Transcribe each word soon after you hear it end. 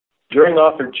During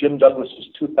author Jim Douglas's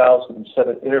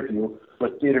 2007 interview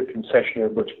with theater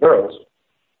concessionaire Butch Burroughs,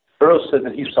 Burroughs said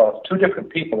that he saw two different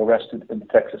people arrested in the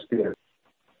Texas theater.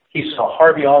 He saw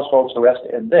Harvey Oswald's arrest,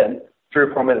 and then, 3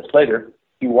 or 4 minutes later,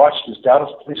 he watched as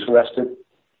Dallas police arrested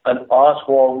an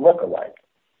Oswald look-alike.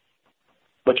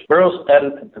 Butch Burroughs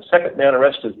added that the second man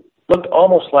arrested looked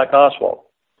almost like Oswald,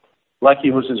 like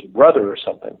he was his brother or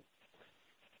something.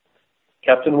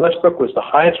 Captain Westbrook was the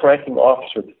highest-ranking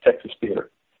officer at the Texas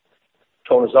theater.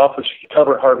 Told his officer to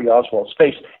cover Harvey Oswald's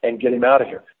face and get him out of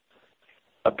here.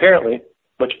 Apparently,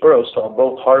 Butch Burroughs saw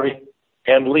both Harvey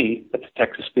and Lee at the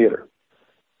Texas theater.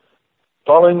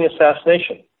 Following the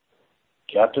assassination,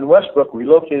 Captain Westbrook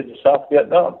relocated to South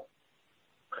Vietnam,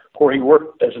 where he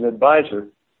worked as an advisor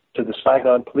to the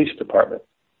Saigon Police Department,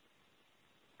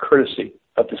 courtesy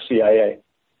of the CIA.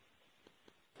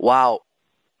 Wow.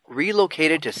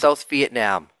 Relocated to South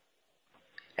Vietnam.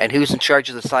 And who's in charge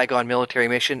of the Saigon military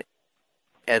mission?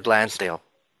 Ed Lansdale.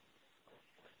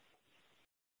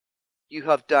 You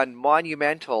have done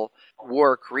monumental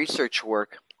work, research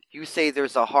work. You say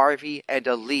there's a Harvey and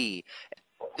a Lee.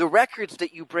 The records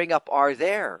that you bring up are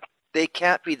there. They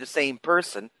can't be the same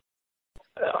person.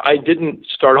 I didn't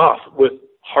start off with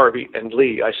Harvey and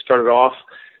Lee. I started off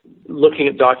looking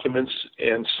at documents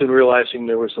and soon realizing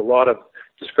there was a lot of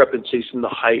discrepancies in the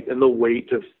height and the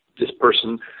weight of this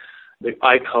person, the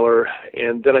eye color,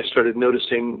 and then I started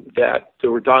noticing that there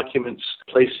were documents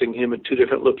placing him in two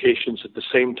different locations at the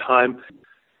same time.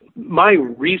 My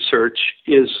research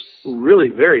is really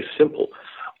very simple.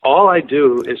 All I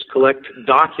do is collect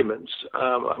documents.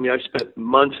 I've spent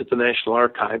months at the National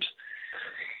Archives.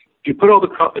 If you put all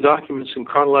the documents in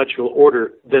chronological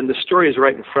order, then the story is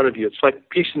right in front of you. It's like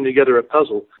piecing together a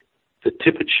puzzle. The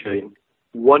tippet showing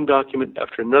one document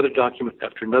after another document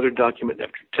after another document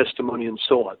after testimony and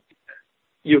so on.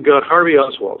 You've got Harvey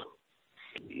Oswald.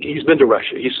 He's been to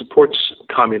Russia. He supports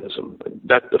communism.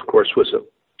 That, of course, was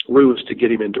a ruse to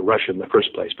get him into Russia in the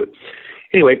first place. But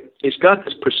anyway, he's got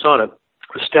this persona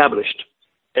established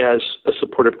as a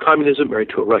supporter of communism, married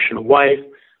to a Russian wife,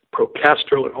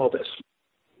 pro-Castro, and all this.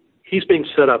 He's being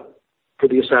set up for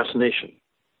the assassination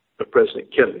of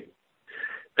President Kennedy.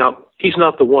 Now, he's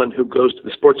not the one who goes to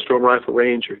the Sportstrom Rifle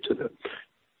Range or to the...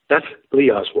 That's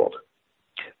Lee Oswald.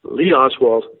 Lee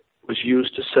Oswald was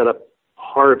used to set up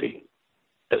Harvey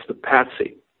as the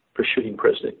patsy for shooting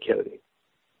President Kennedy.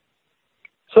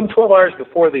 Some 12 hours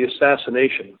before the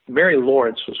assassination, Mary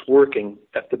Lawrence was working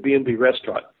at the B&B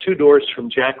restaurant, 2 doors from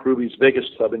Jack Ruby's Vegas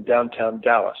club in downtown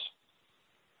Dallas.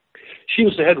 She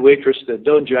was the head waitress that had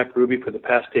known Jack Ruby for the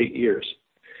past 8 years.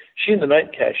 She and the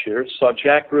night cashier saw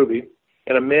Jack Ruby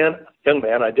and a young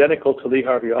man identical to Lee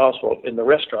Harvey Oswald in the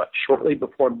restaurant shortly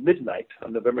before midnight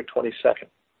on November 22nd.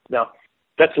 Now,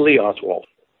 that's Lee Oswald.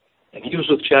 And he was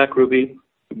with Jack Ruby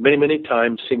many, many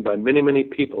times, seen by many, many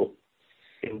people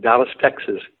in Dallas,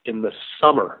 Texas, in the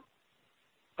summer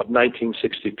of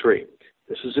 1963.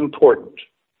 This is important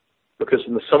because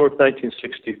in the summer of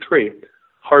 1963,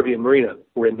 Harvey and Marina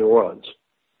were in New Orleans.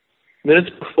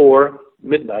 Minutes before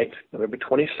midnight, November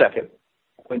 22nd,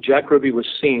 when Jack Ruby was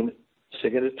seen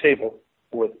sitting at a table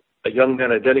with a young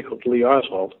man identical to Lee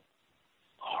Oswald,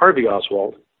 Harvey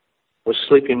Oswald was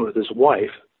sleeping with his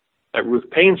wife at Ruth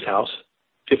Payne's house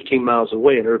 15 miles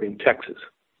away in Irving, Texas.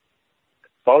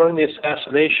 Following the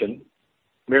assassination,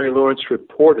 Mary Lawrence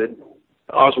reported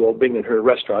Oswald being in her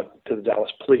restaurant to the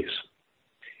Dallas police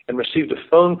and received a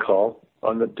phone call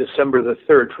on December the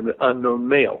 3rd from an unknown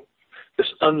male. This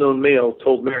unknown male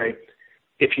told Mary,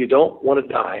 if you don't want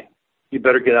to die, you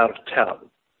better get out of town.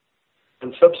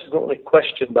 And subsequently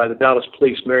questioned by the Dallas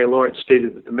police, Mary Lawrence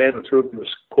stated that the man with Ruby was,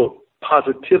 quote,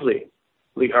 positively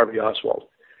Lee Harvey Oswald.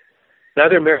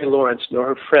 Neither Mary Lawrence nor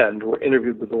her friend were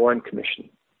interviewed with the Warren Commission.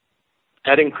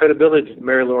 Adding credibility to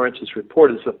Mary Lawrence's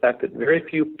report is the fact that very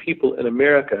few people in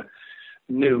America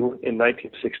knew in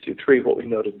 1963 what we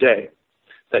know today,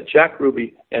 that Jack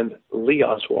Ruby and Lee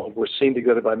Oswald were seen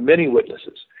together by many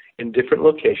witnesses in different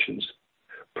locations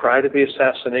prior to the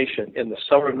assassination in the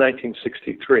summer of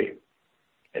 1963.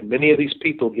 And many of these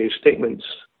people gave statements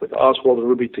with Oswald and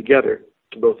Ruby together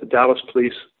to both the Dallas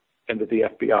police and to the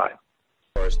FBI.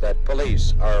 Of course, that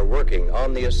police are working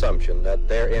on the assumption that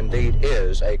there indeed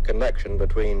is a connection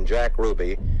between Jack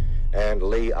Ruby and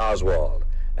Lee Oswald,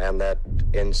 and that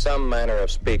in some manner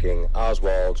of speaking,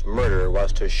 Oswald's murder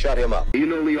was to shut him up. Do you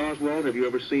know Lee Oswald? Have you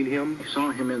ever seen him? I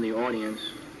saw him in the audience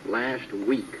last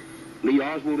week. Lee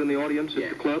Oswald in the audience at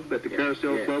the club, at the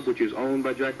Carousel Club, which is owned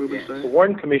by Jack Ruby? The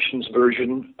Warren Commission's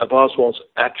version of Oswald's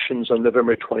actions on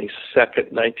November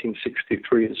 22nd,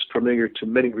 1963 is familiar to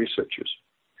many researchers.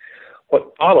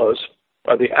 What follows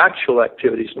are the actual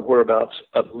activities and whereabouts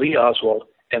of Lee Oswald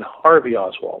and Harvey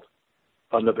Oswald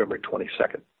on November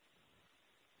 22nd.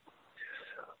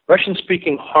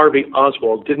 Russian-speaking Harvey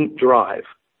Oswald didn't drive,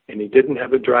 and he didn't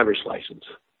have a driver's license.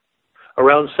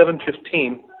 Around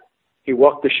 7:15, he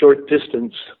walked the short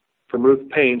distance from Ruth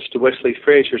Payne's to Wesley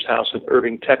Fraser's house in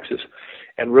Irving, Texas,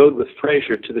 and rode with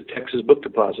Fraser to the Texas Book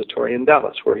Depository in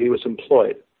Dallas, where he was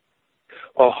employed.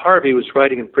 While Harvey was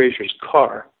riding in Fraser's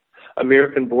car,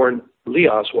 American-born Lee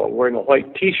Oswald, wearing a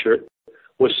white T-shirt,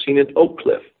 was seen in Oak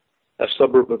Cliff, a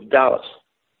suburb of Dallas.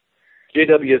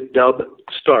 J.W. Dub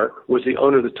Stark was the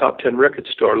owner of the Top 10 record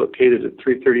store located at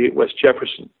 338 West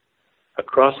Jefferson,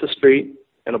 across the street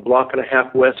and a block and a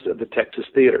half west of the Texas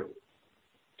Theater.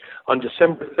 On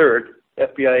December 3rd,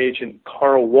 FBI agent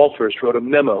Carl Walters wrote a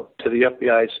memo to the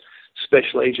FBI's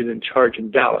special agent in charge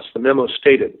in Dallas. The memo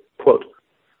stated, quote,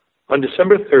 "On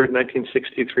December 3rd,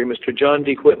 1963, Mr. John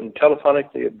D. Whitten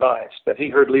telephonically advised that he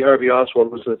heard Lee Harvey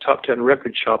Oswald was in the Top 10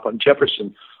 record shop on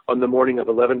Jefferson on the morning of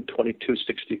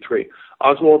 11/22/63.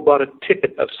 Oswald bought a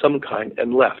ticket of some kind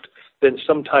and left. Then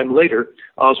sometime later,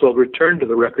 Oswald returned to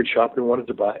the record shop and wanted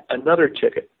to buy another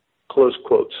ticket." Close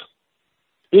quotes.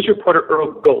 News reporter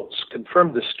Earl Goltz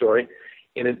confirmed this story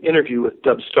in an interview with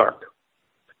Dub Stark.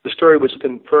 The story was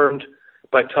confirmed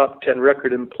by Top 10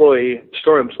 record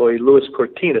store employee Louis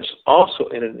Cortinas, also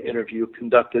in an interview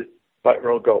conducted by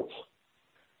Earl Goltz.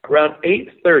 Around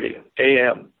 8:30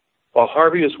 a.m., while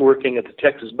Harvey was working at the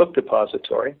Texas Book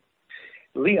Depository,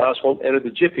 Lee Oswald entered the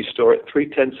Jiffy store at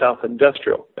 310 South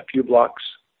Industrial, a few blocks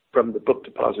from the book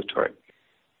depository.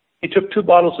 He took 2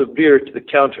 bottles of beer to the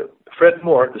counter. Fred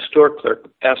Moore, the store clerk,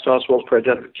 asked Oswald for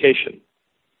identification.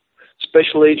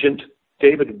 Special Agent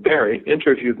David Berry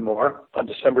interviewed Moore on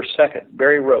December 2nd.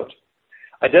 Berry wrote,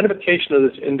 "Identification of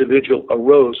this individual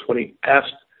arose when he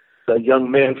asked the young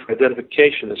man for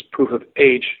identification as proof of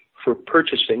age for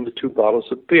purchasing the 2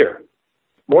 bottles of beer.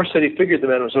 Moore said he figured the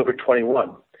man was over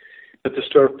 21, but the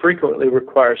store frequently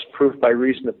requires proof by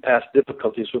reason of past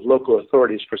difficulties with local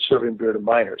authorities for serving beer to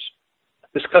minors.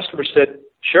 This customer said,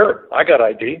 'Sure, I got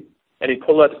ID,' and he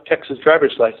pulled out a Texas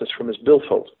driver's license from his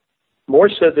billfold. Moore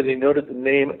said that he noted the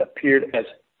name appeared as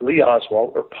Lee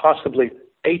Oswald or possibly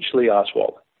H. Lee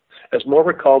Oswald. As Moore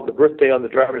recalled, the birthday on the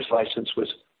driver's license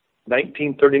was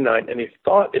 1939, and he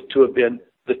thought it to have been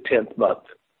the 10th month.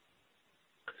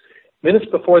 Minutes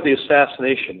before the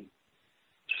assassination,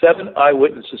 7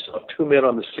 eyewitnesses saw 2 men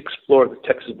on the 6th floor of the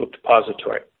Texas Book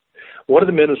Depository. One of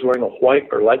the men was wearing a white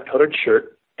or light-colored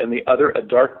shirt, and the other a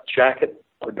dark jacket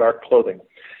or dark clothing.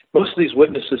 Most of these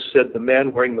witnesses said the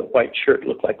man wearing the white shirt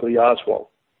looked like Lee Oswald.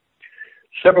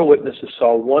 Several witnesses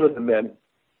saw one of the men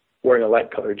wearing a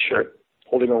light-colored shirt,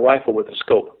 holding a rifle with a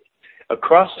scope.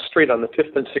 Across the street on the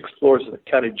 5th and 6th floors of the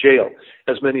county jail,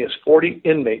 as many as 40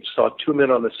 inmates saw 2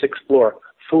 men on the 6th floor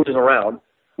fooling around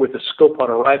with a scope on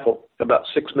a rifle about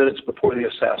 6 minutes before the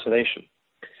assassination.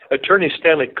 Attorney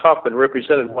Stanley Kaufman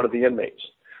represented one of the inmates,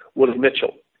 Willie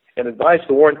Mitchell, and advised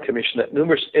the Warren Commission that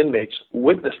numerous inmates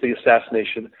witnessed the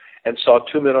assassination and saw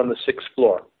 2 men on the 6th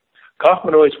floor.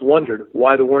 Kaufman always wondered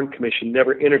why the Warren Commission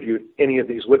never interviewed any of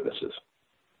these witnesses.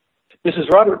 Mrs.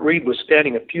 Robert Reed was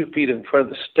standing a few feet in front of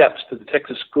the steps to the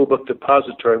Texas School Book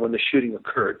Depository when the shooting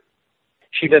occurred.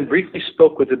 She then briefly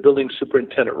spoke with the building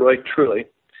superintendent, Roy Truly,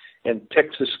 and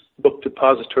Texas Book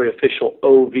Depository official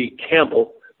O.V.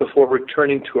 Campbell before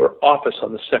returning to her office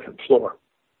on the 2nd floor.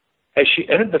 As she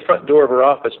entered the front door of her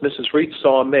office, Mrs. Reed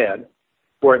saw a man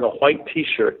wearing a white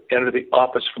T-shirt enter the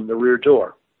office from the rear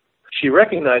door. She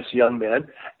recognized the young man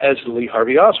as Lee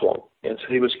Harvey Oswald and said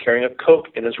he was carrying a Coke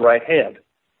in his right hand.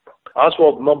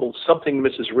 Oswald mumbled something to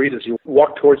Mrs. Reed as he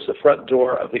walked towards the front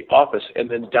door of the office and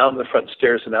then down the front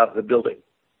stairs and out of the building.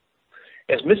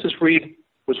 As Mrs. Reed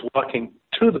was walking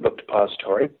to the book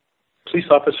depository, police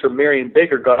officer Marion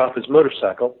Baker got off his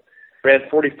motorcycle, ran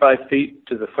 45 feet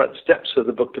to the front steps of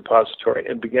the book depository,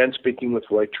 and began speaking with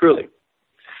Roy Truly.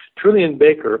 Truly and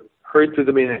Baker hurried through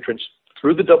the main entrance,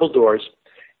 through the double doors,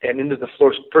 and into the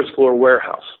first floor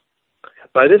warehouse.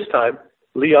 By this time,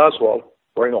 Lee Oswald,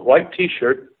 wearing a white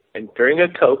T-shirt and carrying a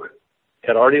Coke,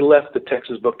 had already left the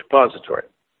Texas Book Depository.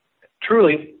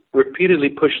 Truly repeatedly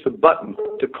pushed the button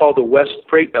to call the West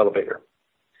Freight elevator.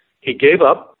 He gave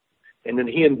up, and then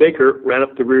he and Baker ran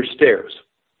up the rear stairs.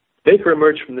 Baker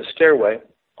emerged from the stairway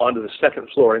onto the 2nd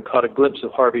floor and caught a glimpse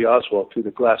of Harvey Oswald through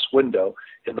the glass window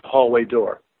in the hallway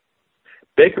door.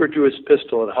 Baker drew his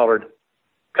pistol and hollered,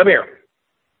 "Come here."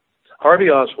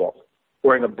 Harvey Oswald,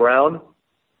 wearing a brown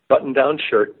button-down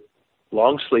shirt,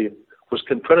 long sleeve, was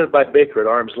confronted by Baker at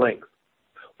arm's length.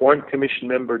 Warren Commission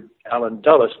member Alan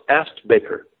Dulles asked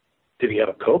Baker, "Did he have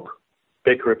a Coke?"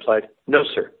 Baker replied, "No,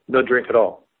 sir, no drink at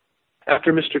all."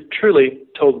 After Mr. Truly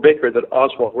told Baker that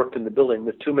Oswald worked in the building,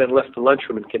 the two men left the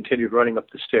lunchroom and continued running up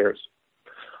the stairs.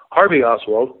 Harvey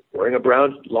Oswald, wearing a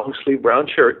long-sleeve brown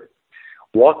shirt,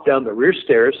 walked down the rear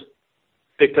stairs,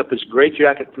 picked up his gray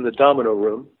jacket from the domino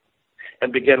room,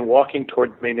 and began walking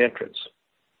toward the main entrance.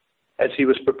 As he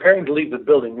was preparing to leave the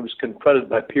building, he was confronted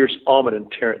by Pierce Allman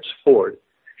and Terrence Ford,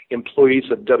 employees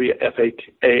of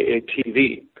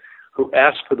WFAA-TV, who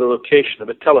asked for the location of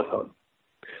a telephone.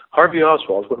 Harvey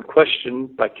Oswald, when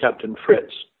questioned by Captain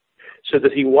Fritz, said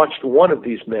that he watched one of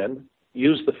these men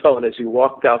use the phone as he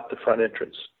walked out the front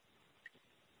entrance.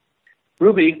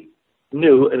 Ruby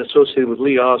knew and associated with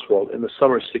Lee Oswald in the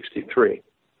summer of '63,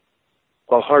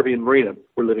 while Harvey and Marina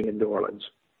were living in New Orleans.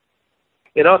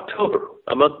 In October,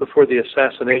 a month before the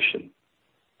assassination,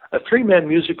 a three-man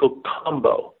musical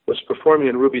combo was performing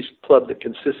in Ruby's club that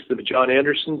consisted of John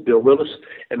Anderson, Bill Willis,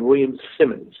 and William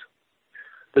Simmons.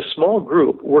 The small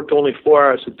group worked only 4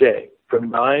 hours a day, from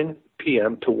 9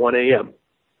 p.m. to 1 a.m.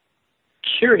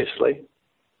 Curiously,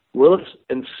 Willis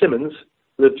and Simmons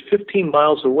lived 15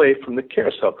 miles away from the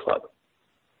Carousel Club,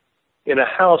 in a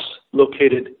house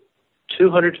located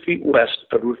 200 feet west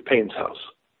of Ruth Payne's house.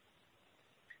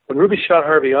 When Ruby shot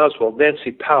Harvey Oswald,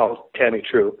 Nancy Powell, Tammy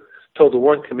True, told the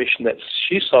Warren Commission that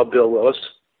she saw Bill Willis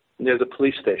near the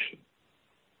police station.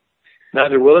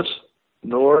 Neither Willis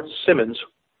nor Simmons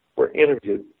were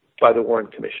interviewed by the Warren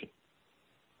Commission.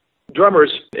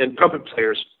 Drummers and trumpet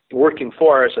players working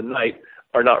 4 hours a night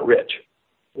are not rich.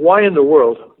 Why in the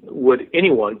world would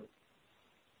anyone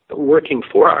working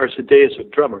 4 hours a day as a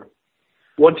drummer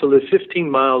want to live 15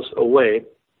 miles away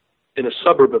in a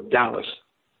suburb of Dallas,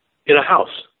 in a house,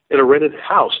 in a rented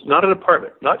house, not an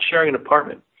apartment, not sharing an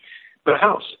apartment, but a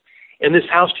house? And this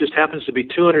house just happens to be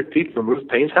 200 feet from Ruth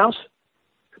Payne's house?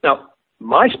 Now,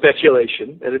 my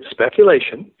speculation, and it's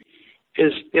speculation,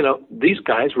 is, these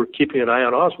guys were keeping an eye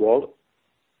on Oswald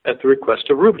at the request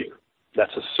of Ruby.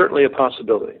 That's certainly a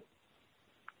possibility.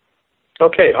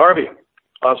 Okay, Harvey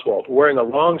Oswald, wearing a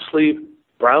long-sleeve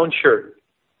brown shirt,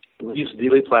 leaves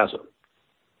Dealey Plaza.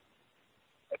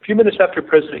 A few minutes after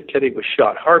President Kennedy was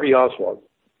shot, Harvey Oswald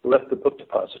left the book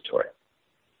depository.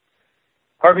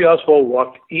 Harvey Oswald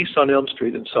walked east on Elm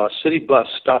Street and saw a city bus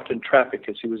stopped in traffic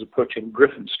as he was approaching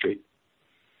Griffin Street.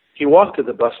 He walked to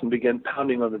the bus and began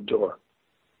pounding on the door.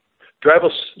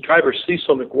 Driver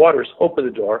Cecil McWaters opened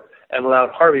the door and allowed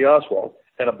Harvey Oswald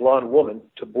and a blonde woman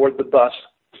to board the bus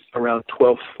around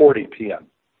 12:40 p.m.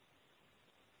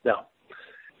 Now,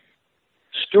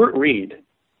 Stuart Reed,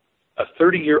 a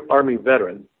 30-year Army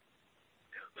veteran,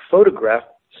 photographed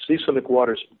Cecil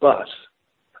McWaters' bus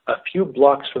a few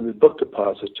blocks from the book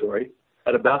depository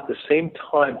at about the same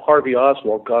time Harvey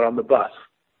Oswald got on the bus.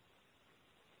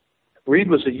 Reed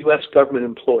was a U.S. government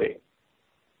employee,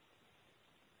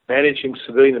 managing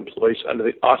civilian employees under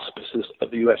the auspices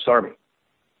of the U.S. Army.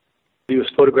 He was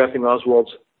photographing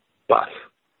Oswald's bus.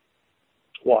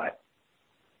 Why?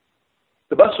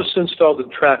 The bus was soon stalled in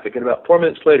traffic, and about 4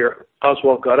 minutes later,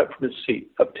 Oswald got up from his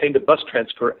seat, obtained a bus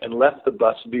transfer, and left the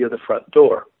bus via the front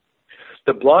door.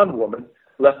 The blonde woman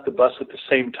left the bus at the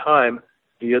same time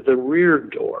via the rear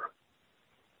door.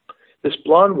 This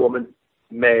blonde woman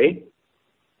may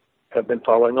have been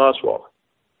following Oswald,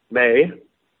 may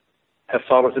have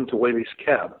followed him to Whaley's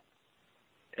cab,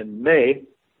 and may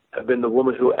have been the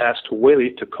woman who asked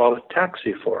Whaley to call a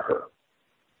taxi for her.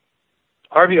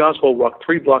 Harvey Oswald walked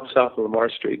 3 blocks south of Lamar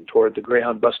Street toward the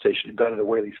Greyhound bus station and got into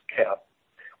Whaley's cab.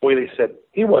 Whaley said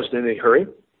he wasn't in any hurry.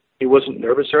 He wasn't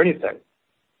nervous or anything.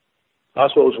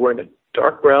 Oswald was wearing a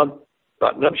dark brown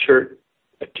button-up shirt,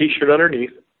 a T-shirt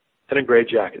underneath, and a gray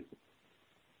jacket.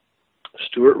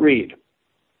 Stuart Reed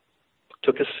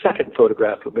took a second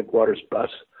photograph of McWaters' bus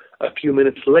a few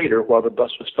minutes later while the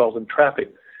bus was stalled in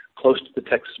traffic close to the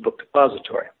Texas Book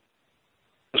Depository.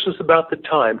 This was about the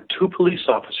time 2 police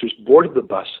officers boarded the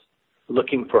bus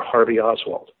looking for Harvey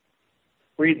Oswald.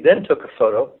 Reed then took a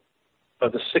photo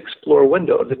of the 6th floor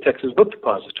window of the Texas Book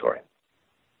Depository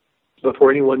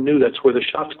before anyone knew that's where the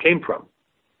shots came from.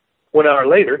 1 hour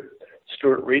later,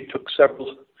 Stuart Reed took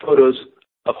several photos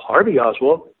of Harvey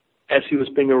Oswald as he was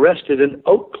being arrested in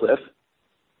Oak Cliff,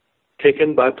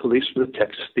 taken by police from the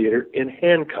Texas Theater in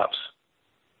handcuffs.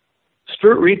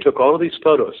 Stuart Reed took all of these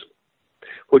photos,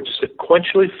 which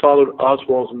sequentially followed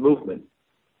Oswald's movement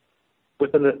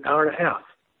within an hour and a half.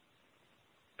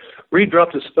 Reed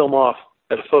dropped his film off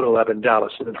at a photo lab in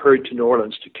Dallas and then hurried to New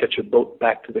Orleans to catch a boat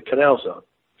back to the Canal Zone.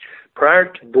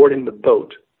 Prior to boarding the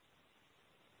boat,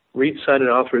 Reed signed an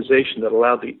authorization that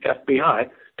allowed the FBI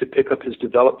to pick up his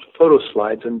developed photo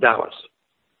slides in Dallas.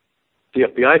 The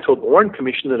FBI told the Warren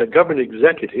Commission that a government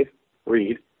executive,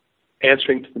 Reed,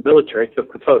 answering to the military,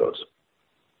 took the photos.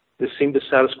 This seemed to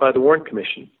satisfy the Warren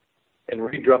Commission, and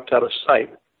Reed dropped out of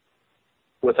sight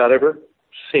without ever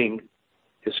seeing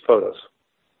his photos.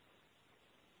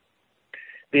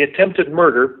 The attempted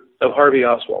murder of Harvey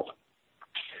Oswald.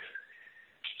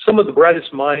 Some of the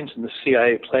brightest minds in the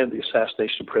CIA planned the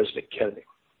assassination of President Kennedy.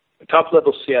 The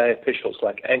top-level CIA officials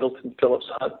like Angleton, Phillips,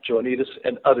 Hunt, Joanitas,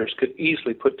 and others could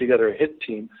easily put together a hit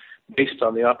team based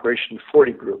on the Operation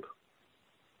 40 group.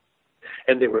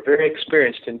 And they were very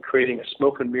experienced in creating a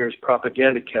smoke and mirrors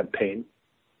propaganda campaign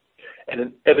and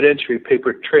an evidentiary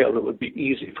paper trail that would be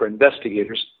easy for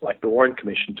investigators like the Warren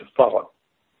Commission to follow.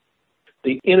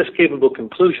 The inescapable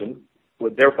conclusion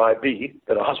would thereby be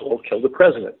that Oswald killed the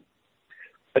president.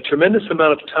 A tremendous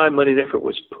amount of time, money, and effort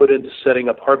was put into setting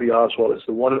up Harvey Oswald as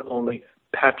the one and only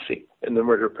patsy in the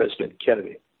murder of President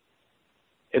Kennedy.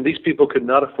 And these people could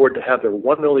not afford to have their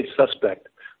one and only suspect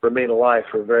remain alive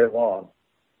for very long,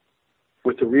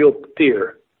 with the real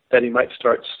fear that he might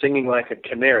start singing like a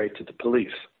canary to the police.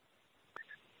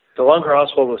 The longer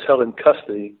Oswald was held in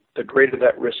custody, the greater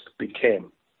that risk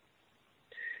became.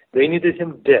 They needed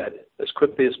him dead as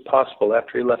quickly as possible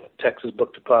after he left the Texas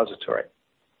Book Depository.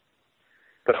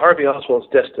 But Harvey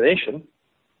Oswald's destination,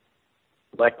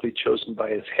 likely chosen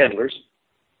by his handlers,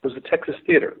 was the Texas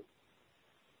Theater.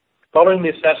 Following the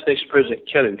assassination of President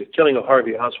Kennedy, the killing of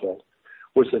Harvey Oswald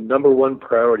was the number one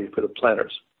priority for the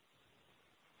planners.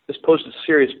 This posed a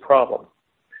serious problem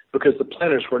because the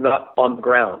planners were not on the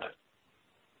ground.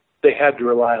 They had to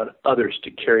rely on others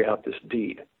to carry out this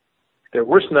deed. Their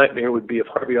worst nightmare would be if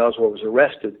Harvey Oswald was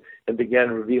arrested and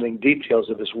began revealing details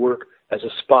of his work as a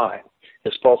spy,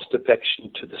 his false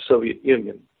defection to the Soviet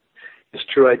Union, his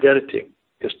true identity,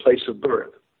 his place of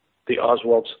birth, the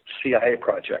Oswald's CIA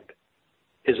project,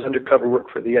 his undercover work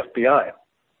for the FBI,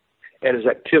 and his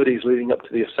activities leading up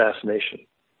to the assassination.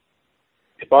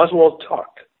 If Oswald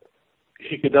talked,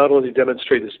 he could not only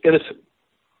demonstrate his innocence,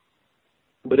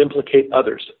 but implicate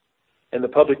others, and the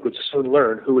public would soon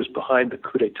learn who was behind the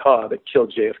coup d'etat that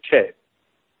killed JFK.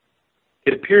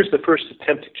 It appears the first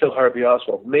attempt to kill Harvey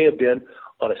Oswald may have been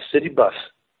on a city bus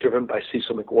driven by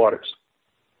Cecil McWaters.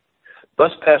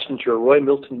 Bus passenger Roy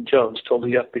Milton Jones told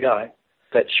the FBI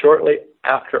that shortly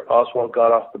after Oswald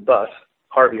got off the bus,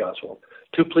 Harvey Oswald,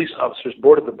 two police officers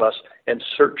boarded the bus and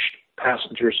searched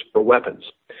passengers for weapons.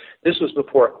 This was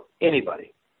before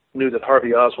anybody knew that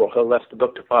Harvey Oswald had left the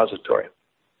book depository.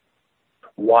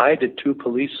 Why did two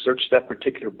police search that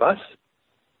particular bus?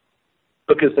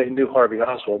 Because they knew Harvey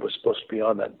Oswald was supposed to be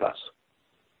on that bus.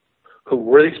 Who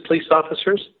were these police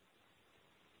officers?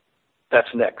 That's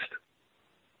next.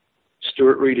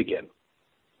 Stuart Reed again.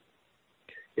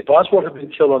 If Oswald had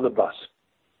been killed on the bus,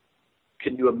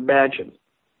 can you imagine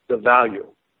the value,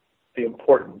 the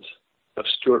importance of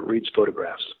Stuart Reed's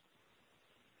photographs?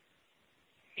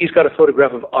 He's got a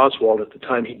photograph of Oswald at the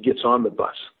time he gets on the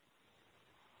bus.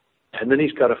 And then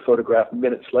he's got a photograph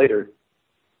minutes later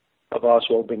of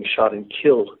Oswald being shot and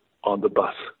killed on the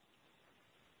bus.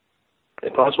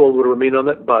 If Oswald would have remained on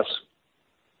that bus,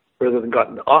 rather than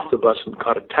gotten off the bus and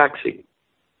caught a taxi,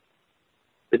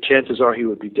 the chances are he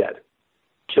would be dead,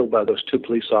 killed by those two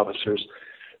police officers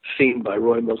seen by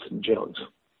Roy Milton Jones.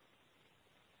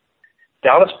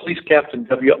 Dallas Police Captain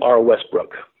W.R.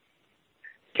 Westbrook.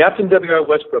 Captain W.R.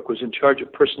 Westbrook was in charge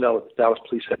of personnel at the Dallas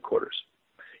Police Headquarters.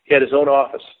 He had his own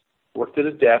office, worked at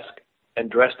a desk, and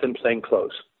dressed in plain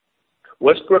clothes.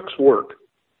 Westbrook's work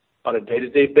on a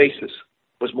day-to-day basis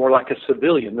was more like a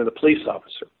civilian than a police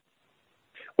officer.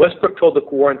 Westbrook told the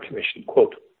Warren Commission,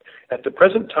 quote, "At the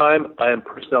present time, I am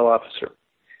personnel officer.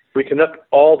 We conduct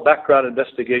all background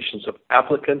investigations of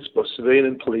applicants, both civilian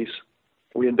and police.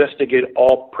 We investigate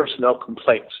all personnel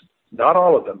complaints, not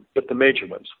all of them, but the major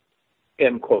ones,"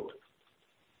 end quote.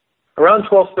 Around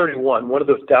 12:31, one of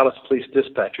those Dallas police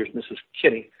dispatchers, Mrs.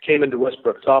 Kinney, came into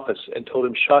Westbrook's office and told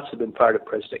him shots had been fired at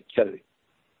President Kennedy.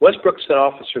 Westbrook sent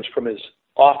officers from his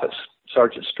office,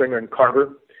 Sergeant Stringer and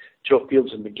Carver, Joe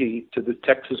Fields and McGee, to the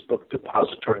Texas Book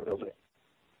Depository building.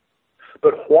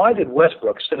 But why did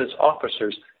Westbrook send his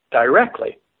officers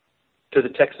directly to the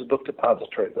Texas Book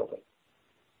Depository building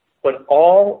when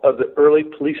all of the early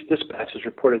police dispatches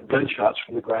reported gunshots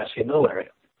from the Grassy Knoll area?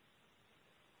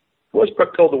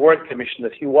 Westbrook told the Warren Commission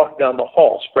that he walked down the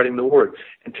hall spreading the word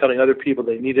and telling other people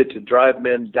they needed to drive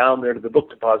men down there to the book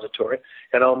depository,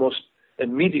 and almost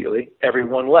immediately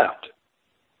everyone left.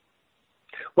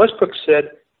 Westbrook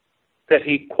said that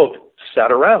he, quote,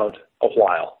 sat around a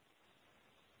while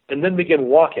and then began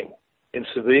walking in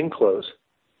civilian clothes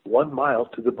 1 mile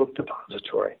to the book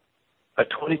depository, a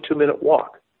 22-minute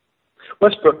walk.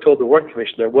 Westbrook told the Warren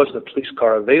Commission there wasn't a police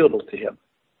car available to him.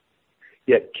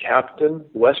 Yet Captain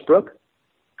Westbrook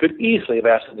could easily have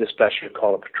asked the dispatcher to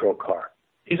call a patrol car.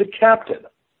 He's a captain.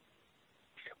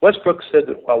 Westbrook said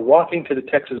that while walking to the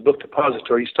Texas Book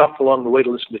Depository, he stopped along the way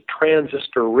to listen to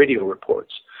transistor radio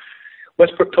reports.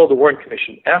 Westbrook told the Warren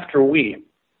Commission, after we,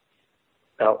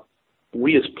 now,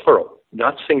 we is plural,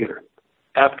 not singular,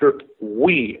 after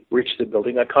we reached the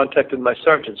building, I contacted my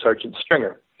sergeant, Sergeant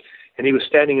Stringer, and he was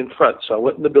standing in front, so I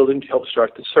went in the building to help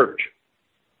start the search.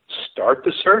 Start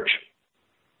the search?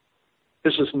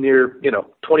 This is near,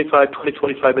 25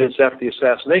 minutes after the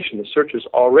assassination. The search is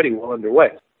already well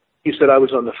underway. He said, I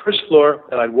was on the first floor,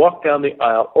 and I'd walked down the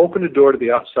aisle, opened a door to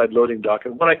the outside loading dock,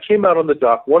 and when I came out on the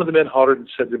dock, one of the men hollered and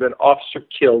said there'd been an officer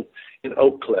killed in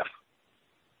Oak Cliff.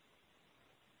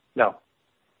 Now,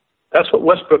 that's what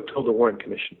Westbrook told the Warren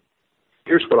Commission.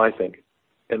 Here's what I think,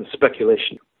 and the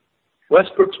speculation.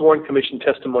 Westbrook's Warren Commission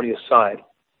testimony aside,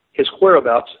 his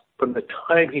whereabouts from the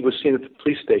time he was seen at the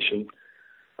police station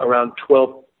around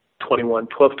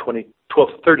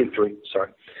 12:33,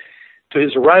 to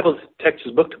his arrival at the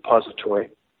Texas Book Depository,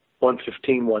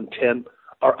 1:15, 1:10,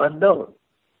 are unknown.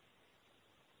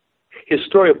 His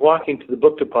story of walking to the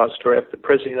book depository after the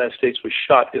President of the United States was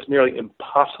shot is nearly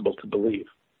impossible to believe.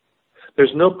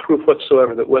 There's no proof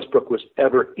whatsoever that Westbrook was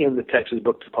ever in the Texas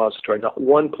Book Depository. Not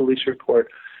one police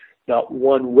report, not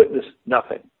one witness,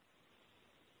 nothing.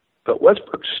 But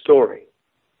Westbrook's story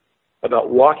about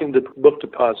walking to the book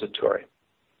depository,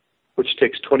 which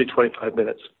takes 25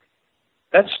 minutes,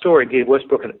 that story gave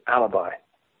Westbrook an alibi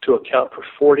to account for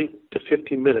 40 to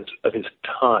 50 minutes of his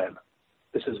time.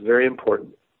 This is very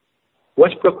important.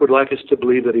 Westbrook would like us to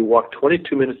believe that he walked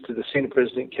 22 minutes to the scene of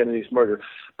President Kennedy's murder,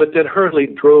 but then hurriedly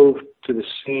drove to the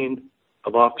scene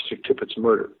of Officer Tippett's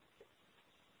murder.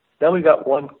 Now we've got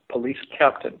one police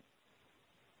captain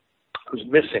who's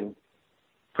missing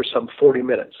for some 40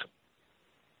 minutes.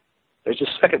 There's a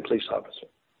second police officer,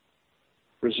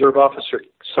 Reserve Officer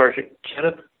Sergeant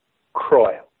Kenneth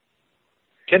Croy.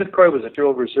 Kenneth Croy was a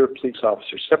 10-year-old reserve police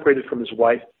officer, separated from his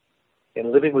wife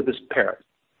and living with his parents.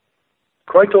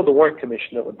 Croy told the Warren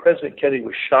Commission that when President Kennedy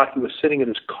was shot, he was sitting in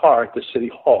his car at the City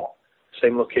Hall,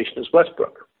 same location as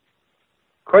Westbrook.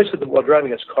 Croy said that while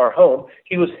driving his car home,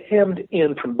 he was hemmed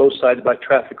in from both sides by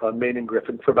traffic on Main and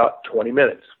Griffin for about 20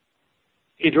 minutes.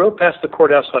 He drove past the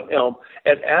courthouse on Elm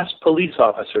and asked police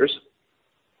officers,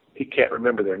 he can't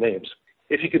remember their names,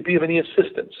 if he could be of any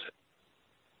assistance.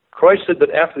 Croy said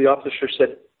that after the officer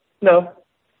said no,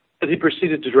 that he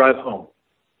proceeded to drive home.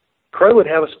 Croy would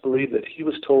have us believe that he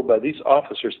was told by these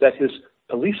officers that his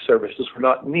police services were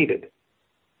not needed,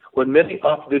 when many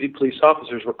off-duty police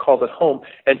officers were called at home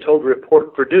and told to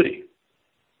report for duty.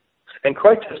 And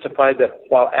Croy testified that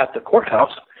while at the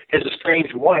courthouse, his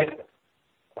estranged wife,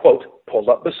 quote, pulled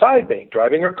up beside me,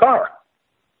 driving her car.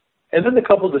 And then the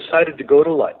couple decided to go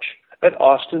to lunch at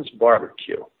Austin's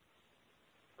barbecue.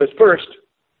 But first,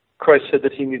 Croy said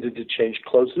that he needed to change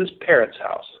clothes at his parents'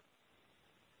 house.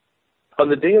 On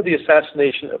the day of the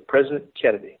assassination of President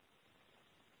Kennedy,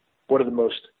 one of the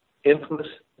most infamous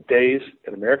days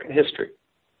in American history,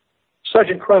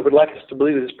 Sergeant Croy would like us to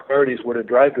believe that his priorities were to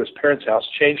drive to his parents' house,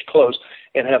 change clothes,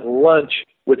 and have lunch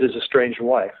with his estranged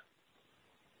wife.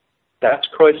 That's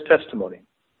Croy's testimony.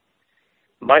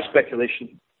 My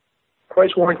speculation,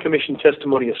 Croy's Warren Commission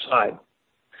testimony aside,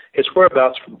 his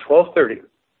whereabouts from 12:30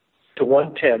 to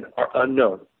 1:10 are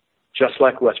unknown, just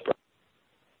like Westbrook.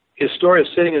 His story of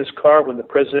sitting in his car when the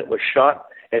president was shot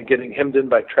and getting hemmed in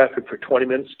by traffic for 20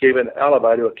 minutes gave an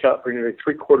alibi to account for nearly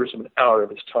 3/4 of an hour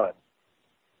of his time.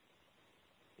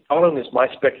 Following is my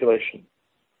speculation.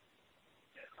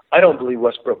 I don't believe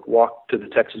Westbrook walked to the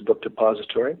Texas Book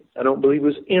Depository. I don't believe he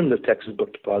was in the Texas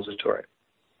Book Depository.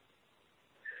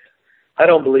 I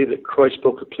don't believe that Croy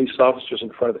spoke to police officers in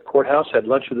front of the courthouse, had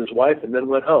lunch with his wife, and then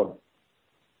went home.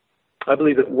 I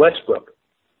believe that Westbrook,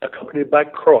 accompanied by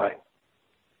Croy,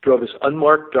 drove his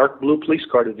unmarked dark blue police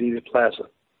car to Viva Plaza.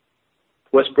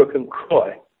 Westbrook and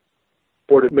Croy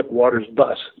boarded McWater's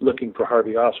bus looking for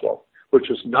Harvey Oswald, which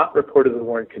was not reported to the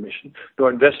Warren Commission, nor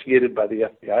investigated by the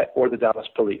FBI or the Dallas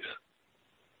police.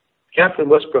 Captain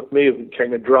Westbrook may have been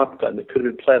carrying a drop gun that could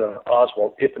have been planted on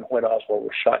Oswald if and when Oswald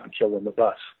was shot and killed on the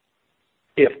bus.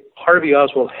 If Harvey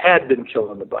Oswald had been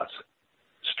killed on the bus,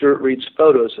 Stuart Reed's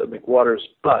photos of McWater's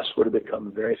bus would have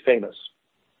become very famous.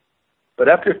 But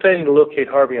after failing to locate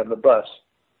Harvey on the bus,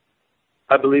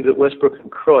 I believe that Westbrook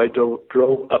and Croy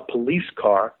drove a police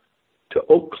car to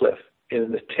Oak Cliff in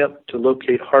an attempt to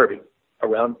locate Harvey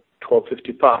around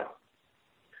 12:55.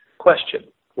 Question,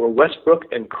 were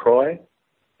Westbrook and Croy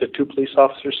the two police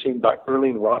officers seen by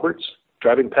Earlene Roberts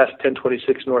driving past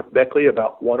 1026 North Beckley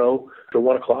about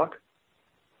 1 o'clock?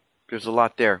 There's a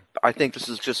lot there. I think this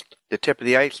is just the tip of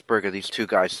the iceberg of these two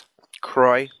guys.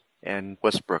 Croy and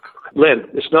Westbrook. Len,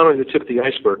 it's not only the tip of the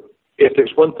iceberg. If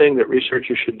there's one thing that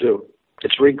researchers should do,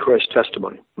 it's read Croy's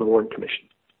testimony in the Warren Commission.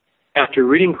 After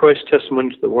reading Croy's testimony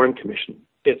to the Warren Commission,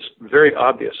 it's very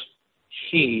obvious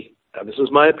now this is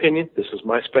my opinion, this is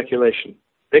my speculation,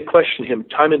 they questioned him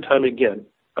time and time again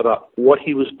about what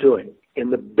he was doing in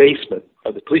the basement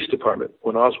of the police department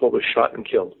when Oswald was shot and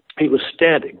killed. He was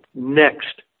standing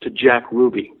next to Jack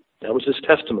Ruby. That was his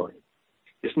testimony.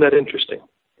 Isn't that interesting?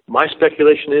 My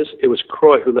speculation is it was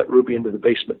Croy who let Ruby into the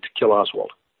basement to kill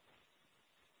Oswald.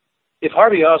 If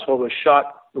Harvey Oswald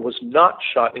was not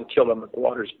shot and killed on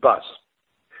McWater's bus,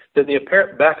 then the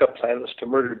apparent backup plan was to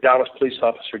murder Dallas police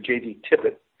officer J.D.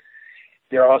 Tippit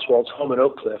near Oswald's home in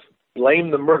Oak Cliff,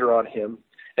 blame the murder on him,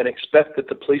 and expect that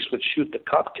the police would shoot the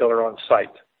cop killer on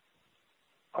sight.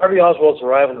 Harvey Oswald's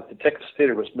arrival at the Texas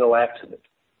Theater was no accident.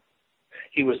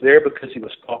 He was there because he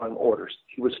was following orders.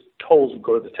 He was told to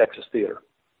go to the Texas Theater.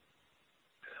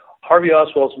 Harvey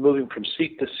Oswald's moving from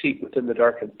seat to seat within the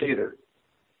darkened theater,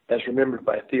 as remembered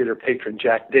by theater patron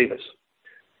Jack Davis,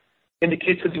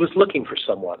 indicates that he was looking for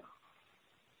someone.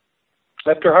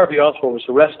 After Harvey Oswald was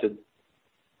arrested,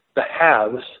 the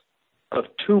halves of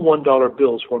 2 $1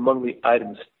 bills were among the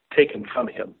items taken from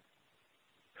him.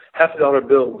 Half a dollar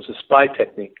bill was a spy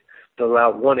technique that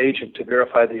allowed one agent to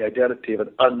verify the identity of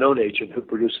an unknown agent who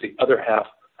produced the other half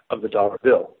of the dollar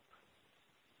bill.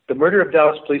 The murder of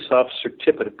Dallas police officer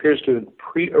Tippit appears to have been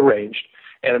prearranged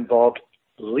and involved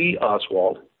Lee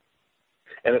Oswald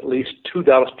and at least 2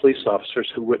 Dallas police officers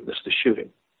who witnessed the shooting.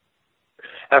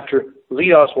 After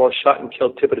Lee Oswald shot and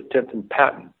killed Tippit at 10th and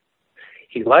Patton,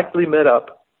 he likely met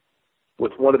up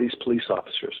with one of these police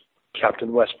officers,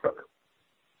 Captain Westbrook.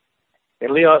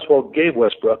 And Lee Oswald gave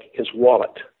Westbrook his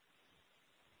wallet,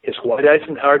 his white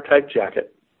Eisenhower-type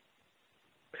jacket,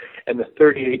 and the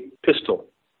 .38 pistol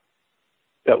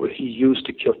that he used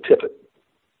to kill Tippit.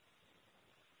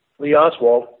 Lee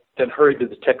Oswald then hurried to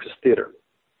the Texas Theater,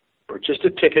 purchased a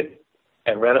ticket,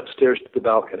 and ran upstairs to the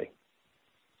balcony.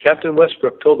 Captain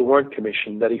Westbrook told the Warren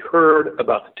Commission that he heard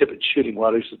about the Tippit shooting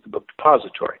while he was at the book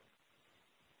depository.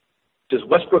 Does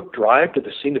Westbrook drive to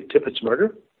the scene of Tippit's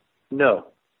murder? No.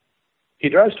 He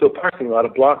drives to a parking lot a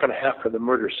block and a half from the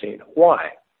murder scene. Why?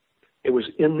 It was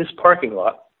in this parking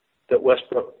lot that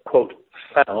Westbrook, quote,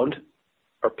 found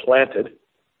or planted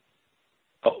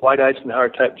a white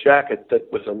Eisenhower-type jacket that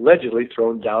was allegedly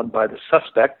thrown down by the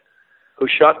suspect who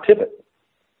shot Tippit.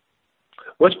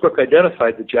 Westbrook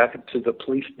identified the jacket to the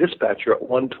police dispatcher at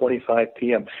 1:25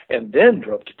 p.m. and then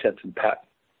drove to 10th and Patton.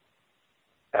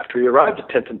 After he arrived at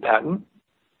 10th and Patton,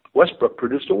 Westbrook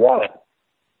produced a wallet,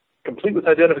 complete with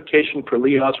identification for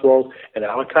Lee Oswald and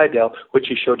Alec Heidel, which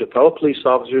he showed to fellow police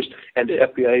officers and to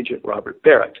FBI agent Robert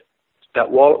Barrett.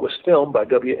 That wallet was filmed by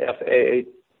WFAA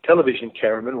television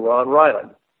cameraman Ron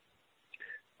Ryland.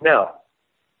 Now,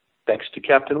 thanks to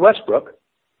Captain Westbrook,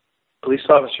 police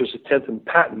officers at 10th and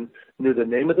Patton knew the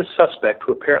name of the suspect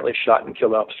who apparently shot and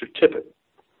killed Officer Tippit,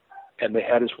 and they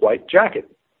had his white jacket.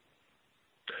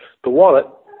 The wallet,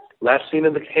 last seen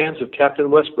in the hands of Captain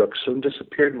Westbrook, soon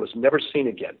disappeared and was never seen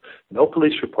again. No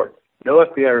police report, no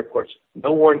FBI reports,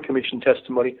 no Warren Commission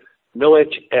testimony, no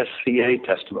HSCA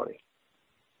testimony.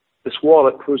 This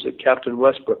wallet proves that Captain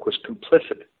Westbrook was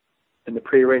complicit in the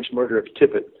prearranged murder of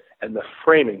Tippit and the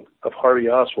framing of Harvey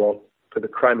Oswald for the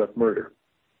crime of murder.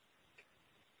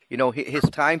 You know, his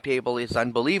timetable is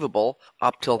unbelievable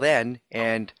up till then,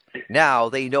 and now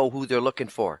they know who they're looking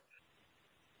for.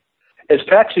 As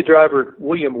taxi driver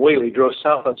William Whaley drove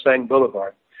south on Sang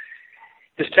Boulevard,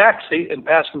 his taxi and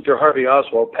passenger Harvey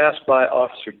Oswald passed by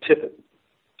Officer Tippit,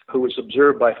 who was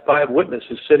observed by 5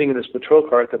 witnesses sitting in his patrol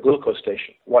car at the glucose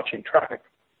station, watching traffic.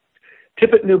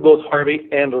 Tippit knew both Harvey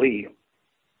and Lee.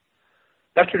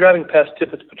 After driving past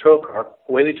Tippit's patrol car,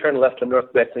 Whaley turned left on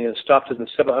North Beckley and stopped in the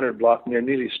 700 block near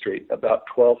Neely Street about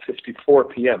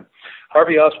 12:54 p.m.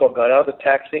 Harvey Oswald got out of the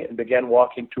taxi and began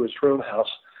walking to his room house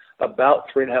about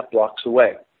 3.5 blocks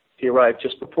away. He arrived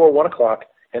just before 1 o'clock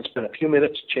and spent a few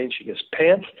minutes changing his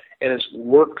pants and his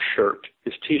work shirt,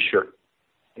 his T-shirt,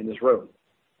 in his room.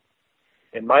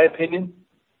 In my opinion,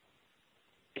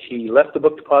 he left the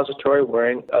book depository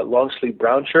wearing a long-sleeve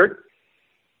brown shirt,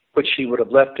 which he would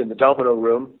have left in the domino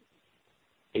room.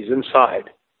 He's inside.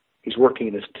 He's working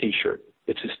in his T-shirt.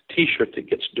 It's his T-shirt that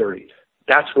gets dirty.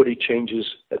 That's what he changes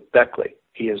at Beckley.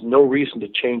 He has no reason to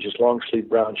change his long-sleeve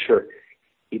brown shirt.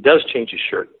 He does change his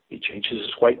shirt. He changes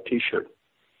his white T-shirt.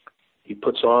 He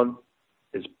puts on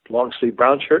his long-sleeve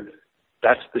brown shirt.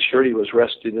 That's the shirt he was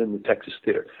arrested in the Texas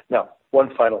Theater. Now,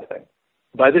 one final thing.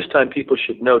 By this time, people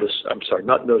should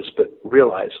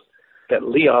realize that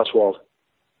Lee Oswald,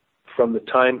 from the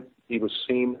time he was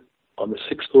seen on the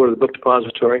 6th floor of the book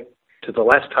depository to the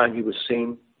last time he was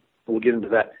seen, we'll get into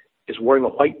that, is wearing a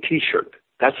white T-shirt.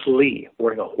 That's Lee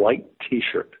wearing a white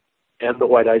T-shirt and the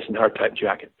white Eisenhower type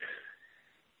jacket.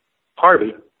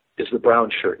 Harvey is the brown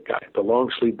shirt guy, the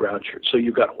long sleeve brown shirt. So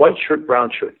you've got white shirt,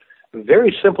 brown shirt.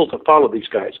 Very simple to follow these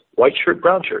guys. White shirt,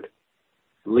 brown shirt.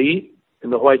 Lee in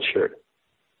the white shirt.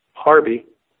 Harvey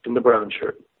in the brown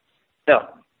shirt. Now,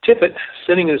 Tippett,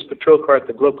 sitting in his patrol car at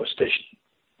the Gloco station,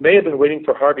 may have been waiting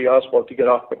for Harvey Oswald to get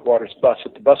off McWater's bus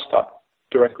at the bus stop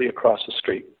directly across the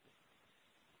street.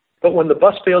 But when the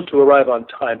bus failed to arrive on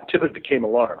time, Tippett became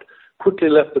alarmed, quickly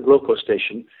left the Gloco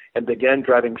station, and began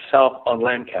driving south on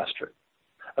Lancaster.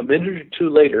 A minute or two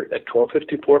later, at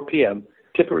 12:54 p.m.,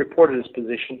 Tippett reported his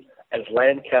position as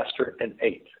Lancaster and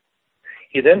 8th.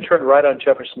 He then turned right on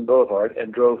Jefferson Boulevard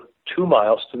and drove 2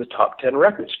 miles to the Top 10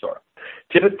 record store.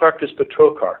 Tippett parked his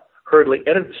patrol car, hurriedly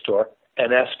entered the store,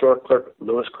 and asked store clerk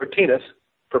Louis Cortinas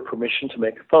for permission to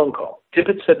make a phone call.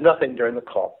 Tippett said nothing during the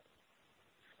call,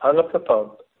 hung up the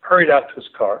phone, hurried out to his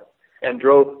car, and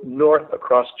drove north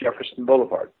across Jefferson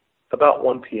Boulevard, about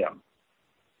 1 p.m.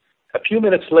 A few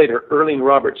minutes later, Earlene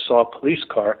Roberts saw a police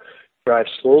car drive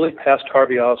slowly past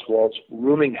Harvey Oswald's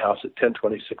rooming house at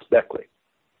 1026 Beckley.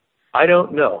 I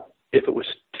don't know if it was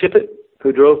Tippett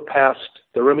who drove past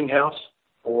the rooming house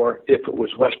or if it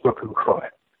was Westbrook and Croy.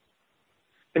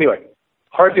 Anyway,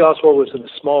 Harvey Oswald was in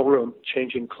a small room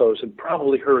changing clothes and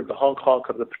probably heard the honk-honk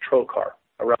of the patrol car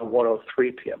around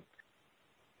 1:03 p.m.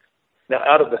 Now,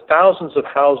 out of the thousands of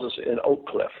houses in Oak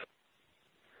Cliff,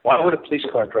 why would a police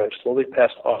car drive slowly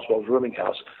past Oswald's rooming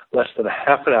house less than a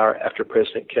half an hour after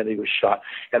President Kennedy was shot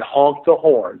and honk the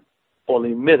horn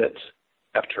only minutes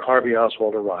after Harvey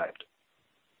Oswald arrived?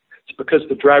 It's because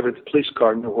the driver of the police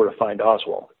car knew where to find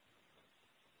Oswald.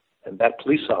 And that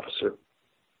police officer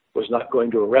was not going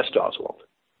to arrest Oswald.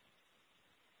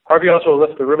 Harvey Oswald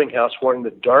left the rooming house wearing the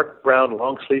dark brown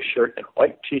long-sleeve shirt and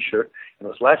white T-shirt and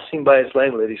was last seen by his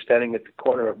landlady standing at the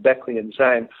corner of Beckley and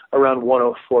Zion around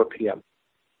 1:04 p.m.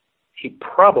 He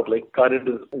probably got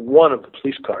into one of the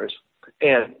police cars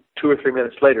and 2 or 3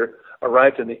 minutes later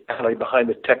arrived in the alley behind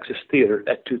the Texas Theater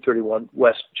at 231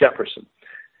 West Jefferson.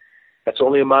 That's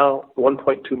only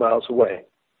 1.2 miles away,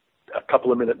 a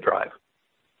couple of minute drive.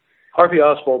 Harvey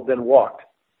Oswald then walked,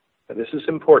 and this is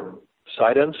important,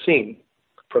 sight unseen,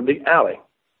 from the alley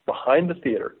behind the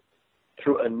theater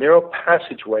through a narrow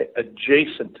passageway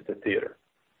adjacent to the theater.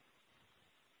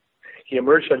 He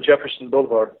emerged on Jefferson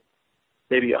Boulevard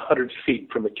maybe 100 feet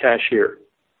from the cashier.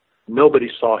 Nobody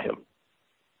saw him.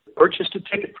 Purchased a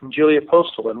ticket from Julia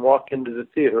Postal and walked into the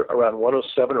theater around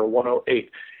 1:07 or 1:08.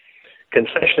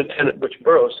 Concession attendant Butch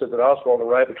Burroughs said that Oswald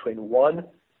arrived between 1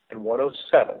 and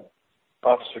 1:07.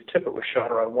 Officer Tippett was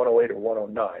shot around 1:08 or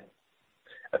 1:09.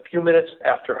 A few minutes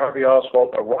after Harvey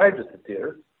Oswald arrived at the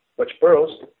theater, Butch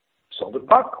Burroughs sold him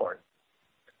popcorn.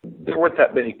 There weren't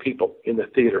that many people in the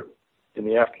theater in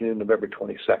the afternoon of November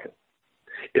 22nd.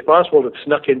 If Oswald had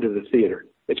snuck into the theater,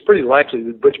 it's pretty likely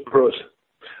that Butch Burroughs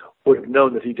would have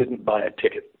known that he didn't buy a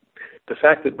ticket. The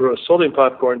fact that Burroughs sold him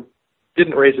popcorn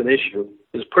didn't raise an issue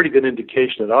is a pretty good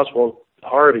indication that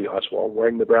Harvey Oswald,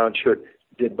 wearing the brown shirt,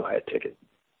 did buy a ticket.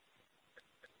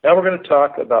 Now we're going to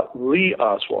talk about Lee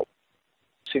Oswald,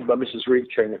 seen by Mrs. Reed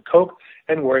carrying a Coke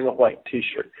and wearing a white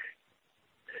T-shirt.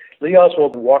 Lee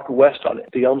Oswald walked west on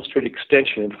the Elm Street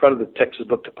extension in front of the Texas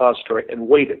Book Depository and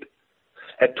waited.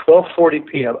 At 12:40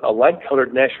 p.m., a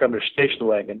light-colored Nash Rambler station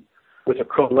wagon with a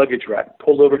chrome luggage rack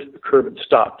pulled over to the curb and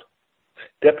stopped.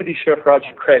 Deputy Sheriff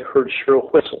Roger Craig heard a shrill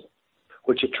whistle,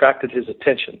 which attracted his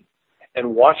attention,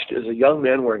 and watched as a young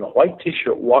man wearing a white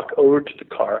T-shirt walked over to the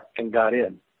car and got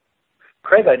in.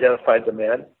 Craig identified the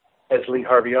man as Lee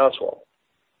Harvey Oswald.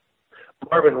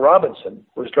 Marvin Robinson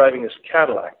was driving his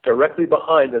Cadillac directly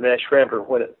behind the Nash Rambler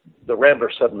when the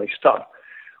Rambler suddenly stopped.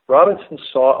 Robinson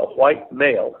saw a white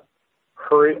male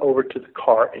hurry over to the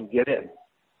car and get in.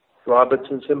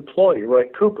 Robinson's employee, Roy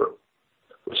Cooper,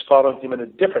 was following him in a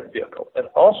different vehicle and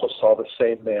also saw the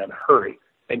same man hurry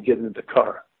and get into the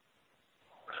car.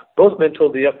 Both men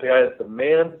told the FBI that the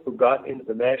man who got into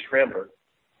the Nash Rambler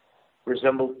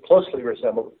closely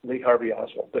resembled Lee Harvey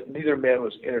Oswald, but neither man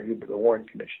was interviewed by the Warren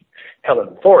Commission.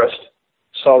 Helen Forrest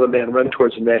saw the man run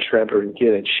towards the Nash Rambler and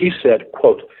get in. She said,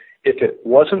 quote, "If it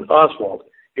wasn't Oswald,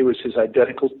 it was his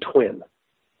identical twin."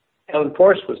 Helen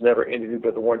Forrest was never interviewed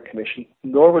by the Warren Commission,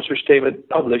 nor was her statement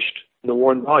published in the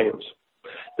Warren volumes.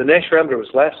 The Nash Rambler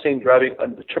was last seen driving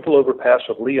under the triple overpass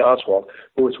of Lee Oswald,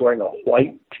 who was wearing a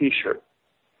white T-shirt.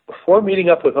 Before meeting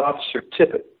up with Officer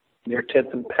Tippett near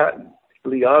 10th and Patton,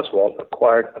 Lee Oswald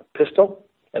acquired a pistol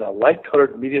and a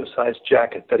light-colored medium-sized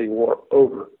jacket that he wore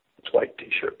over his white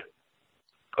T-shirt.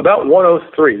 About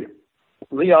 1:03,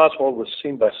 Lee Oswald was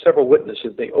seen by several witnesses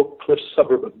in the Oak Cliff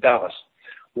suburb of Dallas,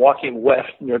 walking west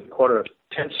near the corner of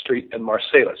 10th Street and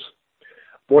Marsalis,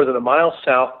 more than a mile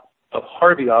south of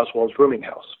Harvey Oswald's rooming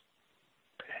house.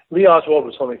 Lee Oswald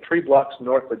was only 3 blocks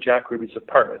north of Jack Ruby's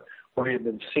apartment, where he had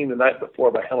been seen the night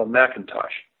before by Helen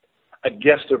McIntosh, a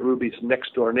guest of Ruby's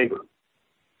next-door neighbor.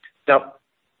 Now,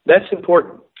 that's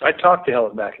important. I talked to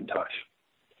Helen McIntosh,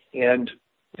 and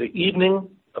the evening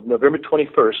of November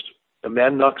 21st, a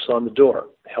man knocks on the door.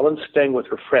 Helen's staying with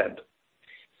her friend,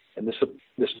 and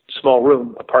this small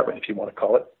room, apartment if you want to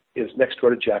call it, is next door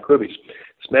to Jack Ruby's.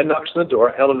 This man knocks on the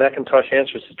door. Helen McIntosh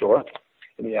answers the door,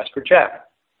 and he asks for Jack.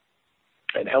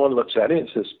 And Helen looks at him and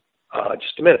says,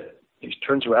 just a minute. He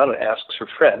turns around and asks her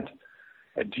friend,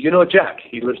 do you know Jack?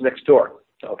 He lives next door.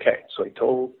 Okay, so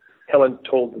Helen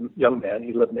told the young man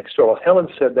he lived next door. Well, Helen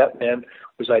said that man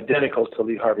was identical to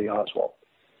Lee Harvey Oswald.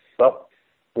 Well,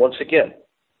 once again,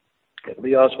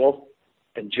 Lee Oswald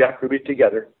and Jack Ruby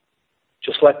together,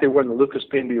 just like they were in the Lucas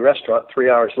B&B restaurant 3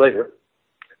 hours later,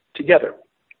 together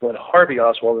when Harvey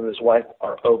Oswald and his wife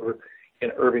are over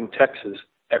in Irving, Texas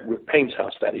at Ruth Payne's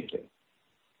house that evening.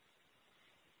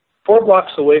 4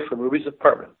 blocks away from Ruby's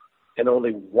apartment and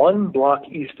only 1 block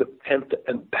east of 10th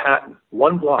and Patton,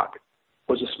 1 block,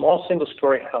 was a small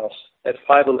single-story house at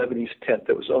 511 East 10th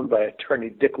that was owned by attorney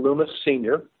Dick Loomis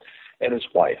Sr. and his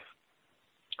wife.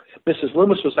 Mrs.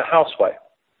 Loomis was a housewife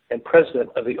and president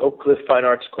of the Oak Cliff Fine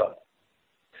Arts Club.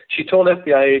 She told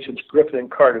FBI agents Griffin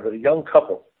and Carter that a young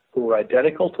couple who were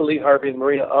identical to Lee Harvey and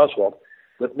Marina Oswald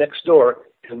lived next door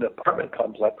in an apartment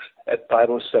complex at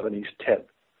 507 East 10th,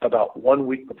 about 1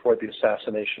 week before the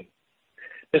assassination.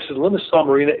 Mrs. Loomis saw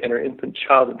Marina and her infant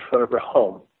child in front of her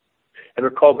home and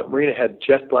recalled that Marina had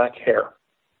jet black hair.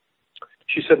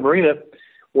 She said Marina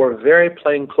wore very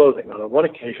plain clothing. On one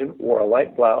occasion, wore a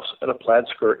light blouse and a plaid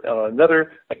skirt, and on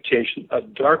another occasion, a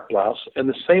dark blouse and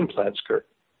the same plaid skirt.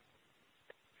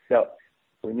 Now,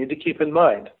 we need to keep in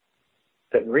mind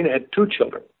that Marina had 2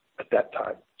 children at that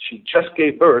time. She just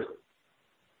gave birth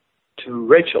to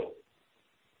Rachel.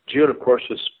 June, of course,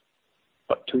 was,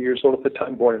 2 years old at the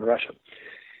time, born in Russia.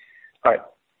 All right.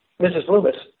 Mrs.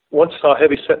 Loomis once saw a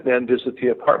heavy-set man visit the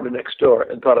apartment next door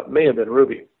and thought it may have been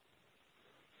Ruby.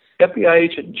 FBI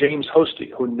agent James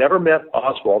Hosty, who never met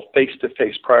Oswald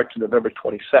face-to-face prior to November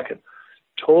 22nd,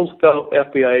 told fellow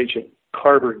FBI agent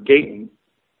Carver Gayton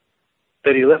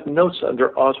that he left notes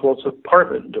under Oswald's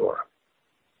apartment door.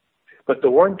 But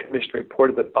the Warren Commission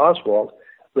reported that Oswald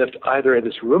lived either at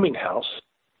his rooming house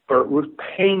or at Ruth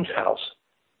Payne's house,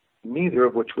 neither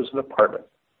of which was an apartment.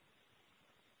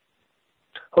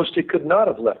 Hosty could not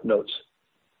have left notes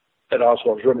at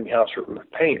Oswald's rooming house or at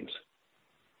Ruth Payne's,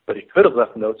 but he could have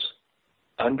left notes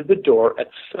under the door at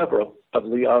several of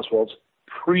Lee Oswald's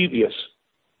previous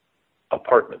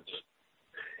apartments,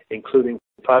 including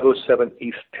 507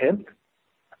 East 10th,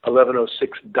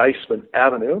 1106 Diceman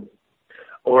Avenue,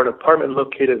 or an apartment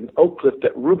located in Oak Cliff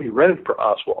that Ruby rented for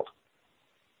Oswald.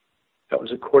 That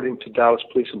was according to Dallas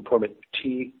Police Informant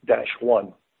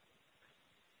T-1.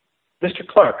 Mr.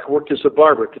 Clark worked as a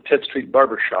barber at the 10th Street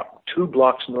Barber Shop, 2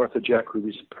 blocks north of Jack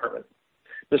Ruby's apartment.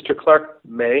 Mr. Clark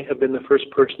may have been the first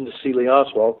person to see Lee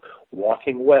Oswald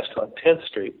walking west on 10th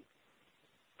Street,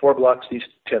 4 blocks east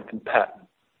of 10th and Patton.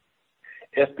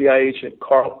 FBI agent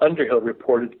Carl Underhill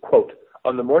reported, quote,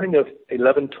 on the morning of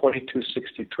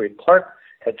 11/22/63, Clark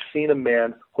had seen a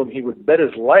man whom he would bet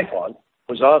his life on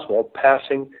was Oswald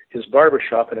passing his barber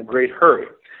shop in a great hurry,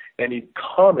 and he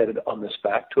commented on this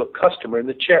fact to a customer in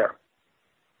the chair.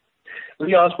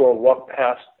 Lee Oswald walked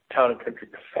past Town and Country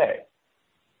Cafe,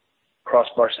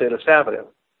 crossed Marsalis Avenue,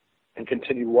 and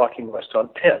continued walking west on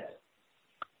 10th.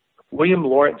 William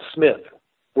Lawrence Smith,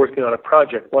 working on a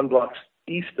project 1 block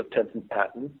east of 10th and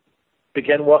Patton,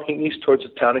 began walking east towards the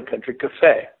Town and Country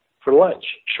Cafe for lunch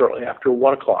shortly after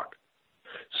 1 o'clock.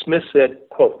 Smith said,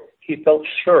 quote, he felt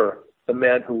sure the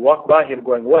man who walked by him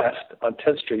going west on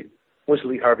 10th Street was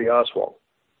Lee Harvey Oswald.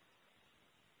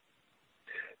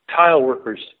 Tile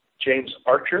workers James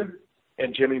Archer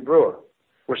and Jimmy Brewer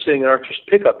were sitting in Archer's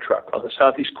pickup truck on the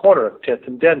southeast corner of 10th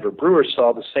and Denver. Brewer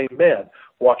saw the same man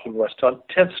walking west on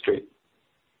 10th Street.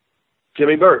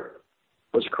 Jimmy Burt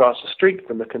was across the street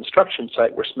from the construction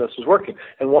site where Smith was working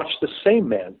and watched the same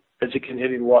man as he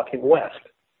continued walking west.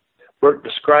 Burt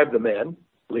described the man,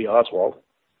 Lee Oswald,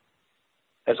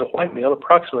 as a white male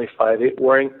approximately 5'8",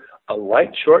 wearing a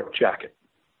light short jacket.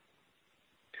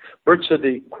 Burt said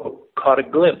he, quote, caught a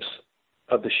glimpse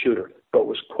of the shooter, but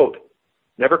was, quote,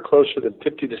 never closer than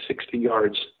 50 to 60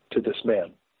 yards to this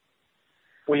man.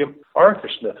 William Arthur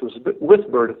Smith was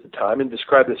with Burt at the time and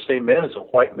described the same man as a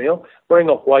white male wearing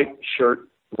a white shirt,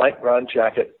 light brown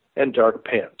jacket, and dark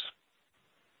pants.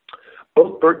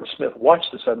 Both Burt and Smith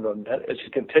watched this unknown man as he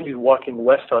continued walking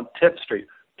west on 10th Street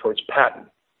towards Patton.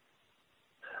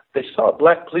 They saw a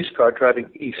black police car driving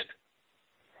east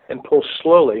and pull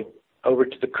slowly over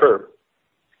to the curb.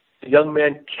 The young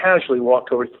man casually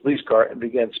walked over to the police car and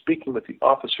began speaking with the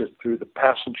officer through the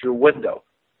passenger window.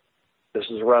 This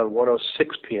is around 1:06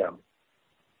 p.m.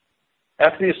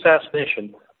 After the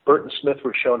assassination, Burt and Smith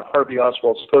were shown Harvey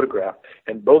Oswald's photograph,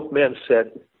 and both men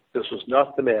said this was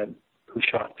not the man who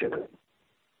shot Tippit.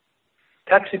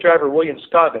 Taxi driver William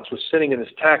Scoggins was sitting in his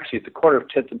taxi at the corner of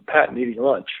 10th and Patton eating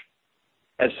lunch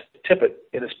as Tippit,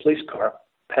 in his police car,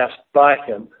 passed by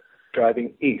him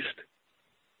driving east.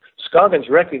 Scoggins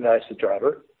recognized the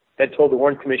driver and told the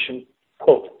Warren Commission,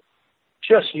 quote,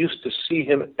 "Just used to see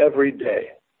him every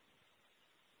day."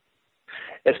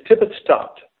 As Tippit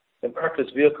stopped and parked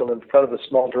his vehicle in front of the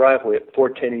small driveway at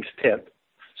 410 East 10th,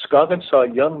 Scoggins saw a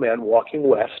young man walking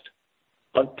west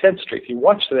on 10th Street. He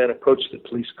watched the man approach the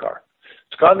police car.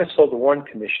 Scoggins told the Warren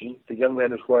Commission the young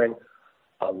man was wearing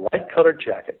a light-colored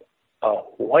jacket, a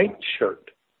white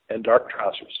shirt, and dark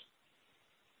trousers.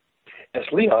 As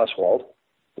Lee Oswald,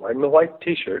 wearing the white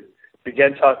T-shirt,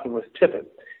 began talking with Tippit,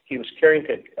 he was carrying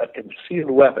a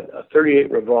concealed weapon, a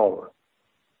 .38 revolver.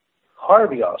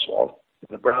 Harvey Oswald,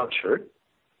 in the brown shirt,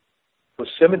 was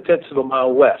 7/10 of a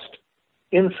mile west,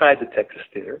 inside the Texas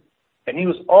Theater, and he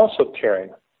was also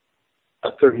carrying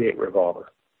a .38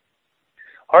 revolver.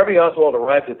 Harvey Oswald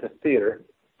arrived at the theater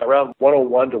around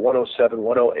 1:01 to 1:07,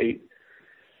 1:08,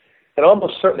 and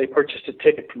almost certainly purchased a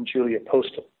ticket from Julia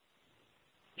Postal.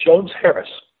 Jones Harris,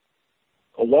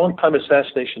 a longtime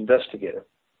assassination investigator,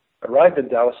 arrived in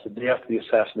Dallas the day after the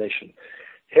assassination.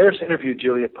 Harris interviewed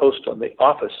Julia Postal in the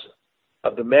office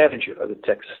of the manager of the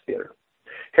Texas Theater.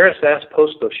 Harris asked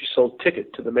Postal if she sold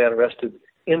tickets to the man arrested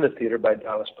in the theater by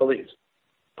Dallas police.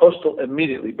 Postal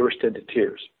immediately burst into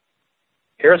tears.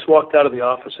 Harris walked out of the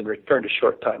office and returned a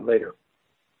short time later.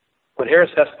 When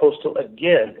Harris asked Postal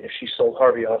again if she sold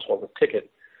Harvey Oswald a ticket,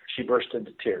 she burst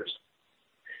into tears.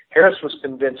 Harris was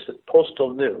convinced that Postal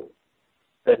knew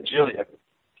that Julia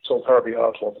sold Harvey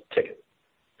Oswald a ticket.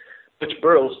 Butch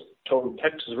Burroughs told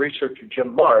Texas researcher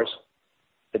Jim Mars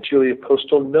that Julia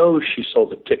Postal knows she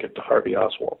sold a ticket to Harvey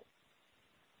Oswald.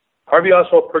 Harvey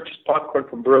Oswald purchased popcorn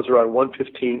from Burroughs around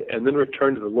 1:15 and then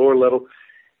returned to the lower level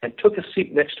and took a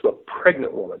seat next to a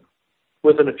pregnant woman.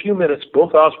 Within a few minutes,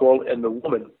 both Oswald and the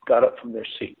woman got up from their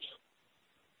seats.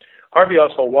 Harvey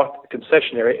Oswald walked to the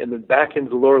concession area and then back into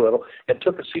the lower level and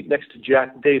took a seat next to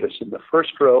Jack Davis in the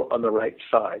first row on the right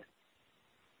side.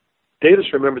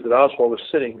 Davis remembered that Oswald was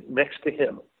sitting next to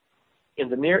him in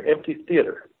the near-empty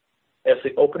theater as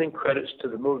the opening credits to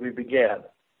the movie began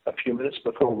a few minutes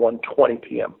before 1:20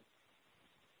 p.m.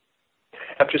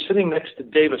 After sitting next to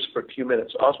Davis for a few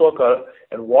minutes, Oswald got up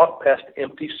and walked past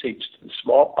empty seats to the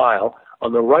small aisle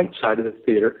on the right side of the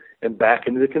theater and back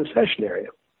into the concession area.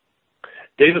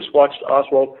 Davis watched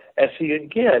Oswald as he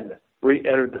again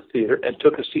re-entered the theater and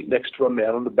took a seat next to a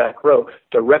man on the back row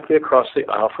directly across the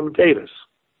aisle from Davis.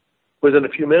 Within a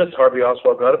few minutes, Harvey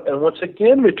Oswald got up and once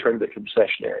again returned to the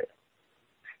concession area.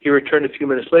 He returned a few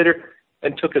minutes later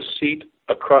and took a seat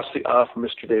across the aisle from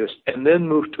Mr. Davis and then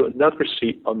moved to another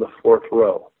seat on the fourth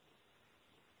row.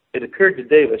 It appeared to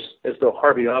Davis as though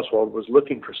Harvey Oswald was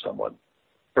looking for someone,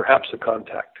 perhaps a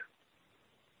contact.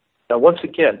 Now, once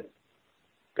again,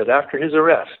 that after his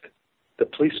arrest, the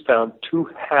police found two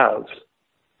halves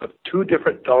of two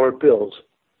different dollar bills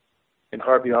in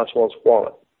Harvey Oswald's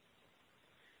wallet.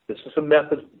 This is a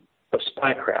method of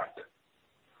spycraft.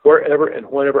 Wherever and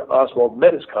whenever Oswald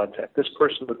met his contact, this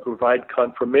person would provide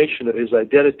confirmation of his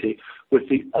identity with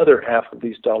the other half of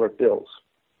these dollar bills.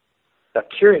 Now,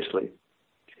 curiously,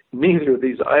 neither of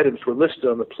these items were listed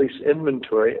on the police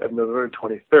inventory of November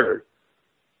 23rd,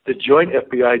 the joint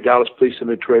FBI Dallas Police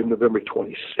inventory of November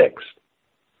 26th,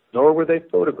 nor were they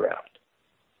photographed.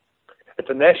 At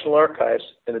the National Archives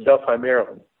in Adelphi,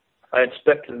 Maryland, I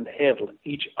inspected and handled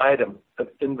each item of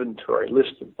inventory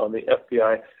listed on the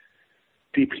FBI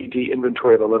DPD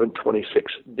inventory of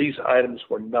 1126. These items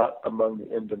were not among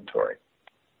the inventory.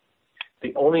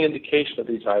 The only indication of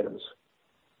these items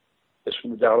is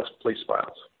from the Dallas police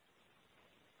files.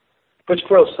 Butch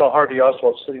Burroughs saw Harvey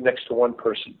Oswald sitting next to one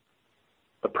person,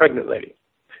 a pregnant lady,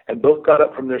 and both got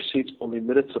up from their seats only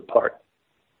minutes apart.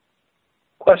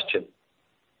 Question: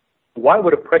 why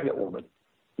would a pregnant woman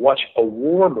watch a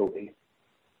war movie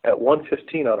at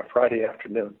 1:15 on a Friday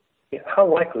afternoon? How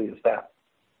likely is that?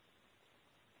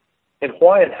 And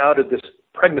why and how did this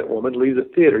pregnant woman leave the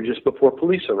theater just before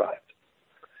police arrived?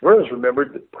 Burroughs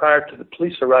remembered that prior to the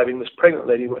police arriving, this pregnant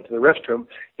lady went to the restroom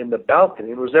in the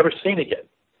balcony and was never seen again.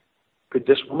 Could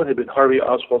this woman have been Harvey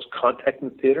Oswald's contact in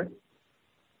the theater?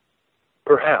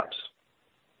 Perhaps.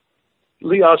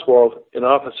 Lee Oswald and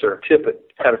Officer Tippett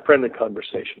had a friendly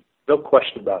conversation. No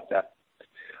question about that.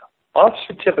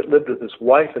 Officer Tippett lived with his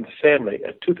wife and family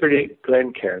at 238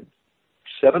 Glencairn,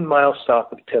 7 miles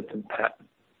south of 10th and Patton,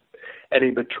 and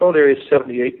he patrolled Area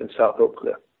 78 in South Oak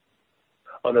Cliff.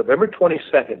 On November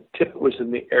 22nd, Tippett was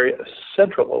in the area of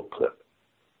Central Oak Cliff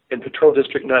in Patrol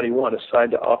District 91,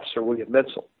 assigned to Officer William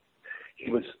Menzel.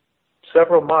 He was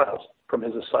several miles from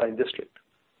his assigned district.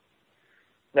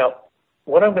 Now,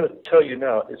 what I'm going to tell you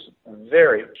now is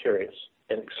very curious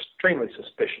and extremely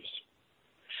suspicious.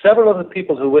 Several of the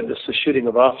people who witnessed the shooting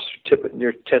of Officer Tippett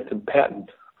near 10th and Patton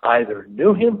either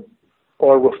knew him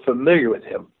or were familiar with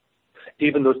him,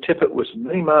 even though Tippett was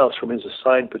many miles from his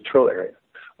assigned patrol area.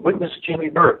 Witness Jimmy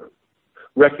Burke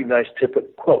recognized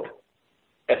Tippett, quote,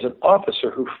 as an officer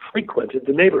who frequented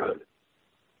the neighborhood.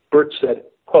 Burke said,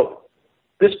 quote,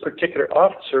 this particular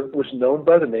officer was known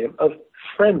by the name of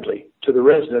Friendly to the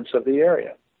residents of the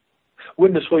area.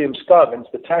 Witness William Scoggins,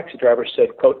 the taxi driver,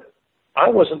 said, quote, I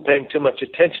wasn't paying too much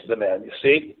attention to the man, you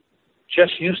see.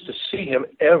 Just used to see him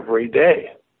every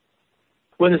day.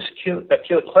 Witness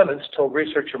Keela Clemens told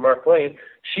researcher Mark Lane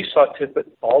she saw Tippett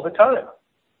all the time.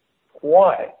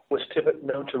 Why was Tippett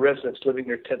known to residents living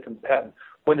near 10th and Patton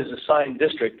when his assigned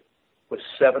district was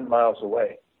 7 miles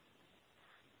away?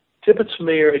 Tippett's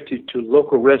familiarity to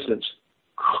local residents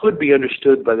could be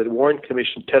understood by the Warren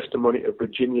Commission testimony of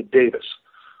Virginia Davis,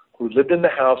 who lived in the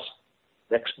house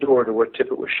next door to where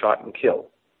Tippett was shot and killed.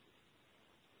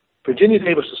 Virginia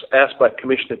Davis was asked by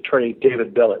Commission Attorney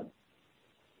David Bellin,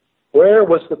 where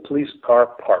was the police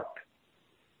car parked?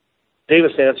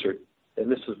 Davis answered,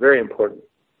 and this is very important,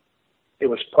 it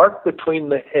was parked between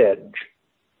the hedge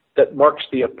that marks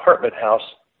the apartment house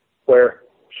where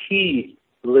he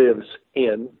lives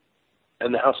in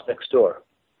and the house next door.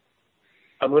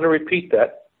 I'm going to repeat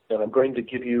that, and I'm going to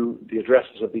give you the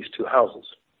addresses of these two houses.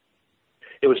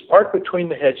 It was parked between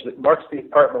the hedge that marks the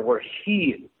apartment where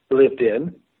he lived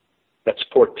in, that's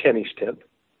 410 East 10th,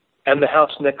 and the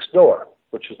house next door,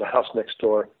 which is the house next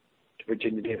door to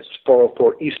Virginia Davis,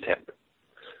 404 East 10th.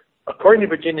 According to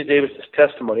Virginia Davis's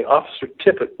testimony, Officer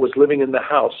Tippett was living in the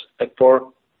house at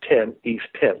 410 East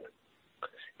 10th.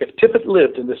 If Tippett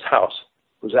lived in this house,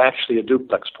 it was actually a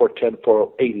duplex, 410,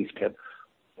 408 East 10th,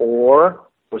 or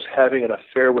was having an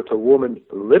affair with a woman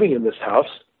living in this house,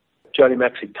 Johnny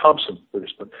Maxie Thompson,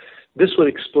 this would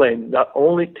explain not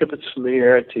only Tippett's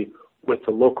familiarity with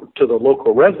the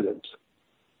local residents,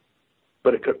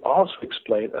 but it could also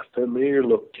explain a familiar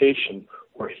location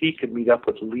where he could meet up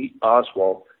with Lee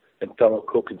Oswald and fellow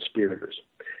co-conspirators.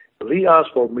 Lee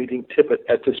Oswald meeting Tippett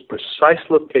at this precise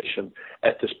location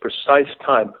at this precise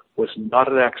time was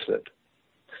not an accident.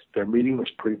 Their meeting was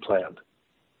pre-planned.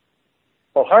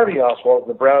 While Harvey Oswald,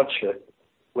 the brown chick,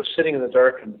 was sitting in the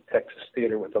darkened Texas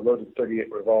Theater with a loaded .38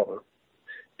 revolver,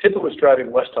 Tippett was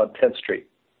driving west on 10th Street.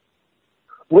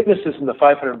 Witnesses in the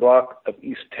 500 block of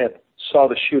East 10th saw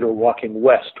the shooter walking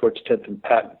west towards 10th and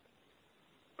Patton.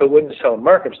 But witness Helen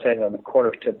Markham, standing on the corner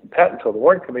of 10th and Patton, told the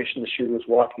Warren Commission the shooter was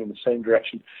walking in the same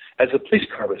direction as the police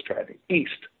car was driving,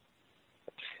 east.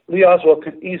 Lee Oswald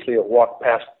could easily have walked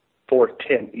past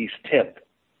 410 East 10th,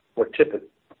 where Tippett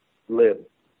lived.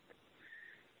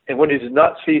 And when he did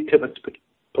not see Tippett's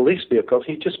police vehicles,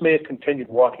 he just may have continued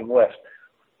walking west.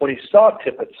 When he saw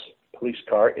Tippett's police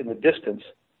car in the distance,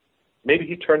 maybe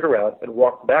he turned around and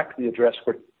walked back to the address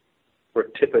where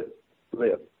Tippett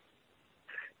lived.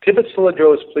 Tippett slowly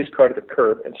drove his police car to the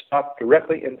curb and stopped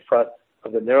directly in front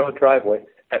of the narrow driveway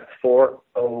at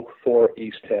 404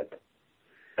 East 10th.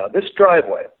 Now, this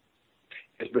driveway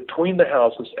is between the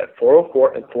houses at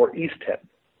 404 and 4 East 10th,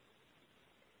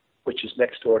 which is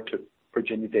next door to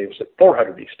Virginia Davis at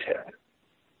 400 East 10th.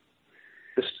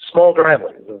 This small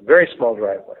driveway is a very small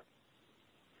driveway,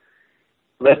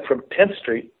 led from 10th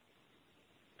Street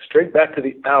straight back to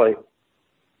the alley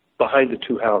behind the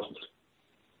two houses.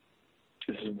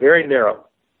 This is very narrow.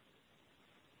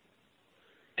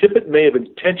 Tippett may have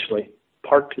intentionally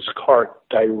parked his car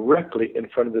directly in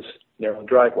front of this narrow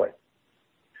driveway,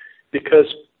 because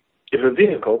if a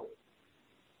vehicle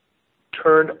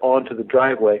turned onto the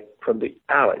driveway from the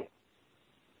alley,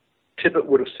 Tippett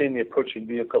would have seen the approaching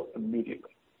vehicle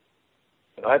immediately.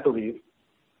 And I believe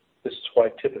this is why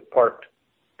Tippett parked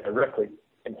directly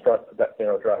in front of that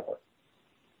narrow driveway.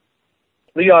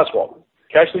 Lee Oswald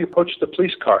casually approached the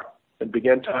police car and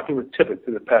began talking with Tippett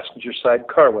through the passenger side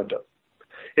car window.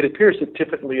 It appears that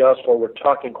Tippett and Lee Oswald were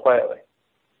talking quietly,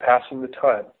 passing the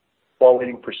time while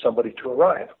waiting for somebody to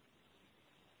arrive.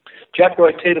 Jack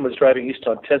Roy Tatum was driving east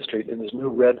on 10th Street in his new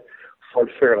red Ford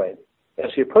Fairlane.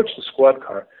 As he approached the squad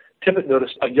car, Tippett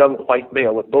noticed a young white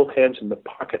male with both hands in the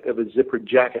pocket of his zippered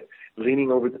jacket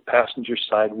leaning over the passenger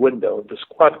side window of the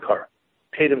squad car.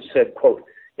 Tatum said, quote,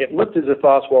 "It looked as if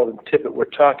Oswald and Tippett were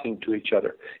talking to each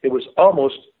other. It was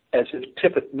almost as if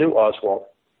Tippett knew Oswald.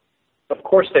 Of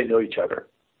course they know each other.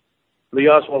 Lee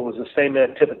Oswald was the same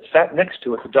man Tippett sat next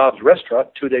to at the Dobbs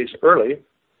restaurant 2 days early,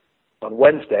 on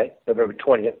Wednesday, November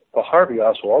 20th, while Harvey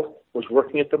Oswald was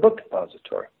working at the book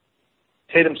depository."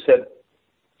 Tatum said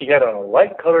he had on a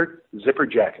light-colored zipper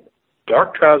jacket,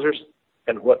 dark trousers,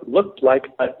 and what looked like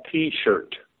a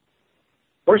T-shirt.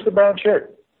 Where's the brown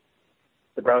shirt?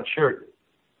 The brown shirt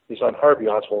is on Harvey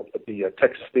Oswald at the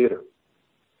Texas Theater.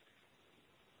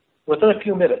 Within a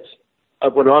few minutes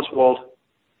of when Oswald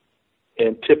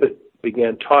and Tippett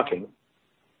began talking,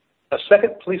 a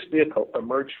second police vehicle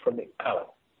emerged from the alley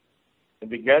and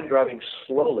began driving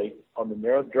slowly on the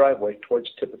narrow driveway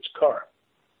towards Tippett's car.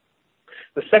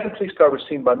 The second police car was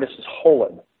seen by Mrs.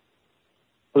 Holen,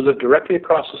 who lived directly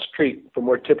across the street from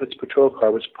where Tippett's patrol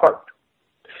car was parked.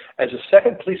 As the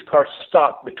second police car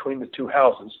stopped between the two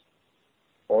houses,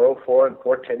 404 and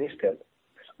 410 East 10th,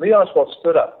 Lee Oswald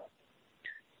stood up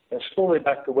and slowly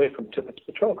backed away from Tippett's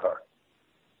patrol car.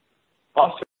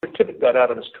 Officer Tippett got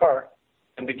out of his car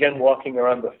and began walking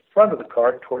around the front of the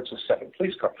car towards the second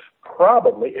police car,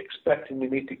 probably expecting to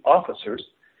meet the officers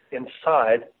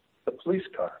inside the police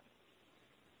car.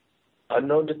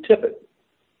 Unknown to Tippett,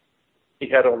 he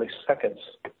had only seconds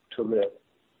to live.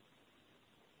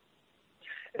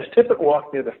 As Tippett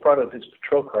walked near the front of his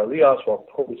patrol car, Lee Oswald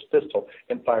pulled his pistol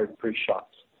and fired 3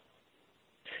 shots.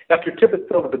 After Tippett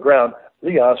fell to the ground,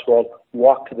 Lee Oswald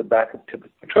walked to the back of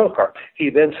Tippett's patrol car. He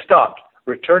then stopped,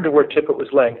 returned to where Tippett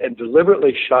was laying, and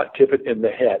deliberately shot Tippett in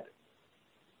the head.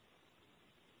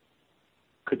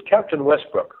 Could Captain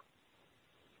Westbrook,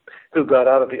 who got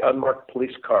out of the unmarked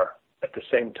police car at the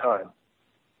same time,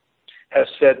 have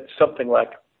said something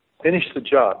like, "Finish the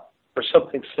job," or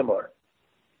something similar?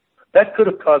 That could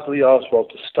have caused Lee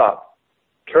Oswald to stop,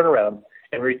 turn around,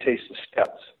 and retrace the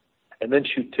steps, and then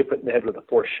shoot Tippett in the head with a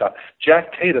 4th shot.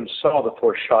 Jack Tatum saw the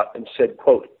 4th shot and said,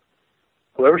 quote,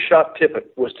 "Whoever shot Tippett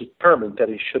was determined that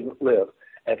he shouldn't live,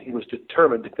 and he was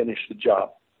determined to finish the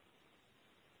job."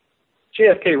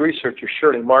 JFK researcher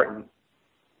Shirley Martin,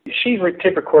 she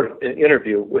tape recorded an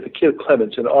interview with Akita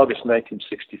Clemens in August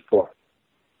 1964.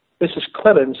 Mrs.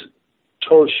 Clemens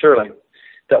told Shirley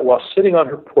that while sitting on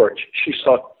her porch, she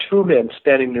saw 2 men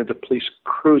standing near the police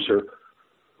cruiser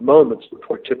moments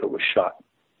before Tippett was shot.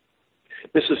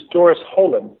 Mrs. Doris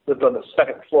Holen lived on the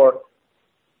 2nd floor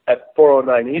at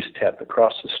 409 East 10th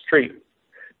across the street.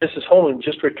 Mrs. Holen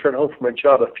just returned home from her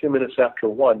job a few minutes after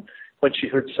 1 when she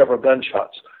heard several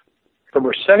gunshots. From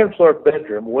her 2nd floor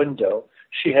bedroom window,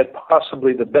 she had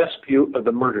possibly the best view of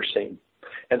the murder scene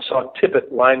and saw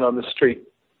Tippett lying on the street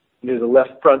near the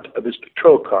left front of his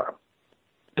patrol car.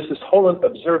 Mrs. Holen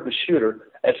observed the shooter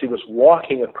as he was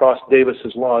walking across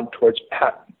Davis's lawn towards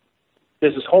Patton.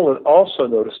 Mrs. Holen also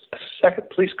noticed a second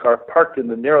police car parked in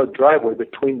the narrow driveway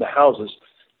between the houses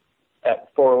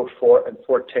at 404 and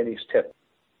 410 East 10th.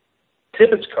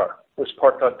 Tippett's car was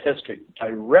parked on 10th Street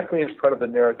directly in front of the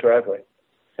narrow driveway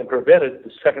and prevented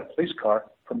the second police car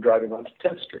from driving onto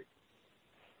 10th Street.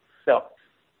 Now,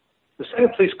 the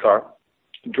second police car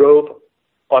drove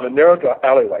on a narrow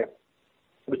alleyway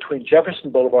between Jefferson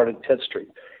Boulevard and 10th Street,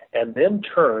 and then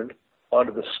turned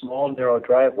onto the small narrow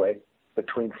driveway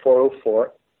between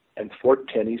 404 and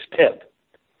 410 East 10th.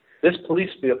 This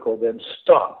police vehicle then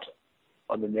stopped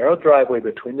on the narrow driveway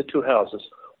between the two houses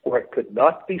where it could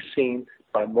not be seen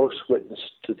by most witnesses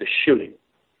to the shooting.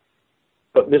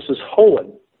 But Mrs.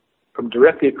 Holen, from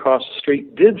directly across the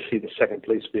street, did see the second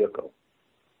police vehicle.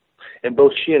 And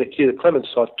both she and Akita Clemens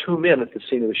saw 2 men at the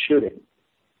scene of the shooting.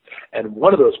 And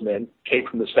one of those men came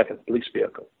from the second police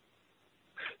vehicle.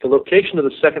 The location of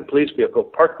the second police vehicle,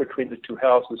 parked between the two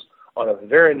houses on a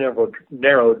very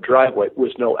narrow driveway,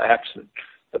 was no accident.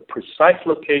 The precise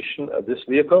location of this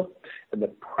vehicle and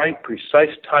the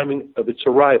precise timing of its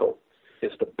arrival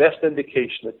is the best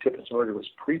indication that Tippett's murder was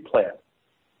pre-planned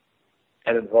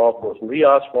and involved both Lee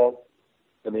Oswald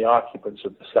and the occupants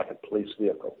of the second police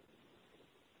vehicle.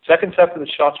 Seconds after the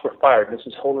shots were fired,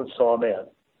 Mrs. Holen saw a man,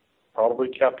 probably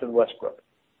Captain Westbrook,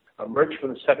 emerge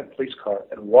from the second police car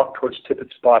and walk towards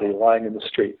Tippett's body lying in the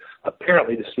street,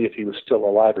 apparently to see if he was still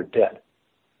alive or dead.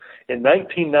 In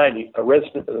 1990, a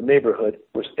resident of the neighborhood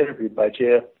was interviewed by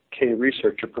JFK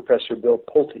researcher Professor Bill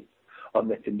Pulte on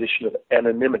the condition of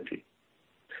anonymity.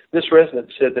 This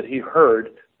resident said that he heard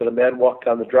that a man walked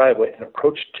down the driveway and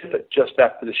approached Tippett just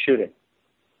after the shooting.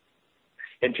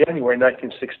 In January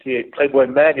 1968, Playboy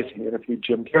magazine interviewed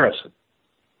Jim Garrison.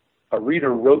 A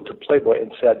reader wrote to Playboy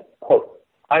and said, quote,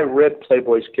 I read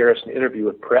Playboy's Garrison interview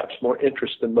with perhaps more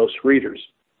interest than most readers.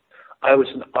 I was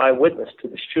an eyewitness to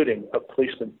the shooting of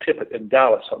policeman Tippit in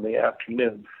Dallas on the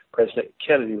afternoon President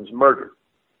Kennedy was murdered.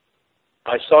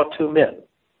 I saw two men,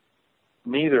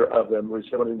 neither of them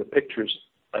resembling the pictures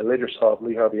I later saw of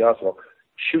Lee Harvey Oswald,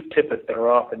 shoot Tippit and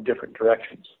are off in different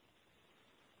directions.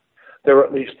 There were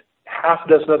at least half a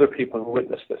dozen other people who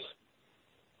witnessed this.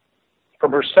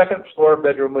 From her second floor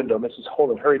bedroom window, Mrs.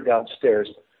 Holden hurried downstairs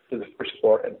to the first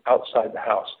floor and outside the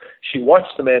house. She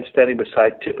watched the man standing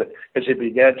beside Tippit as he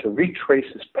began to retrace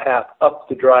his path up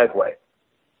the driveway,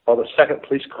 while the second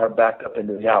police car backed up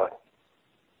into the alley.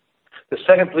 The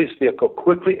second police vehicle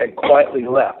quickly and quietly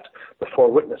left before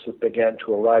witnesses began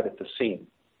to arrive at the scene.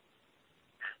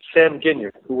 Sam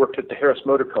Ginyard, who worked at the Harris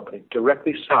Motor Company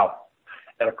directly south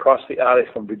and across the alley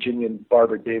from Virginian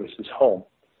Barbara Davis's home,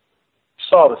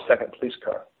 saw the second police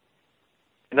car.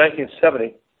 In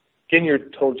 1970,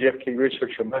 Ginyard told JFK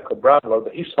researcher Michael Brownlow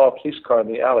that he saw a police car in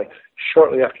the alley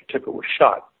shortly after Tippit was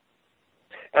shot.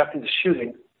 After the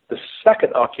shooting, the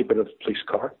second occupant of the police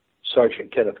car,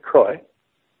 Sergeant Kenneth Croy,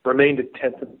 remained at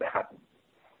 10th and Patton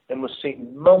and was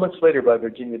seen moments later by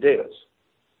Virginia Davis.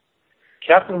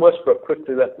 Captain Westbrook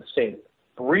quickly left the scene,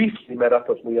 briefly met up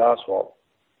with Lee Oswald,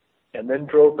 and then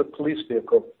drove the police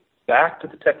vehicle back to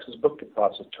the Texas Book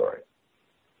Depository.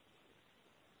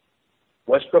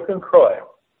 Westbrook and Croy,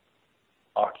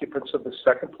 occupants of the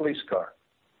second police car,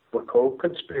 were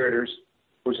co-conspirators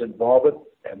whose involvement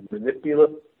and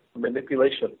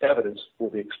manipulation of evidence will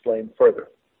be explained further.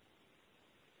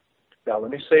 Now,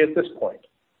 let me say at this point,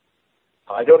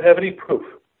 I don't have any proof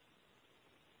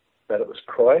that it was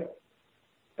Croy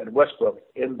and Westbrook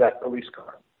in that police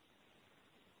car.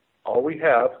 All we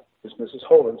have is Mrs.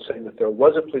 Holden saying that there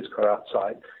was a police car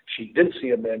outside. She did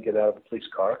see a man get out of the police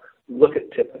car, look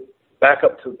at Tippit, back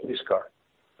up to the police car.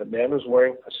 The man was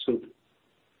wearing a suit.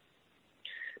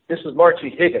 Mrs. Margie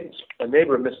Higgins, a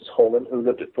neighbor of Mrs. Holden who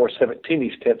lived at 417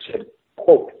 East 10th, said,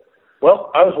 quote,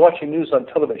 "Well, I was watching news on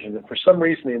television, and for some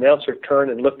reason the announcer turned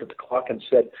and looked at the clock and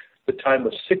said the time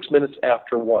was 6 minutes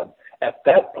after 1. At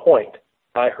that point,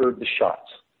 I heard the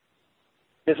shots."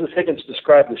 Mrs. Higgins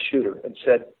described the shooter and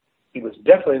said he was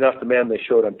definitely not the man they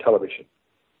showed on television.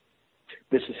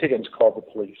 Mrs. Higgins called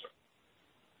the police.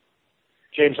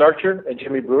 James Archer and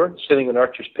Jimmy Brewer, sitting in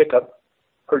Archer's pickup,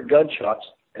 heard gunshots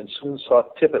and soon saw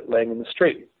Tippit laying in the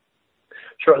street.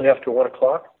 Shortly after 1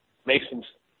 o'clock, Masons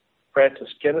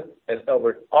Francis Kenneth and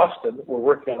Albert Austin were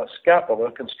working on a scaffold on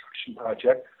a construction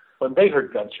project when they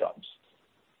heard gunshots.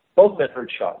 Both men heard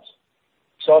shots,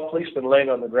 saw a policeman laying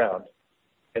on the ground,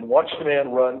 and watched the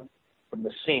man run from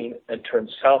the scene and turn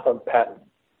south on Patton.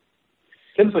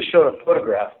 Sims was shown a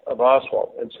photograph of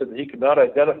Oswald and said that he could not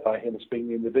identify him as being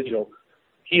the individual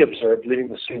he observed leaving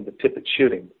the scene of the Tippit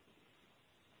shooting.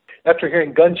 After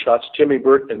hearing gunshots, Jimmy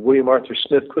Burt and William Arthur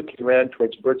Smith quickly ran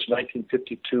towards Burt's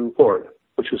 1952 Ford,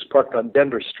 which was parked on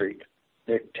Denver Street,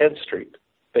 near 10th Street,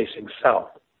 facing south.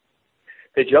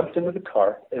 They jumped into the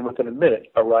car and within a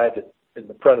minute arrived in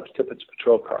the front of Tippit's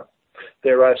patrol car. They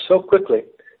arrived so quickly,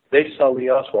 they saw Lee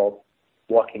Oswald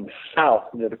walking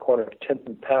south near the corner of 10th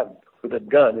and Patton with a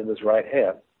gun in his right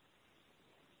hand.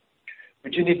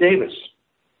 Virginia Davis,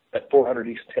 at 400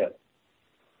 East 10th,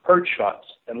 heard shots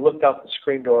and looked out the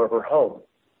screen door of her home.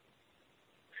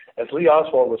 As Lee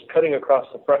Oswald was cutting across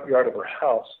the front yard of her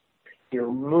house, he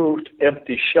removed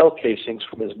empty shell casings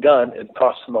from his gun and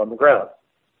tossed them on the ground.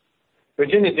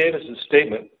 Virginia Davis's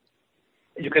statement,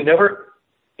 you can never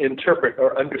interpret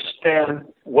or understand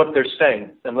what they're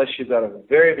saying unless you've got a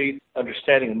very deep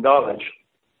understanding and knowledge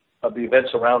of the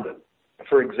events around it.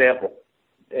 For example,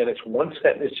 and it's one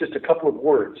sentence, it's just a couple of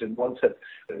words in one sentence.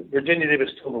 Virginia Davis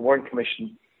told the Warren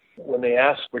Commission when they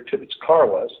asked where Tippit's car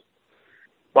was,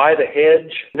 by the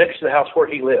hedge next to the house where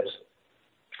he lives.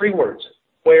 3 words,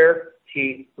 where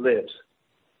he lives.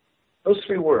 Those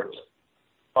 3 words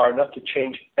are enough to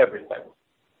change everything.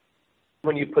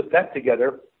 When you put that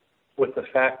together with the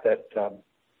fact that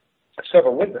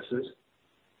several witnesses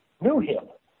knew him.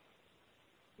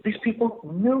 These people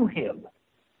knew him.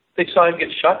 They saw him get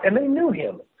shot and they knew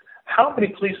him. How many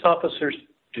police officers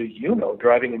do you know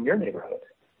driving in your neighborhood?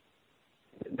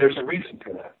 There's a reason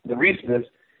for that. The reason is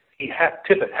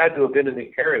Tippit had to have been in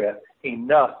the area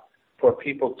enough for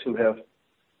people to have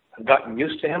gotten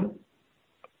used to him,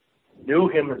 knew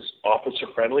him as officer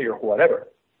friendly or whatever.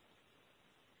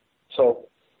 So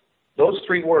those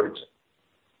 3 words,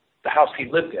 the house he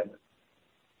lived in,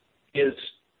 is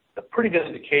a pretty good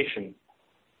indication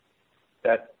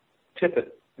that Tippit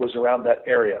was around that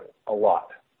area a lot.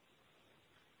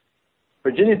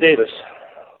 Virginia Davis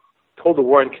told the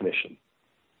Warren Commission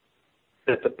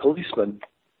that the policeman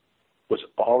was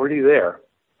already there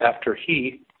after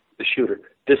he, the shooter,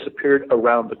 disappeared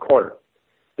around the corner.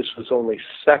 This was only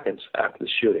seconds after the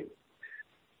shooting.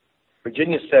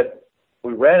 Virginia said,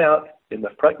 "We ran out in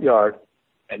the front yard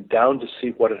and down to see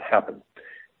what had happened.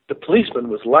 The policeman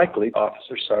was likely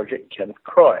Officer Sergeant Kenneth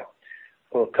Croy,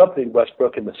 who accompanied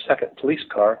Westbrook in the second police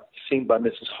car seen by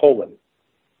Mrs. Holan.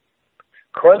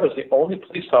 Croy was the only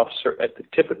police officer at the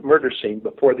Tippit murder scene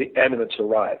before the ambulance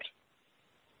arrived.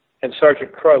 And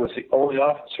Sergeant Croy was the only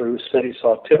officer who said he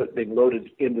saw Tippit being loaded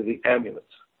into the ambulance.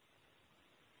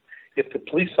 If the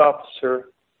police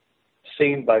officer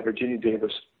seen by Virginia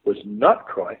Davis was not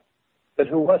Croy, then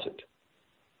who was it?"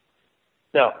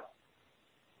 Now,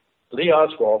 Lee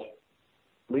Oswald,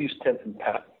 Lee's 10th and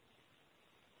Patton.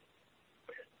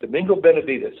 Domingo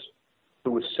Benavides,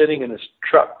 who was sitting in his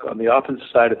truck on the opposite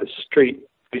side of the street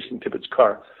facing Tippit's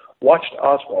car, watched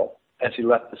Oswald as he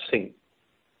left the scene.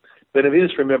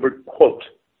 Benavides remembered, quote,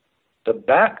 "The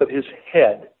back of his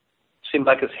head seemed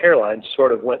like his hairline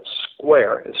sort of went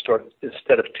square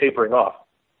instead of tapering off.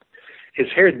 His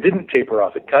hair didn't taper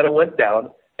off. It kind of went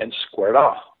down and squared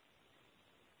off."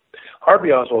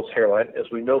 Harvey Oswald's hairline, as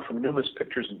we know from numerous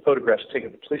pictures and photographs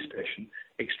taken at the police station,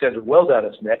 extended well down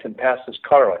his neck and past his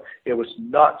collarline. It was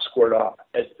not squared off,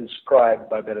 as described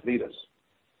by Benavides.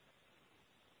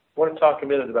 I want to talk a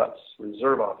minute about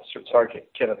Reserve Officer Sergeant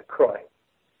Kenneth Croy.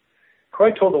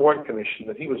 Croy told the Warren Commission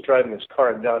that he was driving his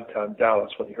car in downtown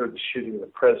Dallas when he heard the shooting of the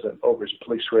president over his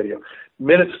police radio.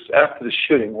 Minutes after the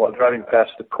shooting, while driving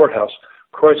past the courthouse,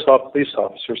 Croy saw police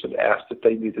officers and asked if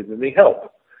they needed any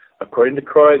help. According to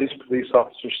Croy, these police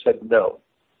officers said no.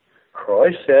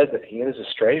 Croy said that he and his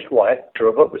estranged wife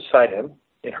drove up beside him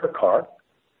in her car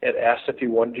and asked if he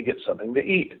wanted to get something to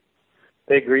eat.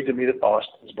 They agreed to meet at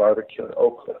Austin's Barbecue in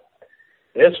Oak Cliff.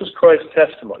 This was Croy's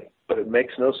testimony, but it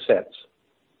makes no sense.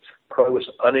 Croy was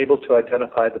unable to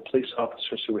identify the police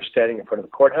officers who were standing in front of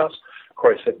the courthouse.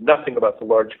 Croy said nothing about the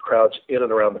large crowds in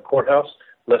and around the courthouse,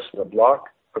 less than a block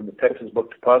from the Texas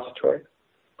Book Depository,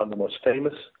 on the most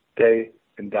famous day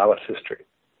in Dallas history.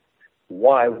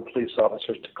 Why would police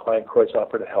officers decline Croy's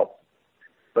offer to help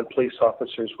when police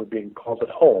officers were being called at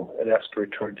home and asked to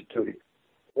return to duty?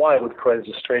 Why would Croy's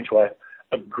estranged wife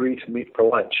agree to meet for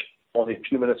lunch only a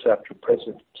few minutes after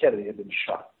President Kennedy had been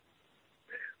shot?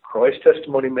 Croy's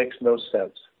testimony makes no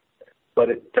sense, but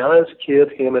it does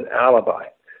give him an alibi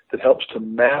that helps to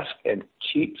mask and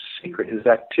keep secret his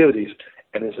activities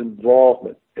and his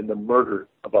involvement in the murder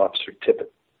of Officer Tippit.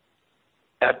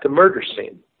 At the murder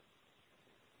scene,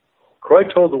 Croy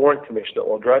told the Warren Commission that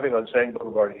while driving on Zang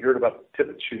Boulevard, he heard about the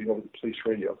Tippit shooting over the police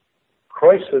radio.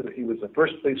 Croy said that he was the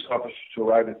first police officer to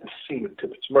arrive at the scene of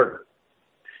Tippit's murder.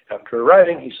 After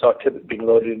arriving, he saw Tippit being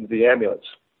loaded into the ambulance.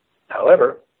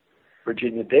 However,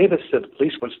 Virginia Davis said the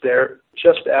police was there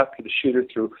just after the shooter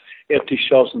threw empty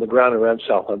shells on the ground around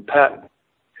Southland Patton.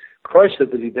 Croy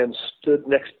said that he then stood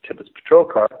next to Tippit's patrol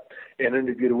car and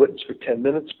interviewed a witness for 10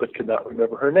 minutes but could not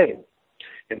remember her name.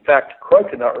 In fact, Croy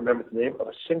could not remember the name of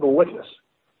a single witness,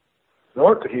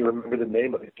 nor could he remember the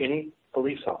name of any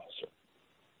police officer.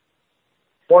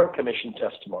 Warren Commission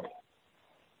testimony.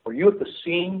 Were you at the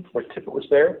scene where Tippit was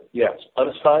there? Yes.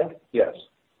 Unassigned? Yes.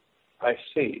 I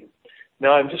see.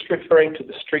 Now I'm just referring to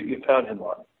the street you found him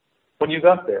on. When you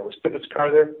got there, was Tippit's car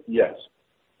there? Yes.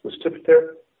 Was Tippit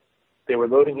there? They were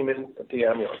loading him in at the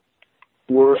ambulance.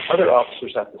 Were other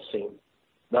officers at the scene?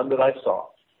 None that I saw.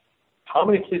 How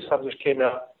many police officers came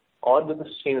out onto the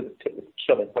scene of the Tippit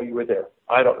killing while you were there?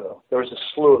 I don't know. There was a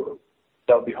slew of them.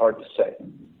 That would be hard to say.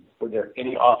 Were there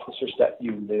any officers that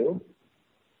you knew?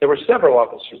 There were several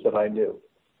officers that I knew.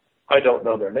 I don't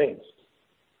know their names.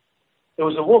 There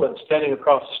was a woman standing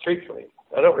across the street from me.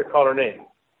 I don't recall her name.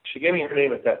 She gave me her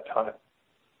name at that time.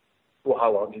 Well,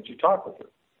 how long did you talk with her?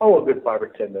 Oh, a good 5 or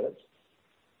 10 minutes.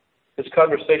 This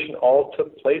conversation all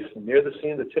took place near the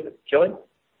scene of the Tippit killing?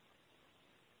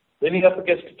 Leaning up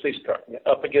against the police car,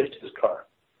 up against his car.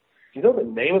 Do you know the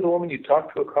name of the woman you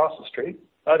talked to across the street?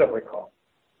 I don't recall.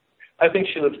 I think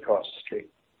she lived across the street.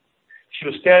 She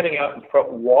was standing out in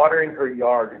front watering her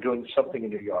yard or doing something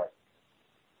in her yard.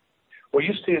 Well,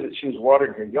 you stated that she was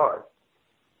watering her yard.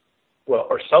 Well,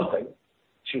 or something.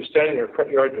 She was standing in her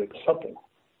front yard doing something.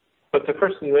 But the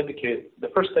first thing you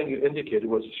indicated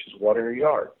was that she was watering her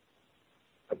yard.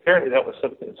 Apparently that was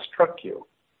something that struck you,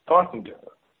 talking to her.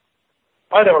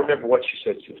 I don't remember what she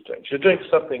said she was doing. She was doing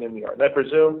something in the yard. And I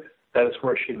presume that is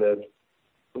where she lived,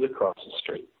 was across the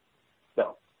street.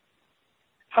 Now,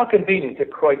 how convenient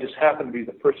that Croy just happened to be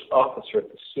the first officer at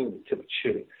the scene of the Tippit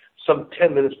shooting, some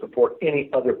 10 minutes before any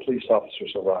other police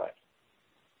officers arrived.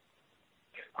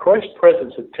 Croy's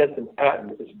presence at 10th and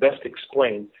Patton is best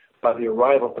explained by the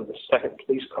arrival of the second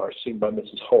police car seen by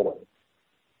Mrs. Holman.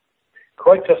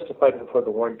 Croy testified before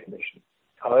the Warren Commission.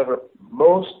 However,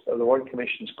 most of the Warren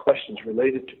Commission's questions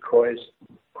related to Croy's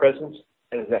presence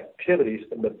and his activities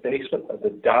in the basement of the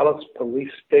Dallas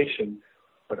police station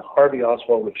when Harvey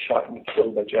Oswald was shot and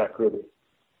killed by Jack Ruby.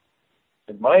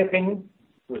 In my opinion,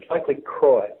 it was likely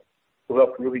Croy who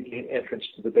helped Ruby gain entrance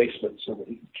to the basement so that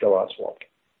he could kill Oswald.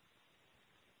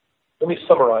 Let me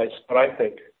summarize what I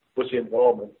think was the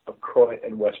involvement of Croy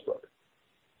and Westbrook.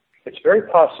 It's very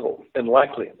possible and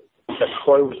likely that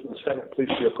Croy was in the second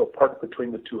police vehicle parked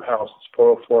between the two houses,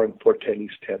 404 and 410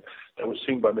 East 10th, that was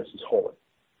seen by Mrs. Holman.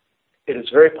 It is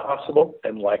very possible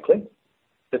and likely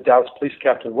that Dallas Police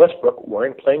Captain Westbrook,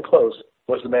 wearing plain clothes,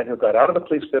 was the man who got out of the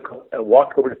police vehicle and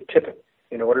walked over to Tippit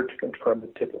in order to confirm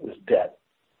that Tippit was dead.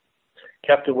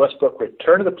 Captain Westbrook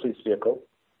returned to the police vehicle,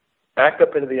 backed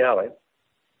up into the alley,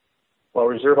 while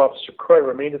Reserve Officer Croy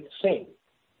remained at the scene.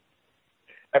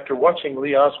 After watching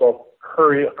Lee Oswald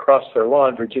hurry across their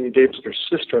lawn, Virginia Davis, their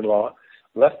sister-in-law,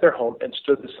 left their home and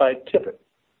stood beside Tippit,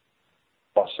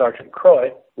 while Sergeant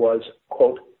Croy was,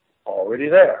 quote, already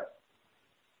there.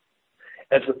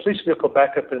 As the police vehicle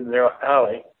backed up in the narrow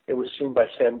alley, it was seen by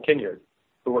Sam Ginyard,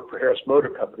 who worked for Harris Motor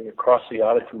Company, across the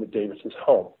alley from the Davis'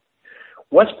 home.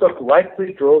 Westbrook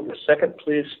likely drove the second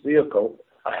police vehicle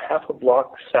a half a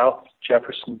block south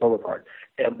Jefferson Boulevard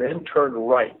and then turned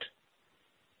right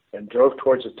and drove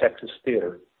towards the Texas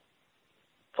Theater,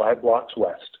 5 blocks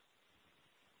west.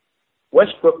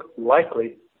 Westbrook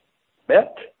likely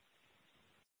met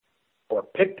or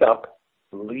picked up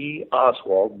Lee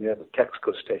Oswald near the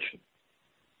Texaco station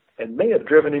and may have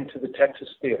driven into the Texas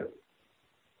Theater.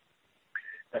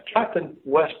 Now, Captain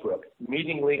Westbrook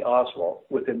meeting Lee Oswald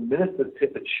within minutes of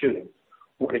Tippett's shooting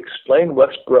would explain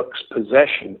Westbrook's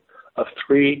possession of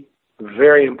 3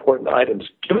 very important items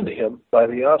given to him by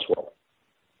Lee Oswald.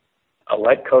 A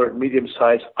light-colored,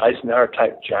 medium-sized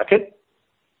Eisenhower-type jacket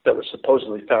that was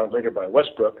supposedly found later by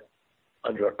Westbrook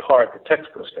under a car at the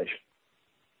Texaco station.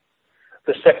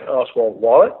 The second Oswald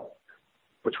wallet,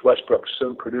 which Westbrook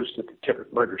soon produced at the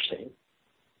Tippit murder scene.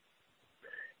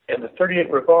 And the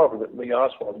 .38 revolver that Lee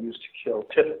Oswald used to kill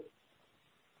Tippit.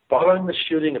 Following the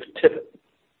shooting of Tippit,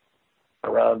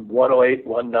 around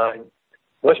 1:08,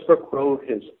 Westbrook drove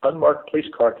his unmarked police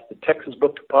car to the Texas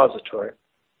Book Depository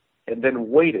and then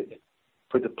waited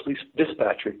for the police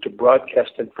dispatcher to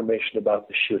broadcast information about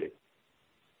the shooting.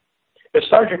 As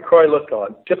Sergeant Croy looked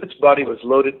on, Tippett's body was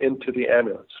loaded into the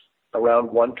ambulance around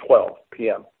 1:12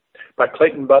 p.m. by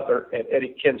Clayton Butler and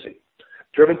Eddie Kinsey,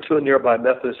 driven to a nearby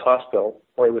Methodist hospital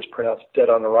where he was pronounced dead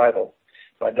on arrival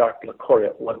by Dr. LaCoria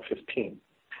at 1:15.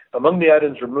 Among the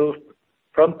items removed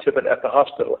from Tippit at the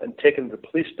hospital and taken to the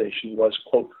police station was,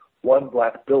 quote, 1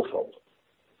 black billfold.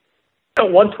 At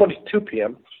 1:22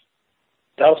 p.m.,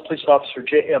 Dallas Police Officer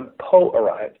J.M. Poe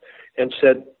arrived and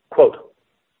said, quote,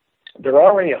 there are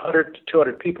already 100 to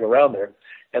 200 people around there,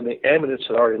 and the ambulance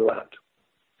had already left.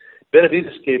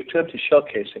 Benavides gave 2 empty shell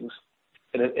casings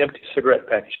and an empty cigarette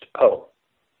package to Poe.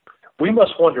 We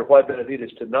must wonder why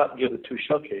Benavides did not give the 2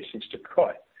 shell casings to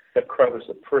Croy, if Croy was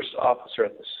the first officer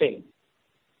at the scene,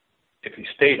 if he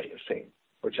stayed at the scene,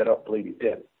 which I don't believe he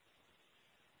did.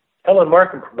 Helen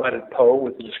Markham provided Poe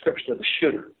with a description of the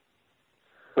shooter,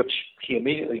 which he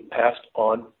immediately passed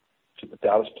on to the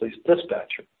Dallas Police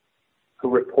dispatcher, who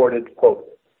reported, quote,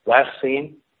 last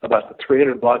seen about the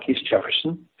 300 block East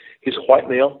Jefferson. He's a white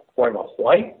male wearing a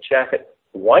white jacket,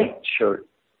 white shirt,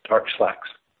 dark slacks.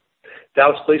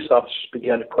 Dallas police officers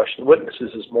began to question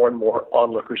witnesses as more and more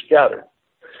onlookers gathered.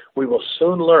 We will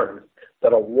soon learn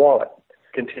that a wallet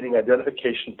containing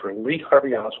identification for Lee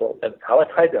Harvey Oswald and Alec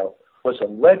Heidel was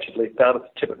allegedly found at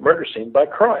the Tippit murder scene by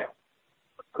Croy,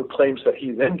 who claims that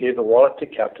he then gave the wallet to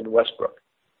Captain Westbrook.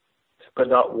 But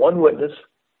not one witness,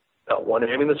 not one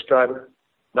ambulance driver,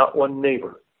 not one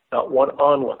neighbor, not one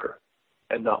onlooker,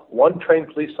 and not one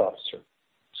trained police officer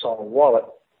saw a wallet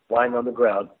lying on the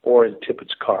ground or in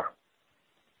Tippit's car.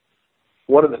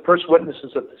 One of the first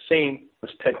witnesses at the scene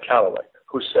was Ted Calloway,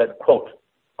 who said, quote,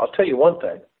 I'll tell you one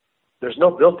thing, there's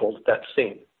no billfold at that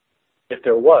scene. If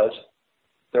there was,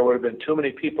 there would have been too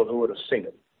many people who would have seen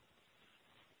it.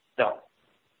 Now,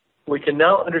 we can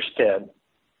now understand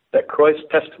that Croy's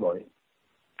testimony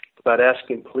about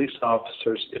asking police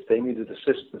officers if they needed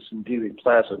assistance in Dealey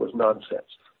Plaza was nonsense.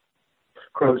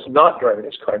 Croy was not driving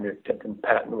his car near 10th and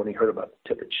Patton when he heard about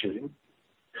the Tippit shooting.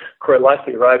 Croy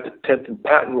likely arrived at 10th and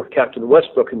Patton with Captain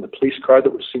Westbrook in the police car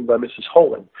that was seen by Mrs.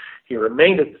 Holman. He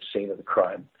remained at the scene of the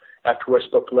crime after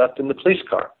Westbrook left in the police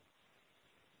car.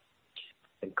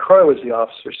 And Croy was the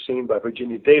officer seen by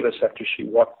Virginia Davis after she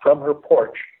walked from her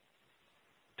porch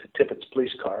to Tippett's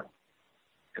police car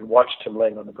and watched him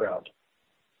laying on the ground.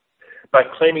 By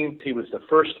claiming he was the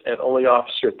first and only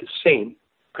officer at the scene,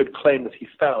 could claim that he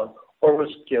found or was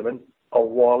given a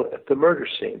wallet at the murder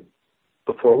scene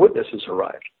before witnesses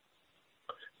arrived.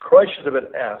 Croy should have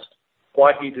been asked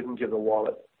why he didn't give the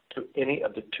wallet to any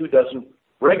of the 24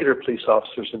 regular police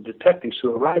officers and detectives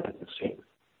who arrived at the scene.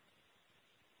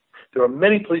 There were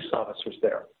many police officers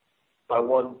there by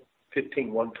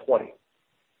 1:15, 1:20.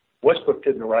 Westbrook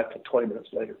didn't arrive until 20 minutes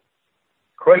later.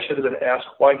 Croy should have been asked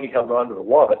why he held on to the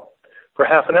wallet for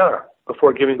half an hour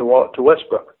before giving the wallet to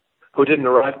Westbrook, who didn't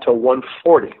arrive until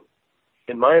 1:40.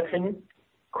 In my opinion,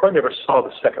 Croy never saw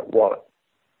the second wallet,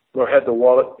 nor had the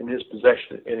wallet in his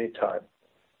possession at any time.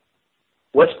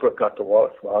 Westbrook got the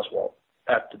wallet from Oswald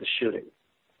after the shooting.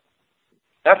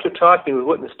 After talking with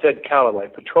witness Ted Calloway,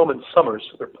 Patrolman Summers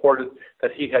reported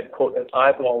that he had, quote, an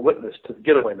eyeball witness to the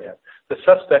getaway man. The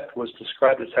suspect was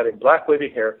described as having black wavy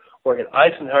hair, wearing an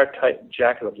Eisenhower-type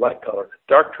jacket of light color,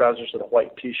 dark trousers, and a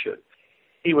white T-shirt.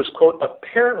 He was, quote,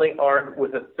 apparently armed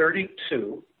with a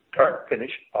 .32 dark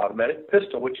finish automatic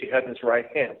pistol, which he had in his right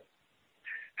hand.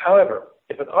 However,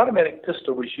 if an automatic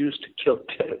pistol was used to kill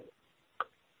Tippit,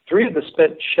 3 of the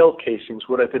spent shell casings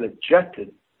would have been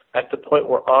ejected at the point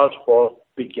where Oswald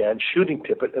began shooting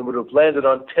Tippit and would have landed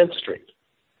on 10th Street,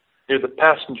 near the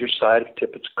passenger side of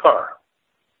Tippett's car.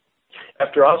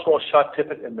 After Oswald shot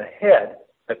Tippit in the head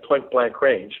at point-blank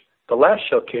range, the last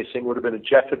shell casing would have been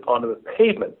ejected onto the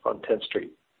pavement on 10th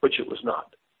Street, which it was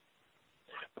not.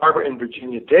 Barbara and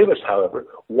Virginia Davis, however,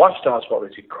 watched Oswald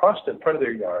as he crossed in front of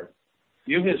their yard,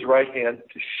 using his right hand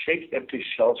to shake empty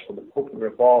shells from the open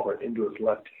revolver into his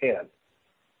left hand.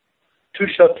 2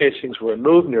 shell casings were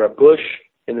removed near a bush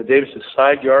in the Davis'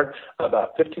 side yard,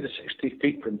 about 50 to 60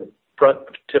 feet from the front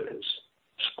of Tippett's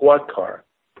squad car,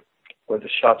 where the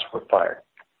shots were fired.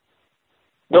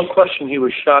 No question he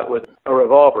was shot with a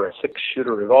revolver, a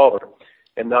 6-shooter revolver,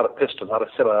 and not a pistol, not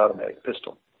a semi-automatic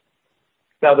pistol.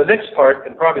 Now, the next part,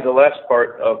 and probably the last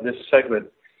part of this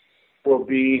segment, will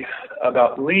be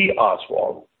about Lee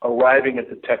Oswald arriving at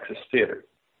the Texas Theater.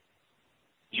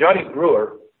 Johnny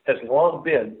Brewer has long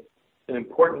been an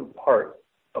important part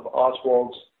of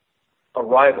Oswald's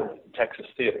arrival at the Texas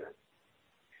Theater.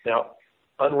 Now,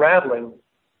 unraveling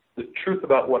the truth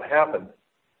about what happened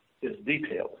is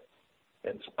detailed,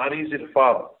 and it's not easy to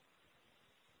follow.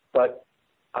 But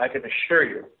I can assure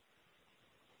you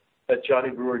that Johnny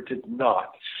Brewer did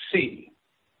not see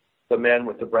the man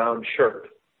with the brown shirt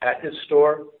at his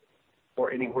store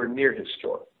or anywhere near his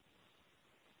store.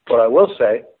 What I will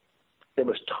say, it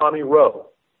was Tommy Rowe.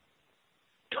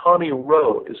 Tommy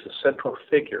Rowe is the central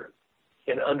figure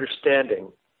in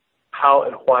understanding how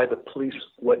and why the police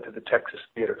went to the Texas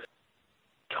Theater.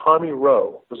 Tommy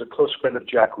Rowe was a close friend of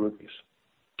Jack Ruby's.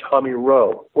 Tommy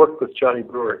Rowe worked with Johnny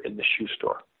Brewer in the shoe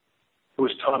store. It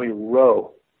was Tommy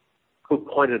Rowe who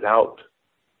pointed out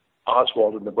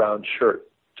Oswald in the brown shirt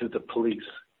to the police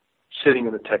sitting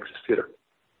in the Texas Theater,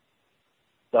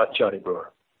 not Johnny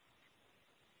Brewer.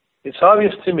 It's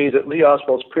obvious to me that Lee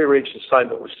Oswald's prearranged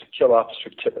assignment was to kill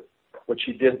Officer Tippit, which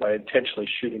he did by intentionally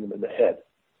shooting him in the head,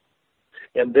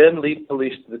 and then lead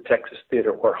police to the Texas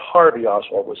Theater where Harvey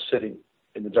Oswald was sitting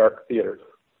in the dark theater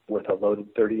with a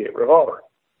loaded .38 revolver.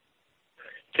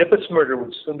 Tippit's murder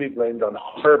would soon be blamed on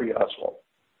Harvey Oswald,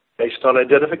 based on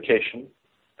identification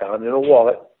found in a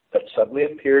wallet that suddenly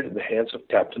appeared in the hands of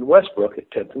Captain Westbrook at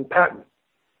 10th and Patton.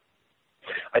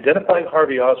 Identifying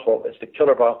Harvey Oswald as the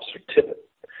killer of Officer Tippit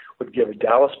would give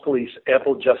Dallas police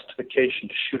ample justification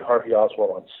to shoot Harvey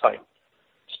Oswald on sight,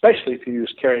 especially if he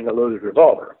was carrying a loaded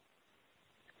revolver.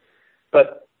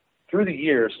 But through the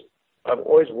years, I've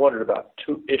always wondered about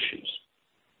 2 issues.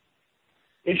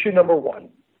 Issue number 1,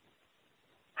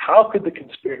 how could the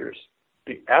conspirators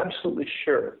be absolutely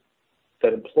sure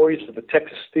that employees of the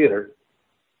Texas Theater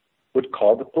would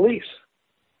call the police?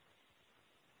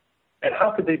 And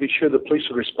how could they be sure the police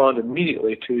would respond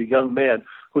immediately to a young man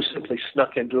who simply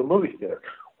snuck into a movie theater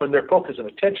when their focus of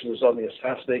attention was on the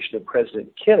assassination of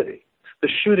President Kennedy, the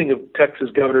shooting of Texas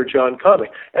Governor John Conway,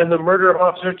 and the murder of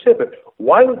Officer Tippit?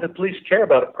 Why would the police care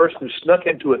about a person who snuck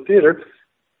into a theater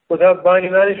without buying a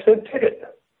 90-cent ticket?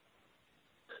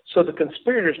 So the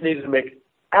conspirators needed to make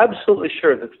absolutely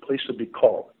sure that the police would be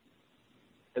called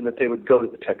and that they would go to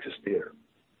the Texas Theater.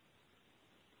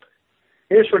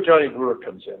 Here's where Johnny Brewer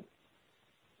comes in.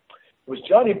 It was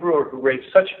Johnny Brewer who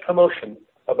raised such a commotion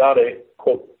about a,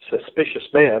 quote, suspicious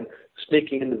man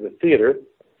sneaking into the theater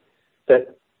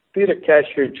that theater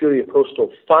cashier Julia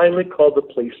Postal finally called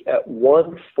the police at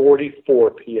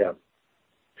 1:44 p.m.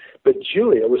 But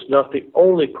Julia was not the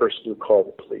only person who called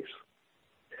the police.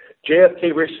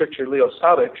 JFK researcher Len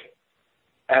Osanic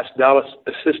asked Dallas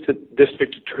Assistant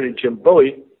District Attorney Jim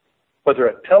Bowie whether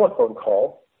a telephone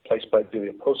call placed by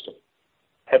Julia Postal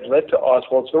had led to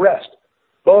Oswald's arrest.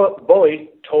 Bowie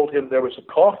told him there was a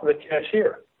call from the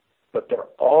cashier, but there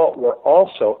were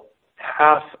also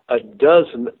half a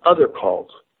dozen other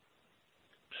calls.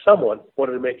 Someone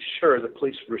wanted to make sure the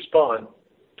police would respond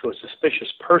to a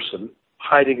suspicious person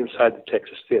hiding inside the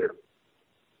Texas Theater.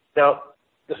 Now,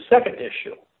 the second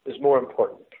issue is more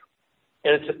important,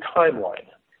 and it's a timeline.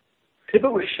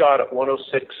 Tippit was shot at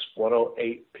 1:06,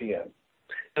 1:08 p.m.,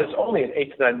 and it's only an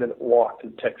 8 to 9 minute walk to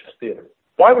the Texas Theater.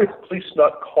 Why were the police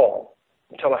not called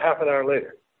until a half an hour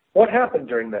later? What happened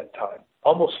during that time?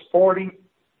 Almost 40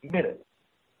 minutes.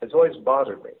 It's always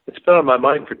bothered me. It's been on my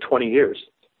mind for 20 years.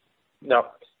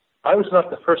 Now, I was not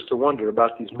the first to wonder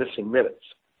about these missing minutes.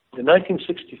 In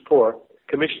 1964,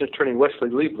 Commissioner Attorney Wesley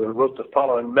Liebler wrote the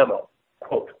following memo,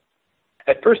 quote,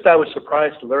 "At first I was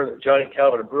surprised to learn that Johnny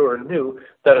Calvin and Brewer knew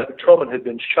that a patrolman had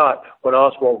been shot when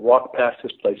Oswald walked past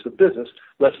his place of business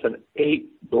less than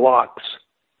 8 blocks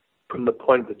from the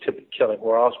point of the Tippit killing,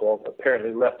 where Oswald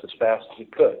apparently left as fast as he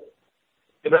could."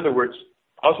 In other words,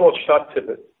 Oswald shot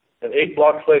Tippit, and 8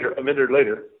 blocks later, a minute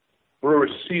later, Brewer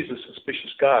sees a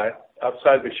suspicious guy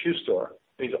outside of a shoe store,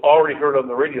 and he's already heard on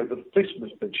the radio that a policeman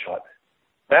has been shot.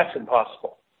 That's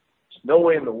impossible. There's no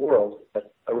way in the world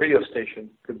that a radio station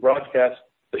could broadcast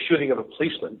the shooting of a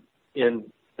policeman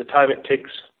in the time it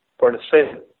takes for an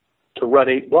assailant to run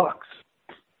 8 blocks.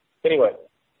 Anyway,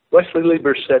 Wesley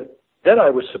Lieber said, "Then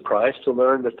I was surprised to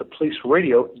learn that the police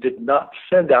radio did not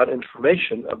send out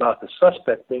information about the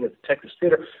suspect being at the Texas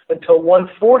Theater until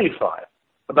 1:45,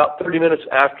 about 30 minutes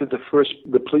after the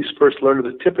police first learned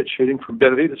of the Tippit shooting from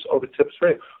Benavides over Tippit's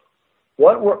radio."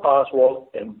 What were Oswald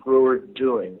and Brewer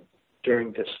doing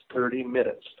during this 30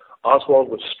 minutes? Oswald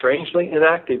was strangely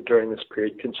inactive during this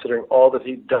period, considering all that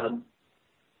he'd done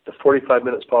the 45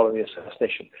 minutes following the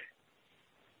assassination.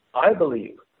 I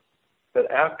believe that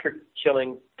after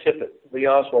killing Tippit, Lee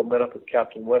Oswald met up with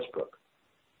Captain Westbrook.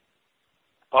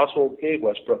 Oswald gave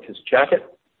Westbrook his jacket,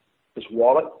 his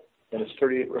wallet, and his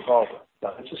 .38 revolver.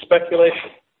 Now, it's a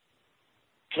speculation.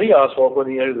 Lee Oswald, when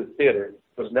he entered the theater,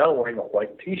 was now wearing a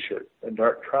white T-shirt and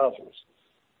dark trousers,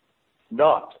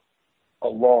 not a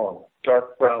long,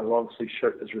 dark brown long-sleeve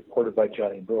shirt as reported by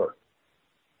Johnny Brewer.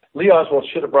 Lee Oswald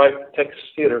should have arrived at the Texas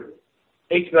Theater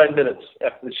 8 to 9 minutes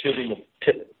after the shooting of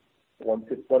Tippit,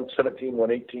 1:17,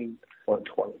 1:18,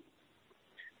 1:20.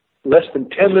 Less than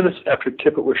 10 minutes after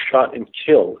Tippit was shot and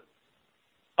killed,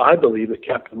 I believe that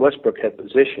Captain Westbrook had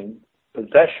possession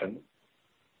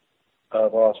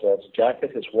of Oswald's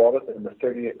jacket, his wallet, and the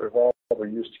 .38 revolver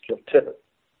used to kill Tippit.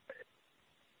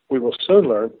 We will soon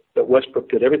learn that Westbrook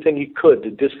did everything he could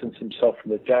to distance himself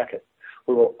from the jacket.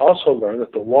 We will also learn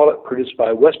that the wallet produced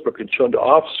by Westbrook and shown to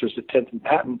officers at 10th and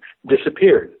Patton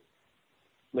disappeared.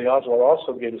 Lee Oswald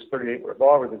also gave his .38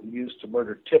 revolver that he used to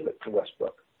murder Tippit to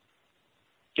Westbrook.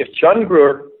 If Johnny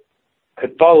Brewer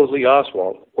had followed Lee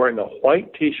Oswald wearing a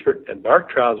white T-shirt and dark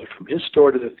trousers from his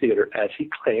store to the theater, as he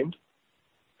claimed,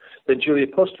 then Julia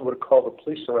Postal would have called the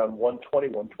police around 1:20,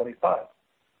 1:25.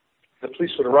 The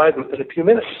police would arrive within a few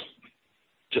minutes,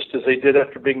 just as they did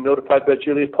after being notified by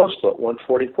Julia Postal at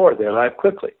 1:44. They arrived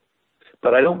quickly.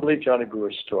 But I don't believe Johnny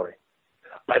Brewer's story.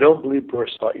 I don't believe Brewer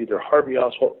saw either Harvey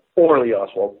Oswald or Lee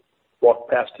Oswald walk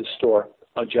past his store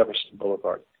on Jefferson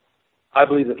Boulevard. I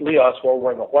believe that Lee Oswald,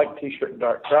 wearing a white T-shirt and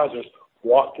dark trousers,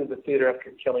 walked to the theater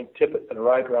after killing Tippit and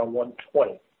arrived around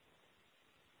 1:20.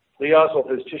 Lee Oswald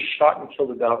has just shot and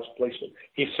killed a Dallas policeman.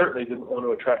 He certainly didn't want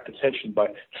to attract attention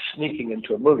by sneaking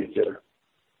into a movie theater.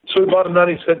 So he bought a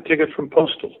 90-cent ticket from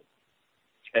Postal,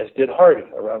 as did Harvey,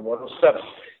 around 1:07.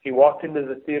 He walked into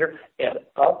the theater and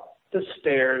up the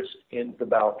stairs into the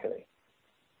balcony.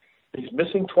 These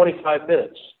missing 25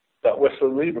 minutes that Wesley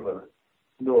Lieberman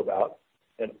knew about,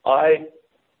 and I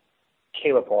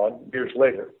came upon years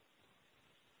later,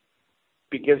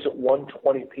 begins at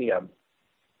 1:20 p.m.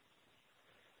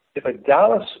 If a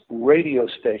Dallas radio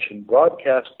station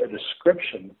broadcast a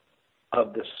description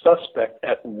of the suspect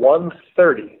at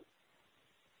 1:30,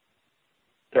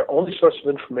 their only source of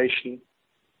information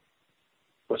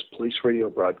was police radio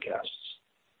broadcasts.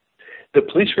 The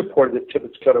police reported that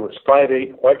Tippit's killer was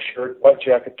 5'8", white shirt, white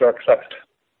jacket, dark socks.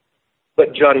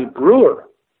 But Johnny Brewer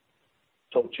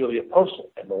told Julia Postal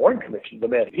and the Warren Commission the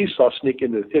man he saw sneak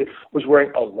into the theater was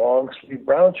wearing a long-sleeve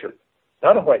brown shirt,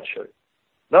 not a white shirt,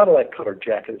 not a light-colored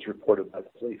jacket as reported by the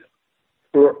police.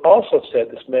 Brewer also said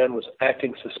this man was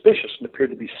acting suspicious and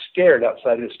appeared to be scared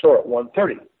outside his store at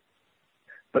 1:30.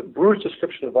 But Brewer's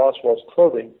description of Oswald's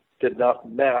clothing did not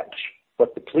match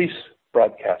what the police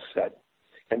broadcast said.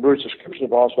 And Brewer's description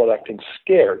of Oswald acting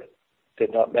scared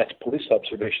did not match police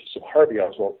observations of Harvey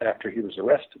Oswald after he was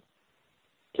arrested.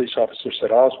 Police officers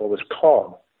said Oswald was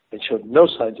calm and showed no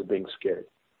signs of being scared.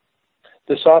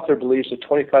 This author believes the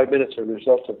 25 minutes are the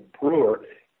result of Brewer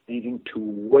needing to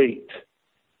wait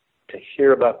to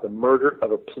hear about the murder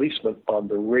of a policeman on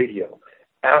the radio.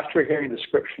 After hearing a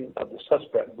description of the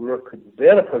suspect, Brewer could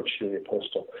then approach Julia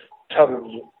Postel, tell her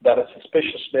that a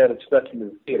suspicious man had snuck into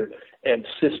the theater, and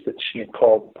insist that she had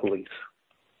called the police.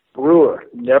 Brewer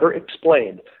never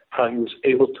explained how he was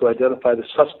able to identify the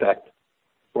suspect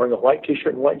wearing a white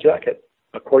T-shirt and white jacket,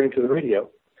 according to the radio,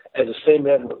 as the same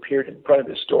man who appeared in front of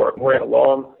his store wearing a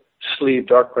long-sleeved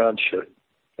dark brown shirt.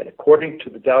 And according to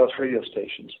the Dallas radio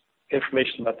stations,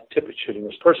 information about the Tippit shooting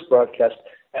was first broadcast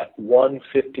at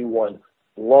 1:51,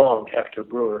 long after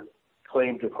Brewer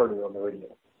claimed to have heard it on the radio.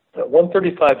 At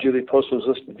 1:35, Julia Postel was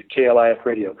listening to KLIF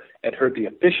radio and heard the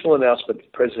official announcement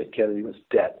that President Kennedy was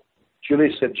dead.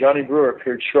 Julia said Johnny Brewer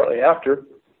appeared shortly after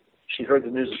she heard the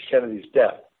news of Kennedy's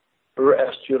death. Brewer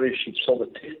asked Julia if she'd sold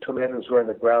a ticket to a man who was wearing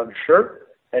a brown shirt,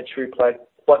 and she replied,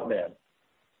 "What man?"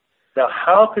 Now,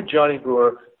 how could Johnny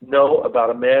Brewer know about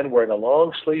a man wearing a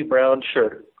long-sleeved brown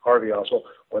shirt, Harvey Oswald,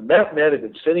 when that man had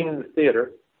been sitting in the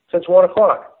theater since 1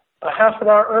 o'clock, a half an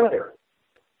hour earlier?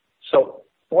 So,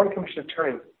 Warren Commission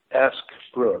attorney asked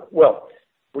Brewer, "Well,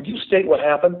 would you state what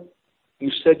happened? You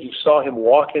said you saw him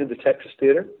walk into the Texas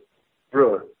Theater?"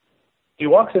 Brewer, "He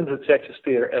walks into the Texas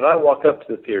Theater, and I walk up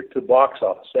to the theater, to the box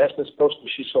office, asked Miss Postel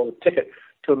if she sold a ticket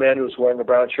to a man who was wearing a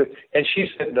brown shirt, and she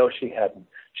said no, she hadn't.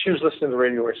 She was listening to the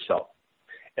radio herself.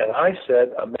 And I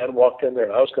said a man walked in there,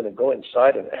 and I was going to go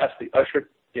inside and ask the usher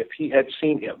if he had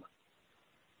seen him."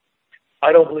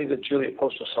 I don't believe that Julia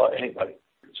Postel saw anybody,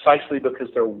 precisely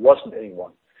because there wasn't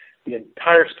anyone. The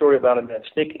entire story about a man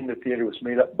sneaking into the theater was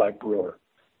made up by Brewer.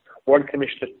 Warren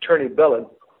Commission attorney Bellin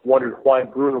wondered why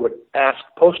Brewer would ask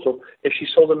Postel if she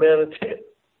sold a man a ticket,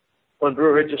 when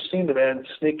Brewer had just seen the man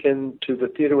sneak into the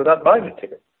theater without buying a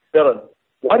ticket. Bellin,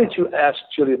 why did you ask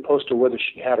Julia Postel whether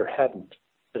she had or hadn't?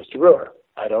 Mr. Brewer,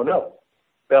 I don't know.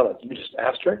 Bellin, you just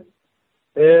asked her?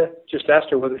 Just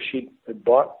asked her whether she had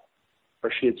bought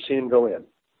or she had seen him go in.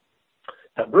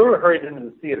 Now, Brewer hurried into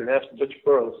the theater and asked Butch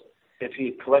Burroughs if he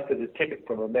had collected a ticket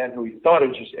from a man who he thought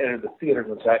had just entered the theater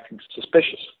and was acting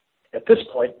suspicious. At this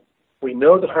point, we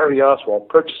know that Harvey Oswald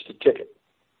purchased a ticket,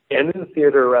 entered the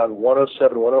theater around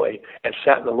 1:07, 1:08, and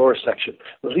sat in the lower section.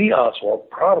 Lee Oswald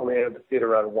probably entered the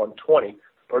theater around 1:20,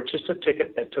 purchased a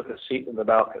ticket, and took a seat in the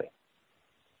balcony.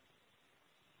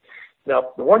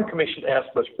 Now, the Warren Commission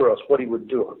asked Butch Burroughs what he would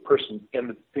do if a person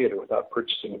entered the theater without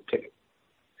purchasing a ticket.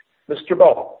 Mr.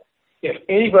 Ball, if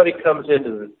anybody comes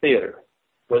into the theater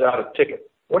without a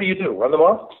ticket, what do you do, run them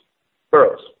off?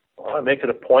 Burroughs, well, I make it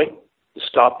a point to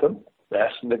stop them,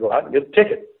 ask them to go out and get a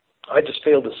ticket. I just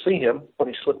failed to see him when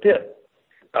he slipped in.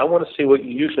 I want to see what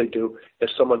you usually do if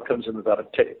someone comes in without a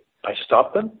ticket. I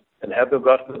stop them and have them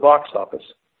go out to the box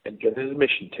office and get an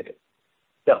admission ticket.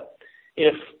 Now,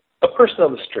 if a person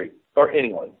on the street or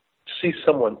anyone sees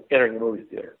someone entering a movie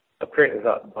theater apparently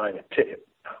without buying a ticket,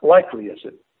 how likely is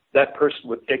it that person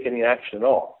would take any action at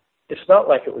all? It's not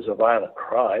like it was a violent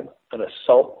crime, an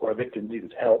assault, or a victim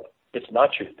needed help. It's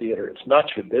not your theater. It's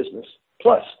not your business.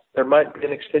 Plus, there might be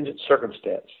an exigent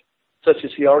circumstance, such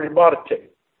as he already bought a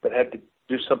ticket but had to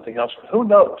do something else. Who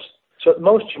knows? So at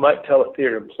most, you might tell a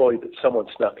theater employee that someone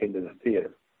snuck into the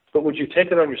theater. But would you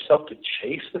take it on yourself to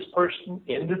chase this person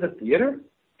into the theater?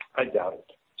 I doubt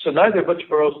it. So neither Butch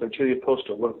Burroughs nor Julia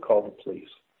Postel would have called the police,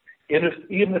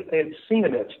 even if they had seen a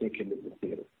man sneak into the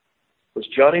theater. It was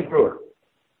Johnny Brewer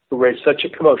who raised such a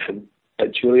commotion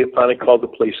that Julia finally called the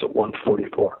police at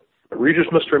 1:44.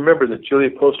 Readers must remember that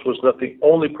Julia Postel was not the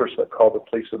only person that called the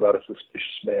police about a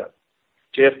suspicious man.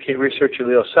 JFK researcher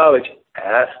Len Osanic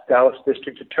asked Dallas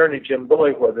District Attorney Jim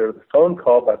Bowie whether the phone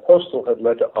call by Postel had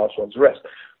led to Oswald's arrest.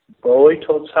 Bowie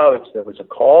told Salvage there was a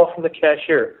call from the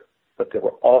cashier, but there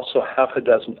were also half a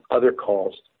dozen other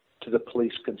calls to the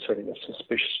police concerning a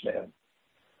suspicious man.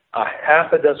 A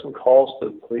half a dozen calls to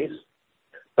the police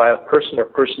by a person or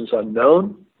persons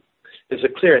unknown is a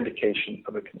clear indication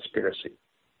of a conspiracy.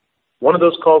 One of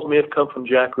those calls may have come from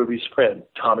Jack Ruby's friend,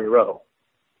 Tommy Rowe,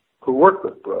 who worked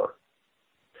with Brewer,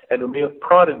 and who may have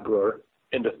prodded Brewer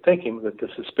into thinking that the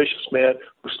suspicious man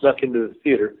who snuck into the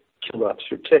theater killed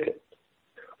Officer Ticket.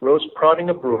 Rowe's prodding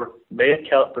of Brewer may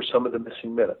account for some of the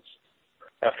missing minutes.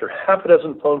 After half a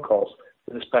dozen phone calls,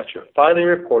 the dispatcher finally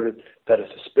reported that a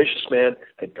suspicious man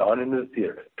had gone into the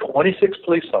theater. 26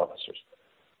 police officers,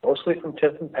 mostly from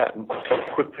 10th and Patton,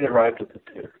 quickly arrived at the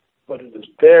theater. But it is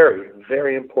very,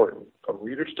 very important for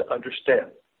readers to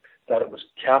understand that it was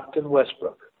Captain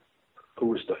Westbrook who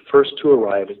was the first to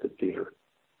arrive at the theater.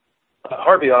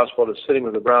 Harvey Oswald is sitting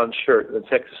with a brown shirt in the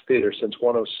Texas Theater since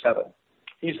 107.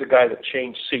 He's the guy that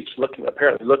changed seats,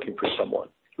 apparently looking for someone.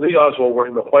 Lee Oswald,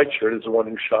 wearing the white shirt, is the one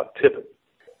who shot Tippit.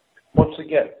 Once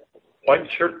again, white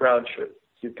shirt, brown shirt.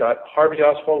 You've got Harvey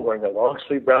Oswald wearing a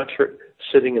long-sleeve brown shirt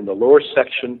sitting in the lower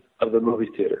section of the movie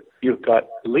theater. You've got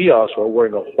Lee Oswald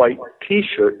wearing a white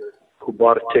T-shirt who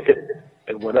bought a ticket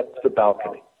and went up to the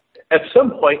balcony. At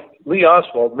some point, Lee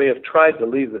Oswald may have tried to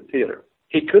leave the theater.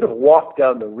 He could have walked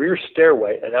down the rear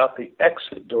stairway and out the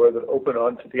exit door that opened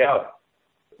onto the alley.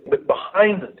 But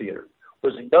behind the theater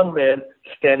was a young man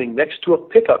standing next to a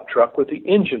pickup truck with the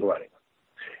engine running.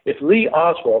 If Lee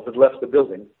Oswald had left the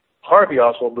building, Harvey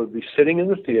Oswald would be sitting in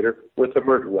the theater with a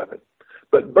murder weapon.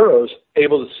 But Burroughs,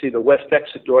 able to see the west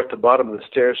exit door at the bottom of the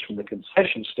stairs from the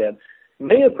concession stand,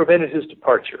 may have prevented his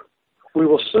departure. We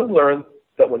will soon learn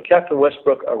that when Captain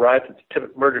Westbrook arrived at the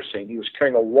Tippit murder scene, he was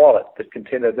carrying a wallet that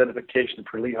contained identification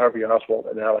for Lee Harvey Oswald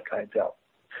and Alec Heidel.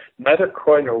 Neither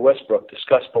Croy nor Westbrook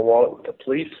discussed the wallet with the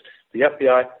police, the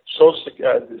FBI,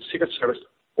 the Secret Service,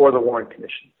 or the Warren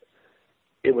Commission.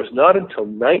 It was not until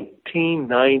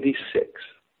 1996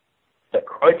 that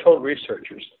Croy told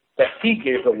researchers that he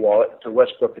gave the wallet to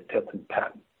Westbrook at 10th and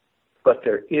Patton. But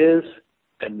there is,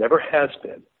 and never has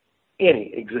been,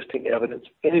 any existing evidence,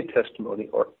 any testimony,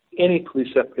 or any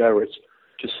police FBI records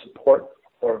to support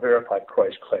or verify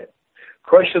Croy's claim.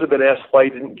 Croy should have been asked why he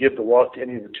didn't give the wallet to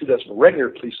any of the 2 dozen regular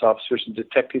police officers and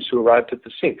detectives who arrived at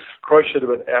the scene. Croy should have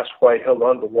been asked why he held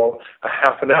on to the wallet a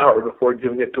half an hour before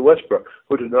giving it to Westbrook,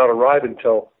 who did not arrive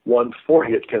until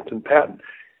 1:40 at 10th and Patton.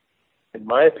 In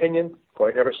my opinion,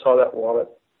 Croy never saw that wallet,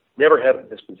 never had it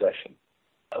in his possession.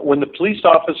 When the police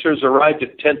officers arrived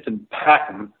at 10th and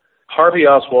Patton, Harvey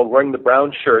Oswald, wearing the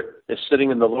brown shirt, is sitting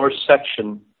in the lower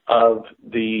section of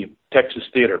the Texas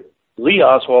Theater. Lee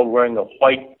Oswald, wearing a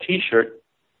white T-shirt,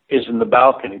 is in the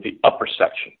balcony, the upper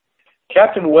section.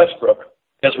 Captain Westbrook,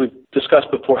 as we've discussed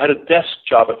before, had a desk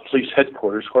job at police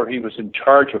headquarters where he was in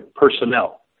charge of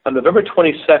personnel. On November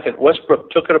 22nd, Westbrook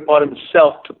took it upon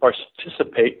himself to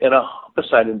participate in a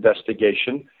homicide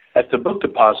investigation at the book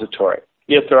depository,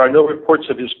 yet there are no reports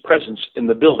of his presence in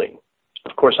the building.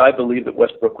 Of course, I believe that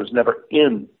Westbrook was never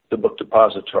in the book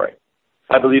depository.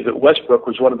 I believe that Westbrook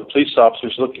was one of the police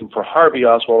officers looking for Harvey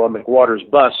Oswald on McWater's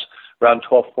bus around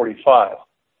 12:45.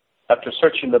 After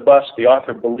searching the bus, the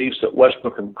author believes that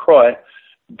Westbrook and Croy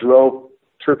drove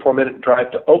 3 or 4 minute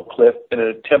drive to Oak Cliff in an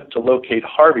attempt to locate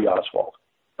Harvey Oswald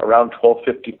around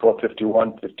 12:50,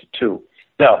 12:51, 52.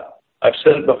 Now, I've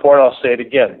said it before and I'll say it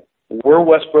again. Were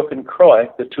Westbrook and Croy,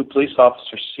 the 2 police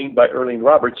officers seen by Earlene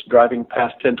Roberts driving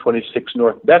past 1026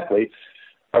 North Beckley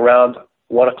around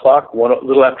 1 o'clock, a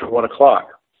little after 1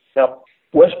 o'clock? Now,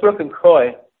 Westbrook and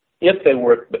Croy, if they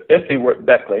were at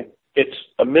Beckley, it's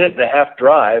a 1.5-minute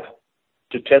drive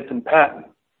to 10th and Patton.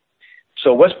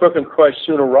 So Westbrook and Croy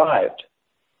soon arrived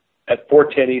at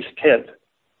 410 East 10th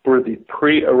for the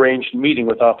pre-arranged meeting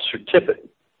with Officer Tippit.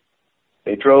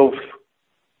 They drove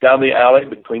down the alley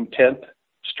between 10th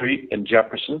Street and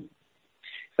Jefferson,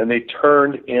 and they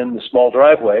turned in the small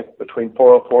driveway between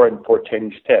 404 and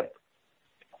 410 East 10th.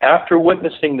 After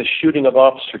witnessing the shooting of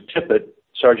Officer Tippit,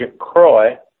 Sergeant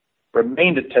Croy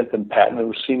remained at 10th and Patton and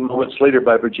was seen moments later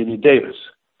by Virginia Davis.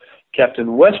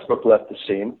 Captain Westbrook left the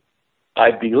scene.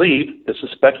 I believe, this is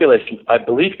speculation, I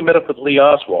believe he met up with Lee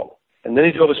Oswald, and then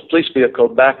he drove his police vehicle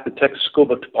back to the Texas School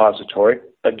Book Depository,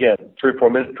 again, 3 or 4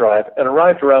 minute drive, and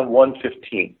arrived around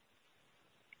 1:15.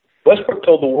 Westbrook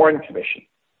told the Warren Commission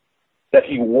that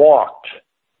he walked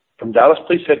from Dallas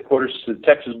Police Headquarters to the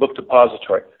Texas Book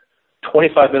Depository,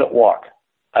 25-minute walk.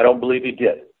 I don't believe he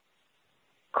did.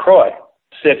 Croy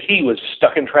said he was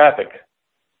stuck in traffic,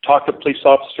 talked to police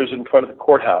officers in front of the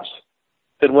courthouse,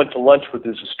 then went to lunch with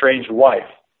his estranged wife.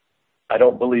 I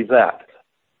don't believe that.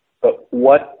 But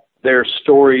what their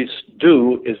stories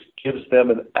do is gives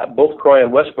them, both Croy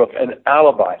and Westbrook, an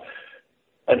alibi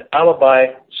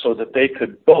so that they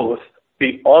could both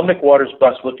be on McWater's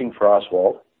bus looking for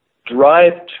Oswald,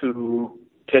 drive to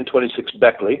 1026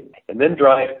 Beckley, and then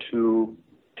drive to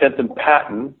 10th and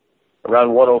Patton around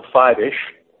 1:05-ish,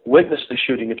 witness the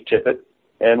shooting of Tippit,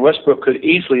 and Westbrook could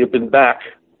easily have been back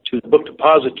to the book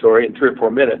depository in 3 or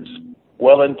 4 minutes,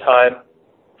 well in time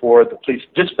for the police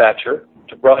dispatcher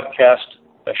to broadcast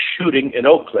a shooting in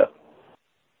Oak Cliff.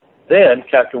 Then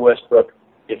Captain Westbrook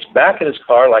gets back in his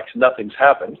car like nothing's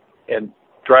happened and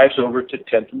drives over to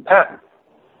 10th and Patton.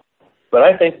 But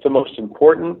I think the most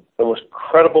important, the most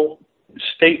credible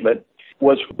statement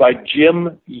was by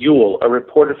Jim Ewell, a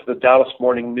reporter for the Dallas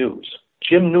Morning News.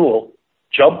 Jim Ewell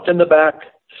jumped in the back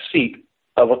seat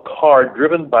of a car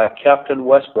driven by Captain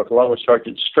Westbrook along with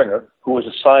Sergeant Stringer, who was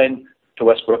assigned to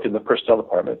Westbrook in the personnel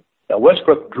department, Now,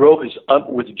 Westbrook drove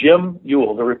with Jim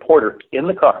Ewell, the reporter, in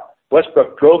the car.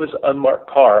 Westbrook drove his unmarked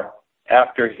car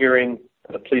after hearing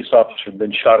the police officer had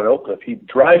been shot in Oak Cliff. He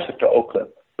drives it to Oak Cliff.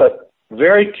 But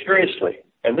very curiously,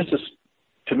 and this is,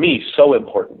 to me, so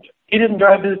important, he didn't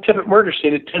drive to the Tippit murder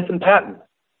scene at 10th and Patton.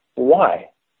 Why?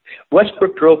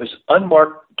 Westbrook drove his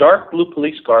unmarked dark blue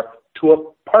police car to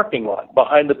a parking lot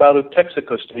behind the Battle of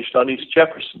Texaco station on East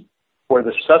Jefferson, where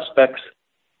the suspect's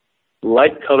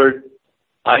light-colored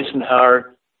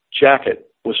Eisenhower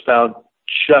jacket was found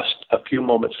just a few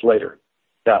moments later.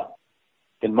 Now,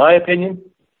 in my opinion,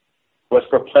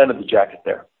 Westbrook planted the jacket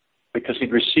there because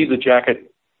he'd received the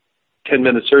jacket 10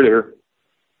 minutes earlier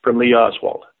from Lee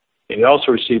Oswald. And he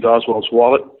also received Oswald's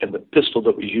wallet and the pistol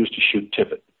that was used to shoot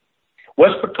Tippit.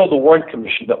 Westbrook told the Warren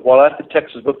Commission that while at the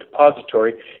Texas Book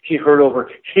Depository, he heard over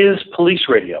his police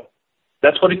radio.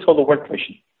 That's what he told the Warren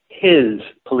Commission, his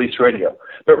police radio.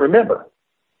 But remember,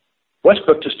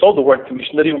 Westbrook just told the Warren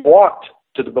Commission that he walked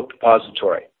to the book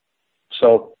depository.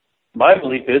 So my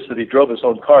belief is that he drove his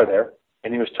own car there,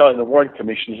 and he was telling the Warren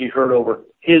Commission he heard over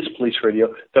his police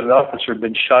radio that an officer had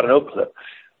been shot in Oak Cliff.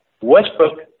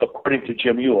 Westbrook, according to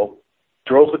Jim Ewell,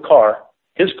 drove the car,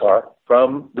 his car,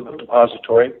 from the book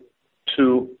depository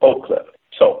to Oak Cliff.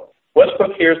 So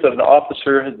Westbrook hears that an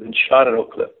officer has been shot in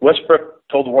Oak Cliff. Westbrook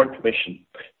told the Warren Commission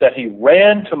that he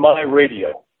ran to my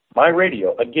radio,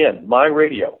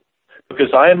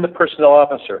 because I am the personnel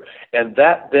officer, and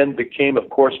that then became, of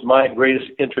course, my greatest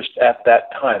interest at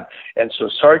that time. And so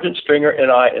Sergeant Stringer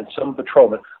and I and some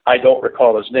patrolman, I don't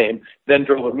recall his name, then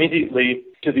drove immediately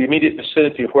to the immediate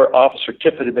vicinity of where Officer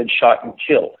Tippit had been shot and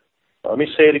killed. Let me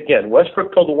say it again.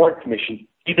 Westbrook told the Warren Commission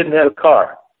he didn't have a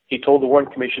car. He told the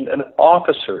Warren Commission an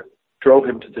officer drove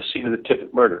him to the scene of the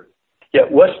Tippit murder.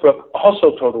 Yet Westbrook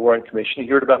also told the Warren Commission he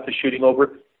heard about the shooting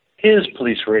over his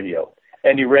police radio,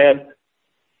 and he ran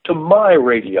to my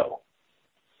radio.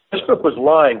 Westbrook was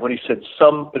lying when he said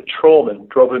some patrolman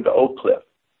drove him to Oak Cliff.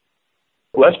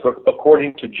 Westbrook,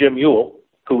 according to Jim Ewell,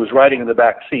 who was riding in the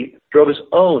back seat, drove his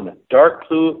own dark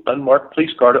blue unmarked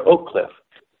police car to Oak Cliff.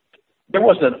 There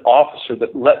wasn't an officer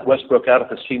that let Westbrook out of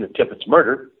the scene of Tippit's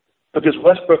murder, because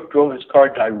Westbrook drove his car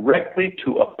directly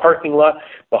to a parking lot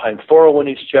behind 401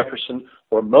 East Jefferson,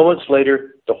 where moments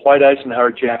later the white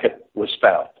Eisenhower jacket was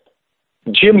found.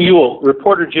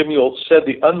 Reporter Jim Ewell said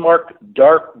the unmarked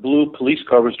dark blue police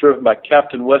car was driven by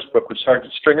Captain Westbrook with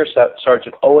Sergeant Stringer,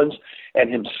 Sergeant Owens,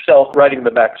 and himself riding in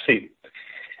the back seat.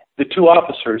 The two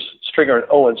officers, Stringer and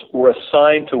Owens, were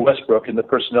assigned to Westbrook in the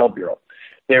Personnel Bureau.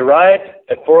 They arrived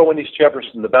at 401 East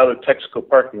Jefferson, the Battle of Texaco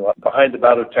parking lot, behind the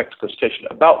Battle of Texaco station,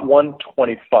 about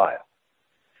 1:25.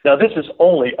 Now, this is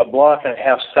only a block and a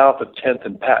half south of 10th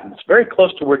and Patton. It's very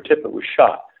close to where Tippit was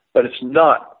shot, but it's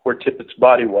not where Tippit's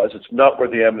body was. It's not where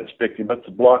the evidence victim, but it's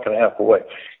a block and a half away.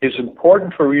 It's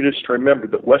important for readers to remember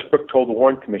that Westbrook told the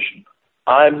Warren Commission,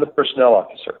 I'm the personnel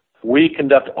officer. We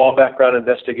conduct all background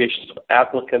investigations of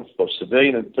applicants, both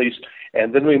civilian and police,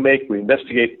 and then we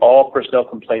investigate all personnel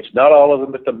complaints, not all of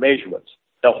them, but the measurements.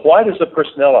 Now, why does a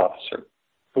personnel officer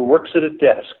who works at a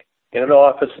desk in an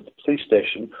office at the police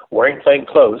station wearing plain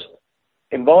clothes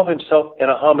involve himself in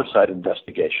a homicide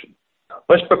investigation?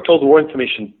 Westbrook told the Warren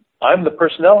Commission, I'm the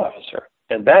personnel officer,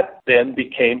 and that then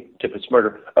became Tippit's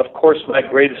murder. Of course, my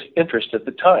greatest interest at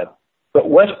the time. But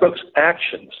Westbrook's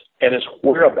actions and his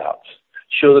whereabouts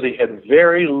show that he had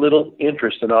very little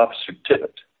interest in Officer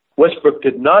Tippit. Westbrook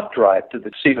did not drive to the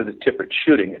scene of the Tippit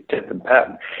shooting at 10th and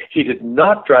Patton. He did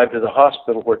not drive to the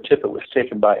hospital where Tippit was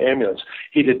taken by ambulance.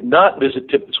 He did not visit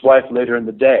Tippit's wife later in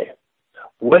the day.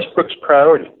 Westbrook's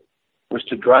priority was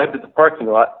to drive to the parking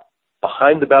lot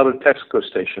behind the Battle of Texaco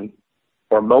station,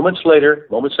 where moments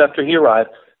after he arrived,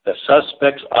 the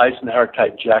suspect's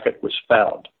Eisenhower-type jacket was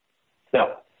found.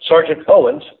 Now, Sergeant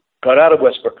Owens got out of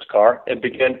Westbrook's car and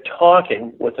began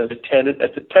talking with an attendant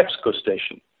at the Texaco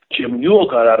station. Jim Ewell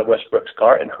got out of Westbrook's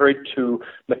car and hurried to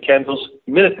McCandless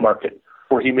Minute Market,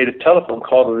 where he made a telephone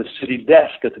call to the city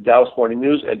desk at the Dallas Morning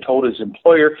News and told his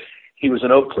employer he was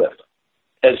in Oak Cliff.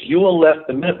 As Ewell left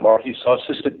the Minute Market, he saw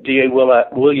Assistant DA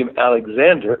William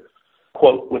Alexander,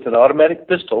 quote, with an automatic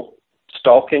pistol,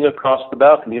 stalking across the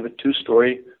balcony of a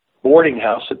two-story boarding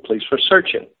house that police were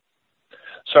searching.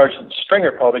 Sergeant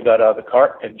Stringer probably got out of the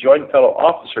car and joined fellow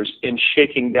officers in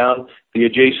shaking down the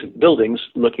adjacent buildings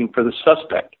looking for the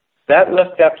suspect. That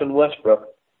left Captain Westbrook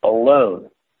alone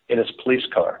in his police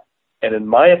car. And in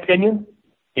my opinion,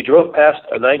 he drove past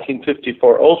a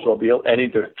 1954 Oldsmobile and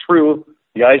either threw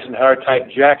the Eisenhower-type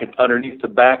jacket underneath the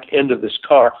back end of this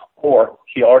car, or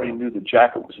he already knew the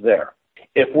jacket was there.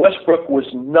 If Westbrook was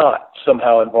not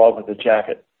somehow involved with the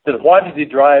jacket, then why did he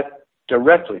drive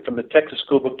directly from the Texas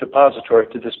School Book Depository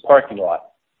to this parking lot?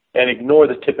 and ignore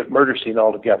the Tippit murder scene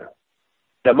altogether.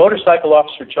 Now, motorcycle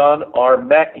officer John R.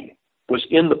 Mackey was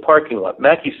in the parking lot.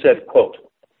 Mackey said, quote,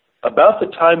 "About the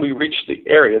time we reached the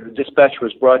area, the dispatcher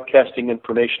was broadcasting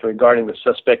information regarding the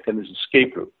suspect and his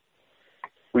escape route.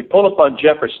 We pulled up on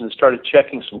Jefferson and started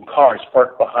checking some cars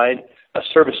parked behind a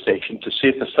service station to see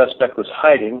if the suspect was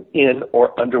hiding in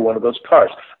or under one of those cars.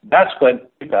 That's when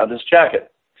we found his jacket.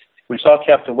 We saw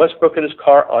Captain Westbrook in his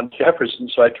car on Jefferson,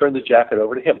 so I turned the jacket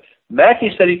over to him."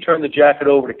 Mackey said he turned the jacket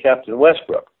over to Captain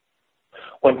Westbrook.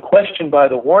 When questioned by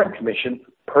the Warren Commission,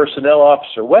 Personnel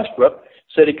Officer Westbrook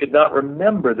said he could not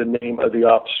remember the name of the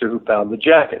officer who found the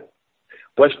jacket.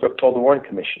 Westbrook told the Warren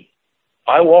Commission,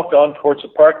 "I walked on towards the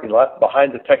parking lot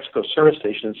behind the Texaco service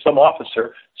station, and some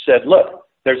officer said, 'Look,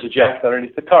 there's a jacket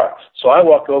underneath the car.' So I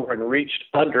walked over and reached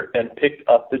under and picked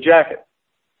up the jacket."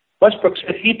 Westbrook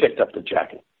said he picked up the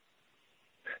jacket.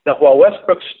 Now, while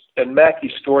Westbrook's and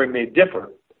Mackey's story may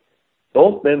differ,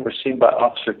 both men were seen by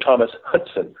Officer Thomas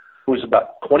Hudson, who was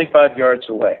about 25 yards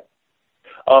away.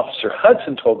 Officer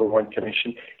Hudson told the Warren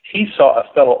Commission he saw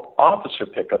a fellow officer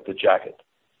pick up the jacket.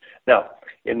 Now,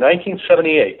 in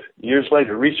 1978, years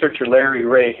later, researcher Larry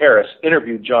Ray Harris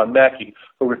interviewed John Mackey,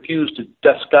 who refused to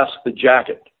discuss the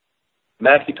jacket.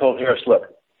 Mackey told Harris,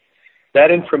 "Look,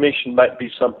 that information might be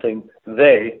something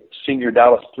they, senior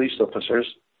Dallas police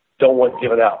officers, don't want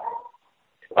given out.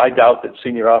 I doubt that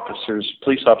senior officers,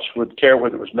 police officers would care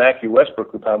whether it was Mackey or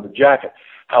Westbrook who found the jacket.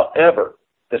 However,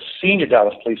 the senior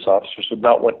Dallas police officers would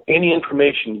not want any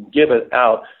information given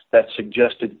out that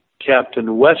suggested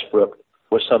Captain Westbrook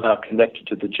was somehow connected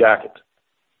to the jacket."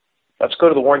 Let's go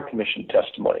to the Warren Commission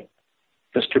testimony.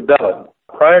 Mr. Bellin,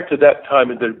 prior to that time,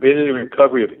 had there been any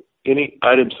recovery of any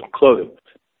items of clothing?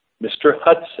 Mr.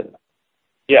 Hudson,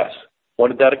 yes.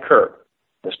 When did that occur?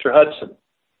 Mr. Hudson,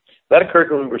 that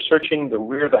occurred when we were searching the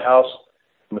rear of the house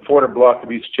in the 400 block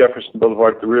of East Jefferson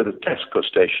Boulevard at the rear of the Texaco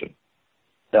station.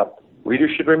 Now,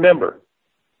 readers should remember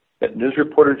that news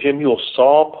reporter Jim Ewell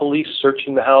saw police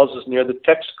searching the houses near the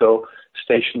Texaco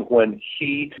station when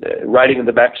he, riding in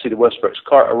the backseat of Westbrook's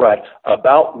car, arrived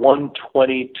about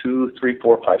 1:20, 2, 3,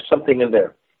 4, 5, something in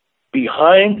there.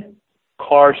 Behind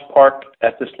cars parked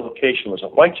at this location was a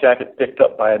white jacket picked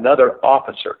up by another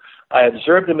officer. I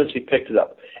observed him as he picked it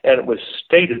up, and it was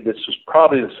stated this was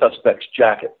probably the suspect's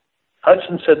jacket.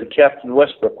 Hudson said that Captain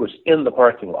Westbrook was in the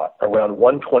parking lot around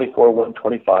 1:24,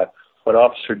 1:25 when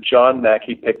Officer John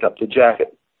Mackey picked up the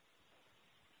jacket.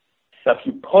 Now, if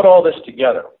you put all this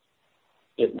together,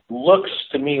 it looks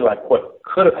to me like what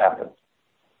could have happened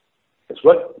is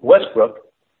what Westbrook,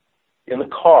 in the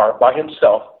car by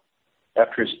himself,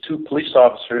 after his two police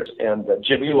officers and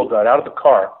Jim Ewell got out of the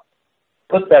car,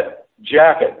 put that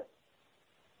jacket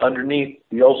underneath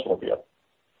the Oldsmobile.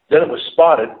 Then it was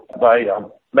spotted by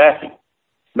Mackey.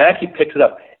 Mackey picked it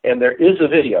up, and there is a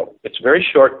video. It's very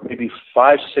short, maybe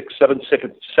 5, 6, 7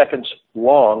 seconds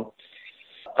long,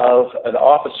 of an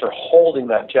officer holding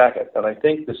that jacket. And I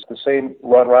think this is the same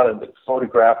Ron Ronan that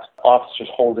photographed officers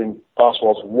holding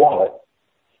Oswald's wallet.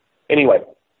 Anyway,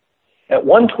 at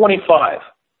 1:25,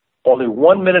 only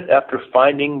 1 minute after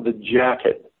finding the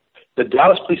jacket, the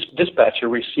Dallas Police dispatcher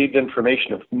received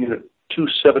information of Unit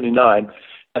 279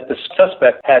 that the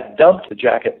suspect had dumped the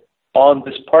jacket on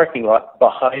this parking lot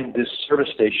behind this service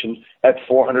station at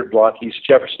 400 block East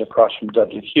Jefferson across from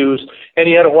Dudley Hughes, and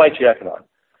he had a white jacket on.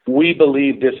 We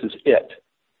believe this is it.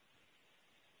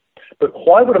 But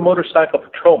why would a motorcycle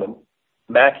patrolman,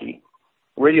 Mackey,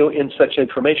 radio in such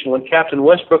information when Captain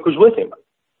Westbrook was with him?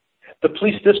 The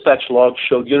police dispatch log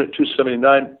showed Unit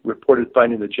 279 reported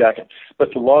finding the jacket,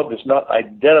 but the log does not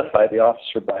identify the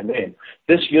officer by name.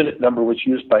 This unit number was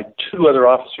used by two other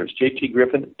officers, J.T.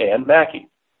 Griffin and Mackey.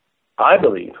 I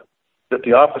believe that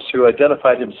the officer who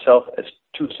identified himself as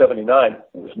 279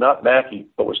 was not Mackey,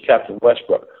 but was Captain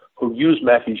Westbrook, who used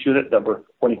Mackey's unit number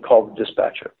when he called the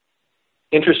dispatcher.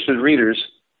 Interested readers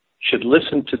should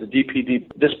listen to the DPD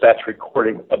dispatch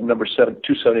recording of number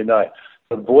 279.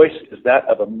 The voice is that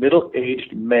of a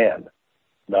middle-aged man,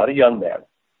 not a young man.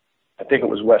 I think it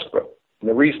was Westbrook. And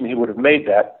the reason he would have made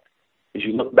that is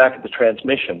you look back at the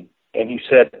transmission, and he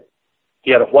said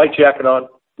he had a white jacket on.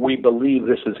 We believe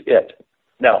this is it.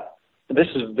 Now, this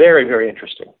is very, very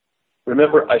interesting.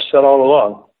 Remember, I said all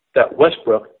along that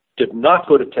Westbrook did not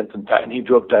go to 10th and Patton. He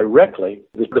drove directly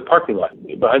to the parking lot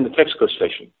behind the Texaco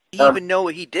station. He even know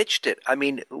he ditched it. I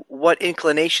mean, what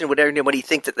inclination would anybody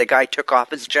think that the guy took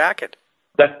off his jacket?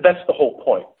 That's the whole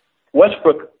point.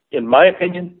 Westbrook, in my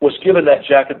opinion, was given that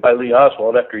jacket by Lee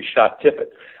Oswald after he shot Tippit.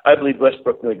 I believe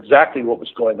Westbrook knew exactly what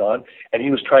was going on, and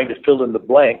he was trying to fill in the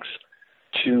blanks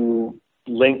to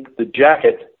link the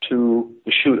jacket to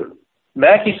the shooter.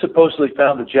 Mackey supposedly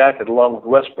found the jacket along with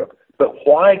Westbrook, but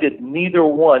why did neither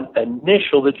one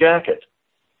initial the jacket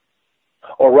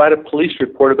or write a police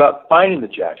report about finding the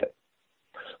jacket?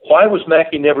 Why was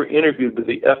Mackey never interviewed by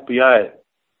the FBI,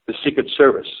 the Secret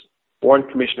Service, Warren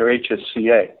Commissioner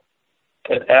HSCA,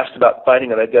 and asked about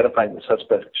finding and identifying the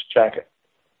suspect's jacket?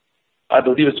 I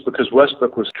believe it's because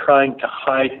Westbrook was trying to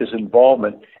hide his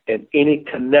involvement in any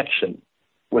connection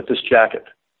with this jacket.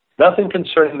 Nothing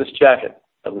concerning this jacket,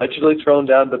 allegedly thrown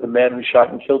down by the man who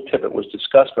shot and killed Tippit, was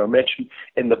discussed or mentioned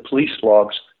in the police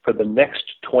logs for the next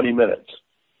 20 minutes.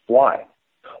 Why?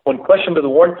 When questioned by the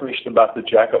Warren Commission about the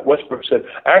jacket, Westbrook said,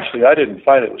 actually, I didn't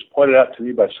find it. It was pointed out to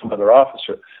me by some other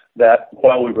officer that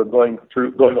while we were going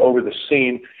over the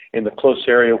scene in the close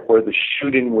area where the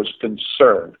shooting was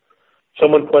concerned,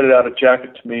 someone pointed out a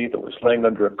jacket to me that was laying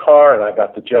under a car, and I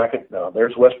got the jacket. Now,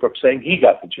 there's Westbrook saying he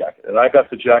got the jacket, and I got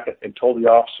the jacket and told the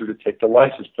officer to take the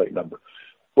license plate number.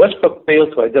 Westbrook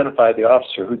failed to identify the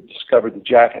officer who discovered the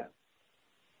jacket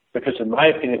because, in my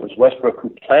opinion, it was Westbrook who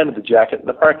planted the jacket in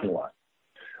the parking lot.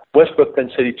 Westbrook then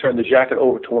said he turned the jacket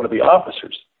over to one of the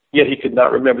officers, yet he could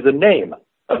not remember the name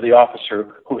of the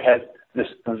officer who had this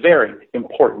very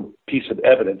important piece of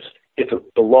evidence if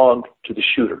it belonged to the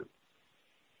shooter.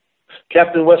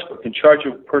 Captain Westbrook, in charge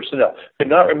of personnel, could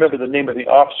not remember the name of the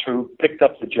officer who picked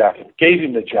up the jacket, gave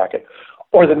him the jacket,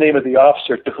 or the name of the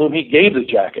officer to whom he gave the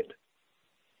jacket.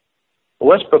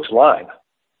 Westbrook's lying.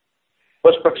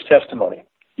 Westbrook's testimony.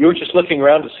 You were just looking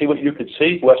around to see what you could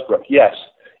see? Westbrook, yes.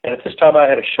 And at this time I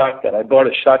had a shotgun. I bought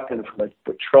a shotgun from a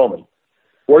patrolman.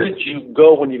 Where did you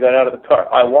go when you got out of the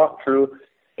car? I walked through,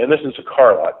 and this is a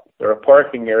car lot. There's a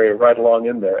parking area right along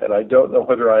in there, and I don't know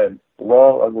whether I am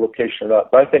wrong on the location or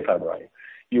not, but I think I'm right.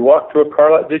 You walked through a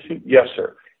car lot, did you? Yes,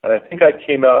 sir. And I think I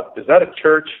came out. Is that a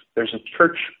church? There's a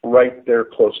church right there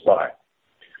close by.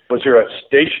 Was there a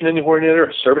station anywhere near there,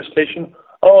 a service station?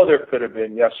 Oh, there could have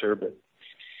been, yes, sir, but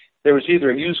there was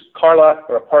either a used car lot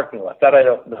or a parking lot. That I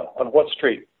don't know. On what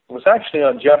street? It was actually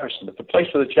on Jefferson, but the place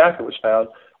where the jacket was found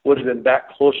would have been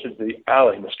back closer to the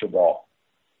alley, Mr. Ball.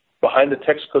 Behind the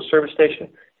Texaco service station?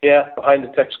 Yeah, behind the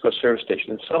Texaco service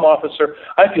station. And some officer,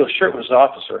 I feel sure it was an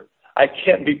officer, I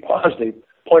can't be positive,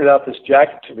 pointed out this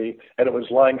jacket to me, and it was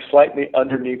lying slightly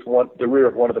underneath the rear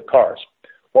of one of the cars.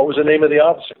 What was the name of the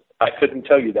officer? I couldn't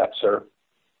tell you that, sir.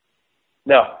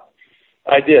 Now,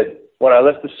 I did. When I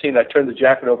left the scene, I turned the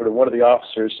jacket over to one of the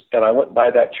officers, and I went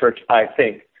by that church, I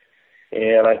think,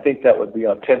 and I think that would be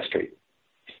on 10th Street.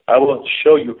 I will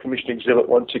show you Commission Exhibit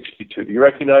 162. Do you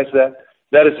recognize that?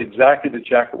 That is exactly the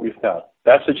jacket we found.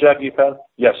 That's the jacket you found?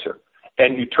 Yes, sir.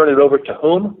 And you turn it over to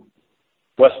whom?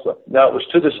 Westbrook. Now, it was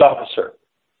to this officer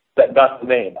that got the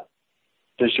name.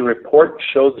 Does your report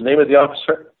show the name of the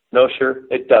officer? No, sir,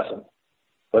 it doesn't.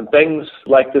 When things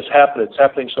like this happen, it's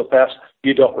happening so fast,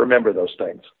 you don't remember those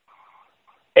things.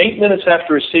 8 minutes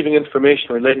after receiving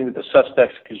information relating to the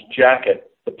suspect's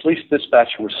jacket, the police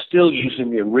dispatcher was still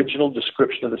using the original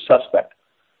description of the suspect.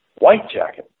 White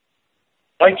jacket,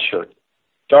 white shirt,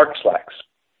 dark slacks.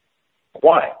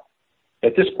 Why?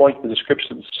 At this point, the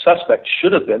description of the suspect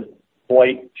should have been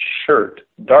white shirt,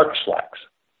 dark slacks.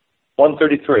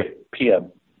 1:33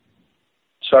 p.m.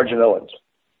 Sergeant Owens.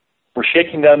 We're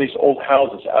shaking down these old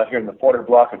houses out here in the 400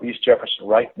 block of East Jefferson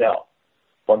right now.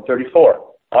 1:34.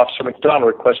 Officer McDonald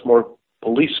requests more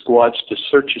police squads to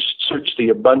search the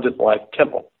Abundant Life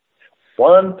Temple.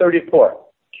 1:34.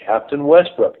 Captain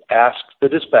Westbrook asks the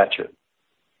dispatcher,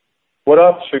 what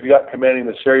officer have you got commanding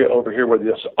this area over here where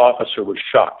this officer was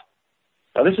shot?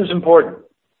 Now, this is important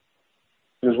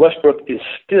because Westbrook is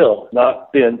still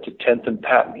not been to 10th and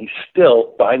Patton. He's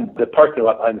still behind the parking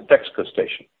lot behind the Texaco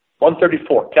station.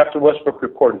 1:34. Captain Westbrook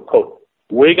reported, quote,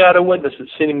 we got a witness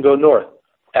that's seen him go north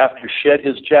after shed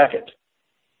his jacket.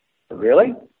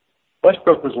 Really?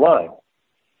 Westbrook was lying.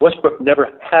 Westbrook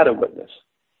never had a witness.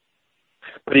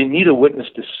 But he needed a witness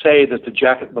to say that the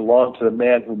jacket belonged to the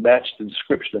man who matched the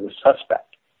description of the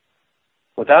suspect.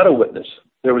 Without a witness,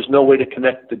 there was no way to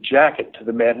connect the jacket to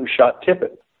the man who shot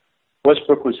Tippit.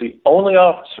 Westbrook was the only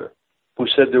officer who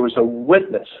said there was a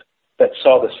witness that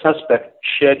saw the suspect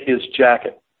shed his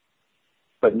jacket.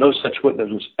 But no such witness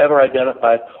was ever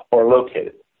identified or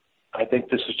located. I think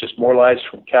this is just more lies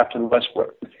from Captain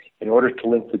Westbrook in order to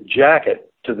link the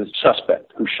jacket to the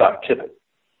suspect who shot Tippit.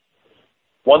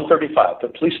 1:35. The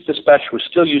police dispatcher was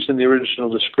still using the original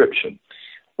description,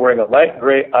 wearing a light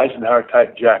gray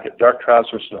Eisenhower-type jacket, dark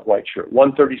trousers, and a white shirt.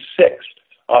 1:36.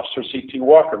 Officer C.T.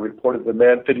 Walker reported the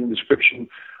man fitting the description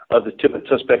of the Tippit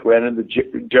suspect ran into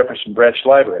the Jefferson Branch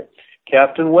Library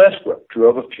Captain Westbrook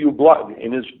drove a few blocks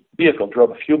in his vehicle,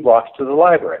 drove a few blocks to the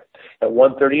library. At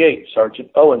 1:38,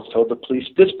 Sergeant Owens told the police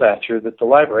dispatcher that the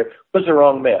library was the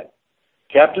wrong man.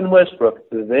 Captain Westbrook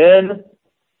then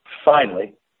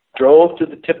finally drove to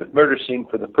the Tippit murder scene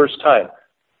for the first time,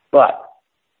 but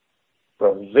for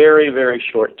a very, very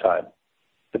short time.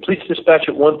 The police dispatch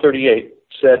at 1:38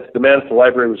 said the man at the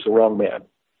library was the wrong man.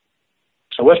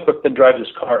 So Westbrook then drives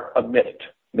his car a minute,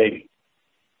 maybe,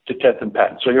 to 10th and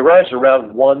Patton. So he arrives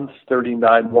around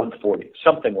 1:39, 1:40,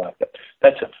 something like that.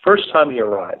 That's the first time he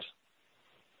arrives.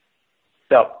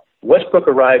 Now, Westbrook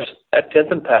arrives at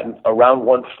 10th and Patton around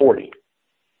 1:40.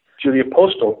 Julia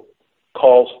Postal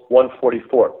calls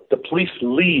 1:44. The police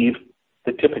leave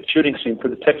the Tippit shooting scene for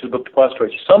the Texas Book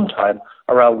Depository sometime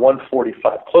around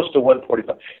 1:45, close to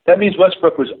 1:45. That means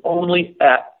Westbrook was only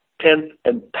at 10th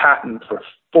and Patton for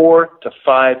 4 to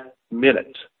 5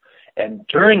 minutes. And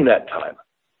during that time,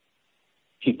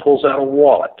 he pulls out a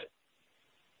wallet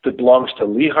that belongs to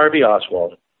Lee Harvey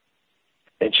Oswald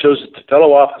and shows it to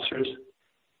fellow officers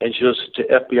and shows it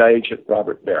to FBI agent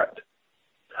Robert Barrett.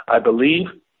 I believe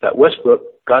that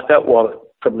Westbrook got that wallet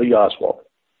from Lee Oswald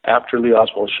after Lee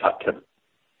Oswald shot him.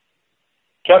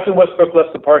 Captain Westbrook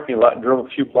left the parking lot and drove a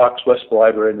few blocks west of the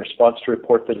library in response to a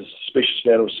report that a suspicious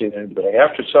man was seen in the building.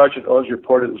 After Sergeant Owens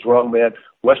reported it was the wrong man,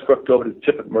 Westbrook drove to the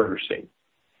Tippit murder scene.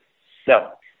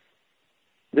 Now,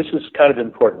 this is kind of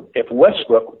important. If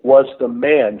Westbrook was the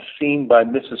man seen by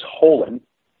Mrs. Holen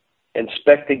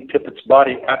inspecting Tippit's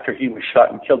body after he was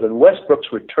shot and killed, then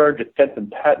Westbrook's return to 10th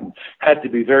and Patton had to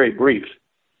be very brief.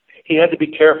 He had to be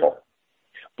careful.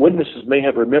 Witnesses may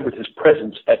have remembered his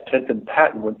presence at 10th and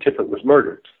Patton when Tippit was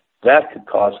murdered. That could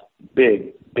cause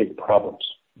big, big problems.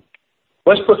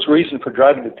 Westbrook's reason for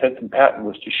driving to 10th and Patton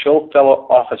was to show fellow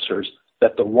officers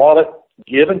that the wallet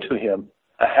given to him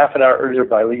a half an hour earlier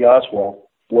by Lee Oswald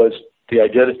was the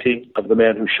identity of the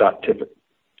man who shot Tippit.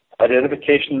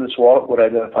 Identification in this wallet would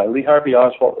identify Lee Harvey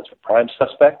Oswald as a prime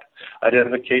suspect.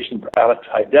 Identification for Alex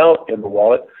Heidel in the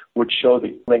wallet would show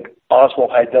the link Oswald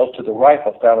Heidel to the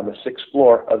rifle found on the 6th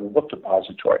floor of the book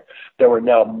depository. There were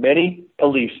now many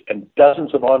police and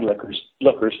dozens of onlookers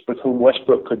with whom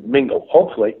Westbrook could mingle.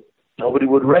 Hopefully, nobody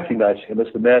would recognize him as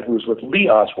the man who was with Lee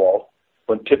Oswald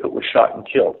when Tippit was shot and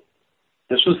killed.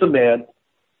 This was the man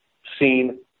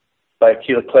seen by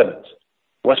Akela Clemens.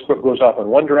 Westbrook goes off in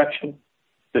one direction.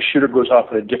 The shooter goes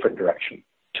off in a different direction.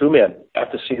 2 men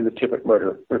at the scene of the Tippit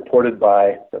murder, reported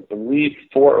by, I believe,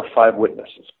 4 or 5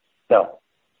 witnesses. Now,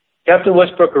 Captain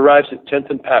Westbrook arrives at 10th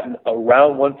and Patton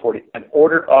around 1:40 and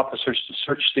ordered officers to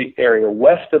search the area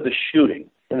west of the shooting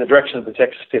in the direction of the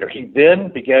Texas Theater. He then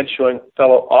began showing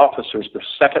fellow officers the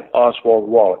second Oswald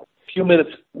wallet. A few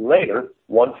minutes later,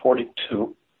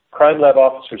 1:42, crime lab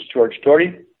officers George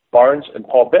Doherty, Barnes, and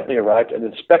Paul Bentley arrived and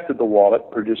inspected the wallet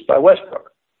produced by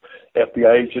Westbrook.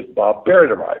 FBI agent Bob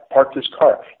Barrett arrived, parked his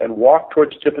car, and walked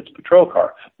towards Tippit's patrol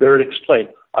car. Barrett explained,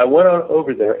 I went on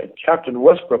over there, and Captain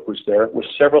Westbrook was there with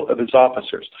several of his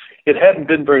officers. It hadn't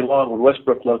been very long when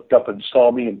Westbrook looked up and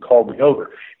saw me and called me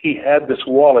over. He had this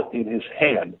wallet in his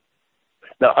hand.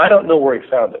 Now, I don't know where he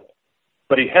found it,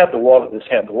 but he had the wallet in his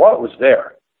hand. The wallet was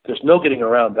there. There's no getting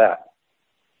around that.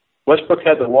 Westbrook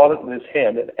had the wallet in his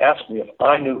hand and asked me if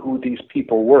I knew who these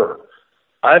people were.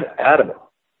 I'm adamant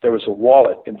there was a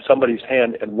wallet in somebody's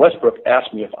hand, and Westbrook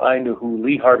asked me if I knew who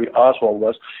Lee Harvey Oswald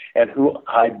was and who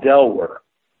Heidel were.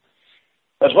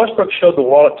 As Westbrook showed the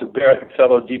wallet to Barrett and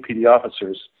fellow DPD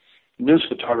officers, news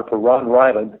photographer Ron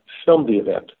Ryland filmed the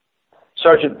event.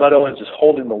 Sergeant Bud Owens is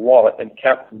holding the wallet, and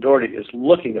Captain Doherty is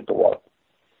looking at the wallet.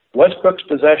 Westbrook's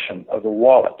possession of the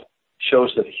wallet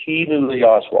shows that he knew Lee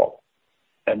Oswald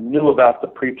and knew about the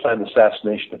pre-planned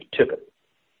assassination of Tippit.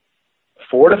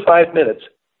 4 to 5 minutes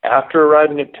after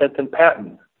arriving at 10th and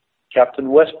Patton,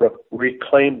 Captain Westbrook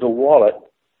reclaimed the wallet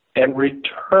and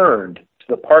returned to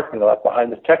the parking lot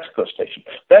behind the Texaco station.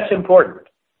 That's important.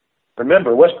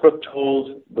 Remember, Westbrook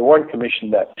told the Warren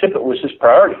Commission that Tippit was his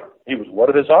priority. He was one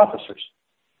of his officers.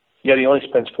 Yet he only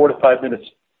spends 4 to 5 minutes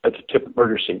at the Tippit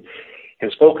murder scene.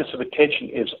 His focus of attention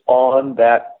is on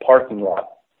that parking lot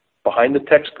behind the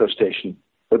Texaco station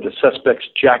where the suspect's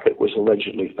jacket was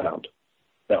allegedly found.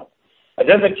 Now,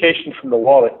 identification from the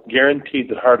wallet guaranteed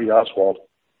that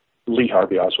Lee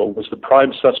Harvey Oswald, was the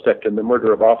prime suspect in the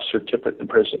murder of Officer Tippit and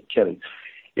President Kennedy.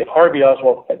 If Harvey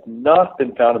Oswald had not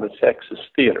been found in the Texas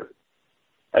Theater,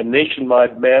 a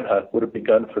nationwide manhunt would have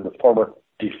begun for the former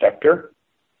defector,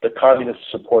 the communist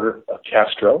supporter of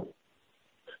Castro,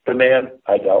 the man,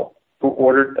 Heidel, who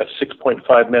ordered a 6.5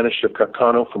 Manischewitz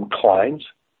Carcano from Klein's,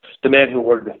 the man who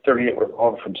ordered a .38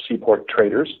 revolver from Seaport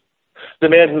Traders, the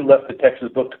man who left the Texas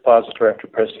Book Depository after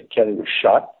President Kennedy was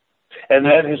shot, and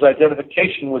then his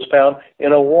identification was found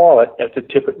in a wallet at the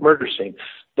Tippit murder scene.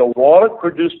 The wallet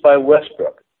produced by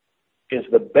Westbrook is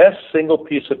the best single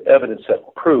piece of evidence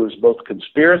that proves both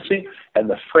conspiracy and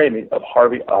the framing of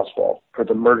Harvey Oswald for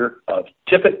the murder of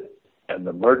Tippit and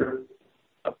the murder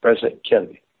of President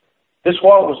Kennedy. This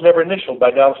wallet was never initialed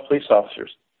by Dallas police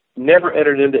officers, never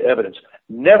entered into evidence,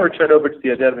 never turned over to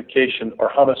the Identification or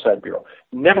Homicide Bureau,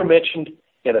 never mentioned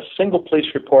in a single police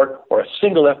report or a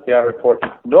single FBI report,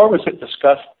 nor was it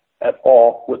discussed at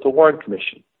all with the Warren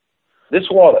Commission. This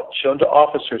wallet, shown to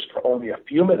officers for only a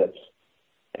few minutes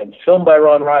and filmed by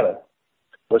Ron Ryland,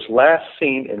 was last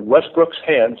seen in Westbrook's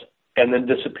hands and then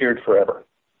disappeared forever.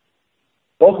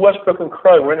 Both Westbrook and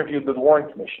Croy were interviewed by the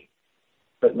Warren Commission,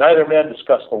 but neither man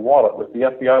discussed the wallet with the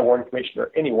FBI, Warren Commission,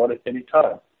 or anyone at any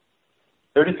time.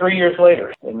 33 years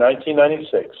later, in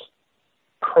 1996,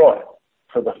 Croy,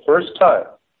 for the first time,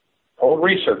 told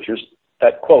researchers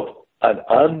that, quote, an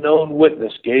unknown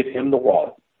witness gave him the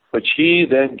wallet, which he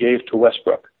then gave to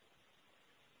Westbrook.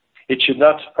 It should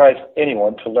not surprise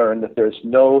anyone to learn that there is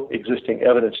no existing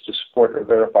evidence to support or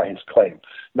verify his claim.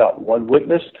 Not one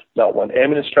witness, not one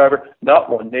ambulance driver, not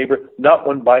one neighbor, not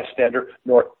one bystander,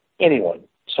 nor anyone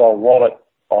saw a wallet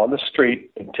on the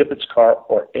street, in Tippett's car,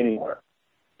 or anywhere.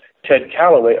 Ted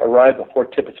Calloway arrived before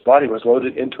Tippett's body was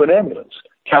loaded into an ambulance.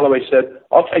 Calloway said,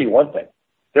 I'll tell you one thing.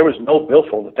 There was no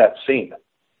billfold at that scene.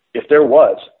 If there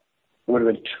was, there would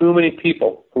have been too many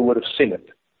people who would have seen it.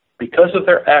 Because of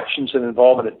their actions and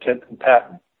involvement at 10th and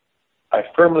Patton, I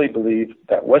firmly believe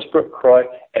that Westbrook, Croy,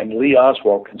 and Lee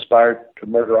Oswald conspired to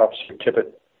murder Officer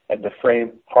Tippett and to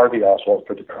frame Harvey Oswald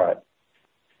for the crime.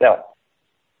 Now,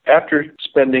 after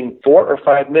spending 4 or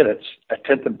 5 minutes at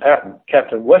 10th and Patton,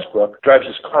 Captain Westbrook drives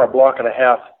his car a block and a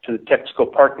half to the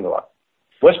Texaco parking lot.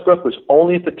 Westbrook was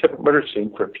only at the Tippett murder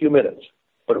scene for a few minutes,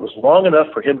 but it was long enough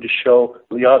for him to show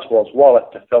Lee Oswald's wallet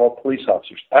to fellow police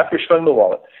officers. After showing the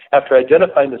wallet, after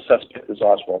identifying the suspect as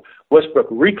Oswald, Westbrook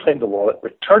reclaimed the wallet,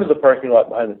 returned to the parking lot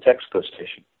behind the Texaco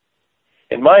station.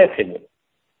 In my opinion,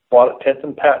 while at 10th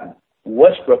and Patton,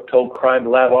 Westbrook told crime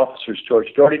lab officers George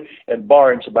Doherty and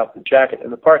Barnes about the jacket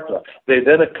in the parking lot. They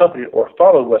then accompanied or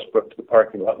followed Westbrook to the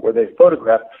parking lot, where they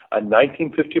photographed a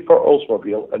 1954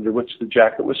 Oldsmobile under which the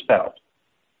jacket was found.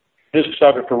 News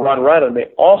photographer Ron Ryland may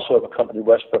also have accompanied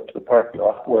Westbrook to the parking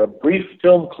lot, where a brief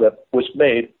film clip was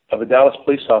made of a Dallas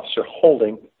police officer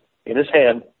holding in his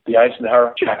hand the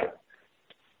Eisenhower jacket.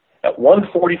 At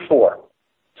 1:44,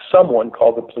 someone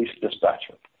called the police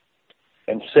dispatcher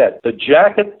and said, the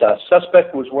jacket the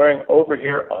suspect was wearing over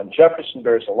here on Jefferson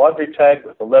bears a laundry tag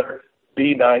with the letter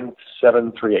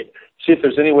B9738. See if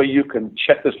there's any way you can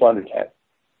check this laundry tag.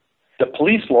 The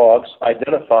police logs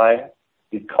identify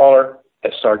the caller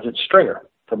as Sergeant Stringer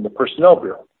from the Personnel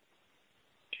Bureau,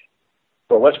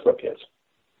 where Westbrook is.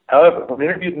 However, when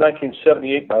interviewed in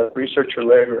 1978 by researcher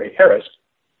Larry Ray Harris,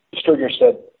 Stringer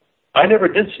said, I never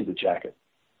did see the jacket,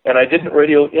 and I didn't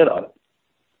radio in on it.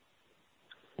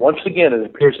 Once again, it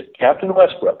appears that Captain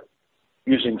Westbrook,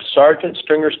 using Sergeant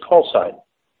Stringer's call sign,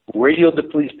 radioed the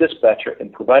police dispatcher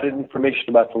and provided information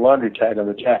about the laundry tag on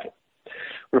the jacket.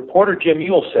 Reporter Jim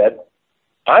Ewell said,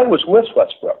 I was with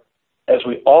Westbrook as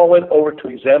we all went over to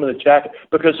examine the jacket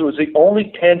because it was the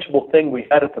only tangible thing we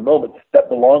had at the moment that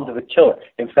belonged to the killer.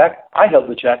 In fact, I held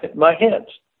the jacket in my hands.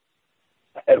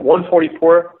 At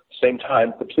 1:44, same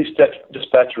time, the police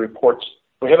dispatcher reports,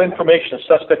 we have information a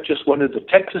suspect just went into the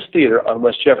Texas Theater on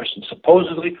West Jefferson,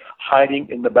 supposedly hiding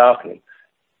in the balcony.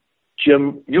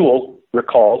 Jim Ewell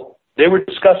recalled they were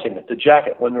discussing the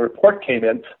jacket when the report came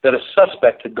in that a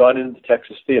suspect had gone into the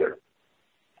Texas Theater.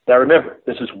 Now remember,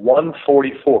 this is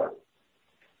 1:44.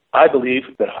 I believe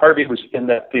that Harvey was in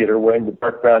that theater wearing the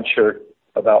dark brown shirt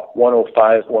about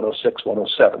 1:05, 1:06,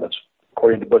 1:07. That's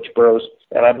according to Butch Burroughs.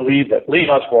 And I believe that Lee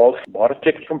Oswald bought a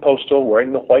ticket from Postal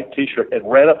wearing the white T-shirt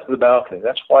and ran up to the balcony.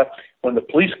 That's why when the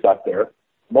police got there,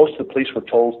 most of the police were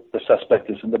told the suspect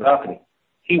is in the balcony.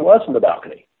 He was in the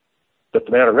balcony, but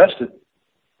the man arrested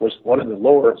was one in the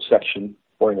lower section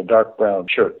wearing a dark brown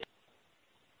shirt.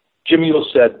 Jim Ewell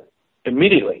said,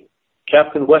 immediately,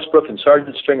 Captain Westbrook and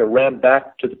Sergeant Stringer ran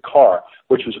back to the car,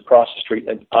 which was across the street,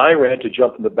 and I ran to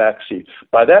jump in the back seat.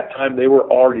 By that time, they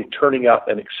were already turning out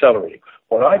and accelerating.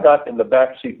 When I got in the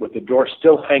back seat with the door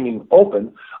still hanging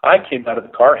open, I came out of the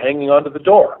car hanging onto the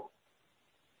door.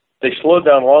 They slowed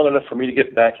down long enough for me to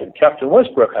get back in. Captain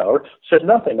Westbrook, however, said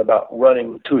nothing about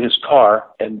running to his car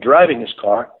and driving his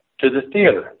car to the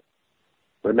theater.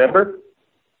 Remember,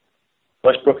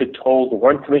 Westbrook had told the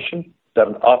Warren Commission that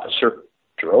an officer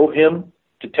drove him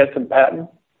to 10th and Patton.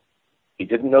 He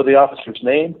didn't know the officer's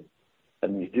name,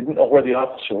 and he didn't know where the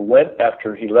officer went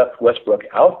after he left Westbrook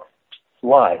out.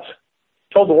 Lies.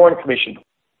 Told the Warren Commission,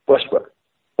 Westbrook,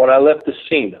 when I left the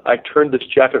scene, I turned this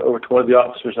jacket over to one of the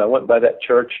officers, and I went by that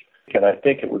church, and I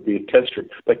think it would be a 10th Street.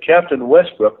 But Captain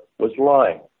Westbrook was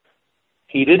lying.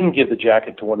 He didn't give the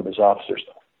jacket to one of his officers.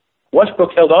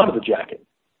 Westbrook held on to the jacket.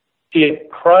 He had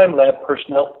crime lab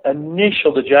personnel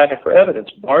initial the jacket for evidence.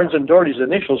 Barnes and Doherty's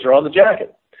initials are on the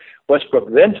jacket.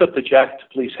 Westbrook then took the jacket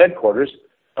to police headquarters,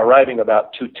 arriving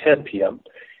about 2:10 p.m.,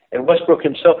 and Westbrook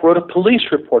himself wrote a police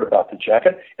report about the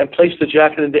jacket and placed the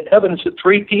jacket into evidence at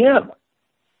 3 p.m.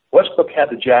 Westbrook had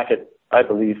the jacket, I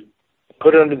believe,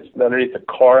 put it underneath the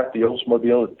car at the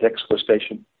Oldsmobile at the Texaco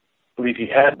station. I believe he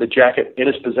had the jacket in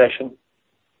his possession,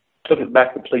 took it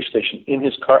back to the police station in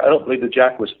his car. I don't believe the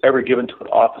jacket was ever given to an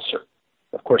officer.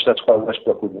 Of course, that's why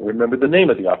Westbrook wouldn't remember the name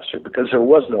of the officer, because there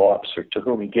was no officer to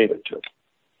whom he gave it to.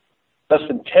 Less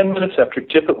than 10 minutes after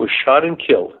Tippit was shot and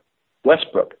killed,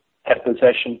 Westbrook had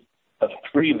possession of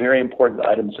 3 very important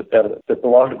items of evidence that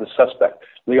belonged to the suspect: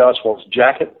 Lee Oswald's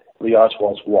jacket, Lee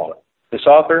Oswald's wallet. This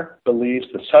author believes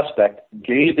the suspect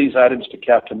gave these items to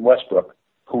Captain Westbrook,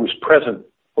 who was present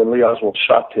when Lee Oswald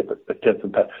shot Tippit at 10th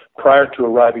and Penn, prior to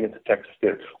arriving at the Texas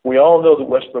Theater. We all know that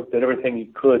Westbrook did everything he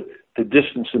could to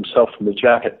distance himself from the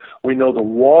jacket. We know the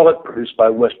wallet produced by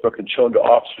Westbrook and shown to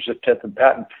officers at 10th and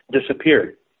Patton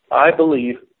disappeared. I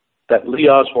believe that Lee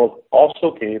Oswald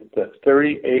also gave the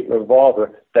 .38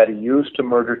 revolver that he used to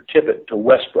murder Tippit to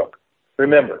Westbrook.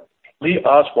 Remember, Lee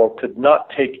Oswald could not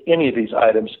take any of these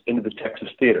items into the Texas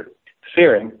Theater,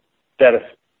 fearing that if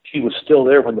he was still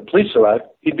there when the police arrived,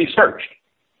 he'd be searched.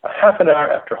 A half an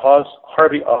hour after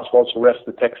Harvey Oswald's arrest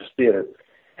at the Texas Theater,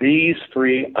 these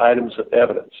 3 items of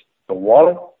evidence, the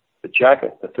wallet, the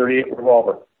jacket, the .38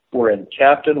 revolver, were in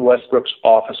Captain Westbrook's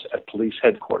office at police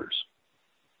headquarters.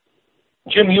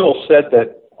 Jim Ewell said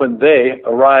that when they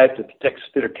arrived at the Texas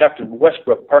Theater, Captain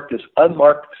Westbrook parked his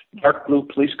unmarked dark blue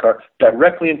police car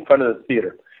directly in front of the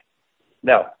theater.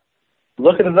 Now,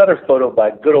 look at another photo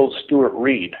by good old Stuart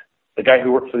Reed, the guy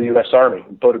who worked for the U.S. Army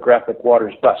and photographed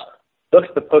McWater's bus. Look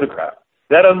at the photograph.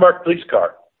 That unmarked police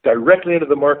car directly into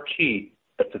the marquee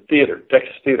at the theater,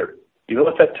 Texas Theater. You know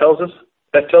what that tells us?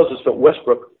 That tells us that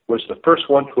Westbrook was the first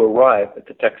one to arrive at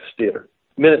the Texas Theater.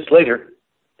 Minutes later,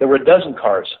 there were a dozen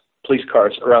police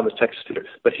cars around the Texas Theater.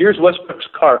 But here's Westbrook's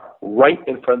car right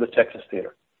in front of the Texas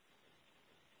Theater.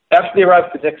 After they arrived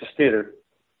at the Texas Theater,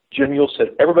 Jim Ewell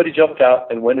said everybody jumped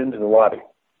out and went into the lobby.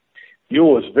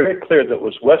 Ewell was very clear that it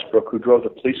was Westbrook who drove the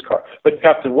police car. But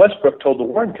Captain Westbrook told the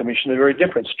Warren Commission a very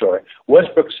different story.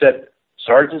 Westbrook said,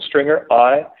 Sergeant Stringer,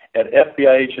 I, and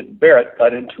FBI Agent Barrett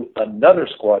got into another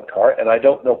squad car, and I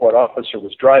don't know what officer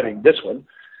was driving this one,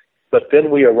 but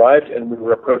then we arrived and we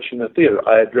were approaching the theater.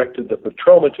 I had directed the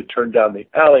patrolman to turn down the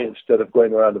alley instead of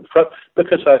going around the front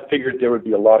because I figured there would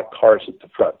be a lot of cars at the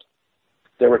front.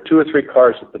 There were 2 or 3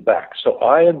 cars at the back. So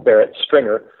I and Barrett,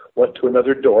 Stringer, went to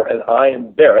another door, and I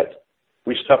and Barrett,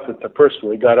 we stopped at the first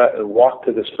one. We got out and walked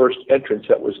to this first entrance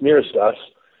that was nearest us,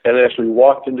 and as we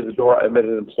walked into the door, I met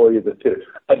an employee of the theater.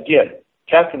 Again,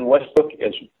 Captain Westbrook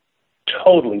is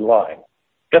totally lying.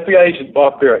 FBI agent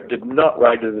Bob Barrett did not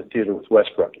ride to the theater with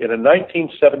Westbrook. In a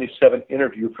 1977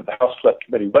 interview for the House Select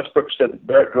Committee, Westbrook said that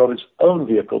Barrett drove his own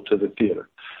vehicle to the theater.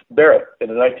 Barrett, in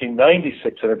a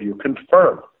 1996 interview,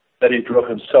 confirmed that he drove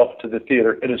himself to the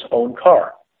theater in his own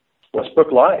car.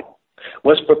 Westbrook lied.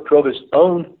 Westbrook drove his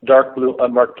own dark blue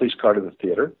unmarked police car to the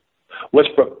theater.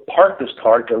 Westbrook parked his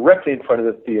car directly in front of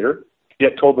the theater,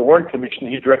 yet told the Warren Commission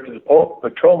he directed the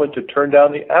patrolman to turn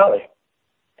down the alley.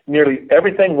 Nearly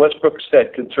everything Westbrook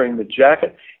said concerning the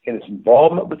jacket and his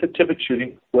involvement with the Tippit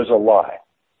shooting was a lie.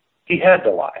 He had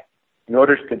to lie in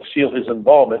order to conceal his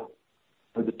involvement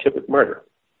with the Tippit murder.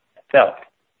 Now,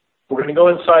 we're going to go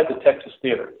inside the Texas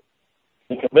Theater.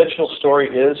 The conventional story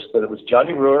is that it was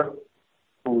Johnny Brewer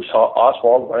who saw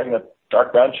Oswald wearing a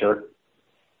dark brown shirt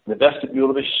in the vestibule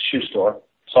of his shoe store,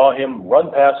 saw him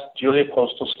run past Julia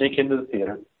Postal, sneak into the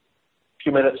theater a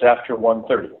few minutes after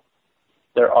 1:30.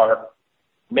 There are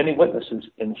many witnesses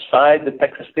inside the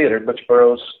Texas Theater. Butch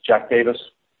Burroughs, Jack Davis,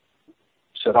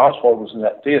 said Oswald was in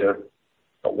that theater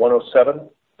at 1:07,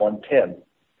 1:10.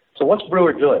 So what's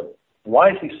Brewer doing? Why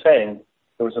is he saying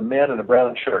there was a man in a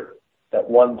brown shirt at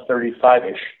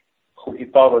 1:35-ish who he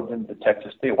followed into the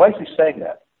Texas Theater? Why is he saying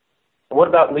that? And what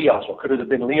about Lee Oswald? Could it have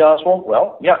been Lee Oswald?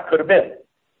 Well, yeah, it could have been.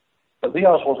 But Lee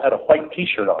Oswald had a white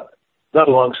T-shirt on, not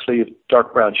a long-sleeved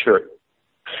dark brown shirt.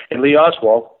 And Lee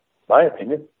Oswald, in my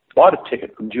opinion, bought a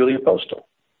ticket from Julia Postal.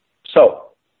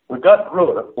 So we've got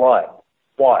Brewer lying.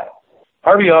 Why?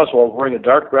 Harvey Oswald, wearing a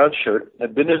dark brown shirt,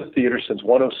 had been in the theater since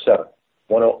 1:07,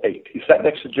 1:08. He sat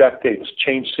next to Jack Davis,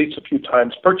 changed seats a few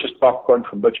times, purchased popcorn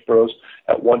from Butch Burroughs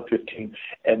at 1:15,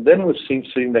 and then was seen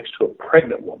sitting next to a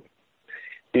pregnant woman.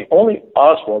 The only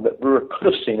Oswald that Brewer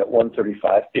could have seen at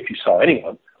 1:35, if he saw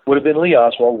anyone, would have been Lee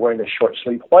Oswald wearing a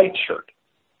short-sleeved white shirt.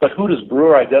 But who does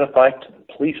Brewer identify to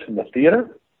the police in the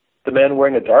theater? The man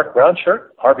wearing a dark brown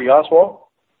shirt, Harvey Oswald?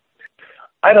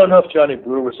 I don't know if Johnny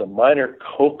Brewer was a minor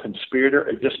co-conspirator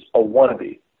or just a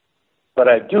wannabe, but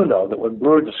I do know that when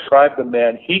Brewer described the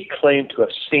man he claimed to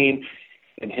have seen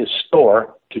in his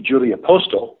store to Julia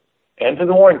Postal and to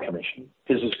the Warren Commission,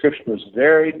 his description was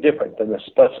very different than the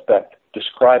suspect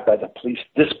described by the police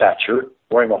dispatcher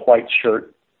wearing a white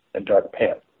shirt and dark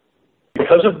pants.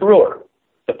 Because of Brewer,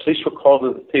 the police were called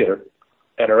to the theater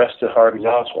and arrested Harvey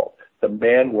Oswald, the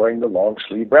man wearing the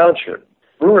long-sleeved brown shirt.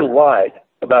 Brewer lied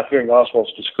about hearing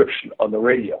Oswald's description on the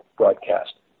radio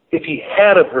broadcast. If he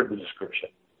had have heard the description,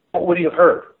 what would he have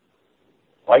heard?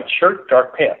 White shirt,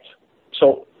 dark pants.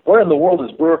 So where in the world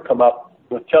does Brewer come up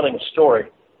with telling a story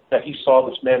that he saw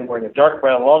this man wearing a dark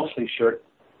brown long-sleeve shirt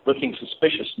looking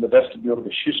suspicious in the vestibule of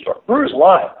the shoe store? Brewer's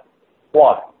lying.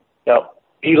 Why? Now,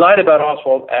 he lied about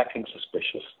Oswald acting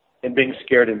suspicious and being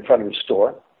scared in front of his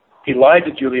store. He lied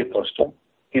to Julia Postal.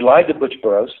 He lied to Butch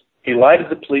Burroughs. He lied to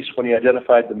the police when he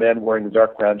identified the man wearing the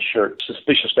dark brown shirt,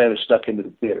 suspicious man who snuck into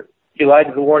the theater. He lied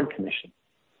to the Warren Commission.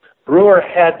 Brewer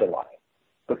had to lie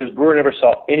because Brewer never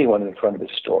saw anyone in front of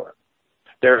his store.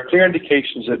 There are clear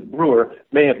indications that Brewer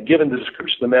may have given the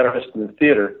description of the man arrested in the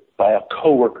theater by a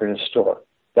co-worker in his store.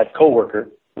 That co-worker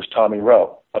was Tommy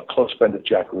Rowe, a close friend of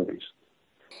Jack Ruby's.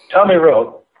 Tommy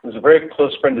Rowe was a very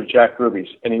close friend of Jack Ruby's,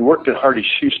 and he worked at Hardy's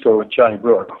shoe store with Johnny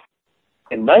Brewer.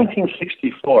 In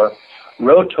 1964,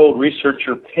 Rowe told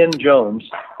researcher Penn Jones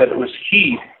that it was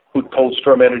he who told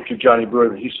store manager Johnny Brewer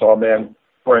that he saw a man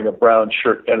wearing a brown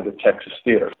shirt enter the Texas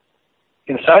Theater.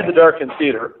 Inside the darkened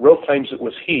theater, Rowe claims it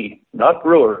was he, not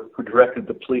Brewer, who directed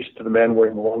the police to the man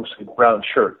wearing the long-sleeved brown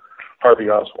shirt, Harvey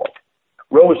Oswald.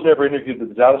 Rowe was never interviewed with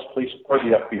the Dallas police or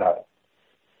the FBI.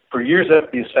 For years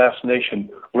after the assassination,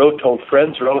 Rowe told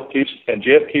friends, relatives, and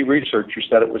JFK researchers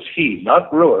that it was he,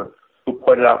 not Brewer, who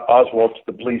pointed out Oswald to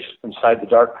the police inside the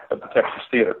dark of the Texas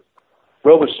Theater.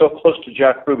 Rowe was so close to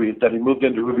Jack Ruby that he moved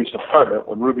into Ruby's apartment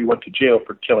when Ruby went to jail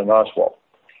for killing Oswald.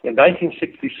 In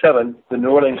 1967, the New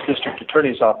Orleans District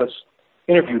Attorney's Office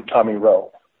interviewed Tommy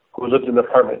Rowe, who lived in the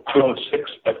apartment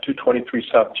 206 at 223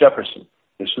 South Jefferson.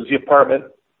 This was the apartment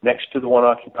next to the one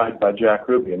occupied by Jack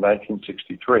Ruby in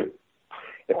 1963.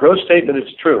 If Rowe's statement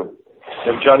is true,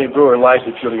 then Johnny Brewer lied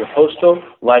to Julia Postal,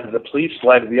 lied to the police,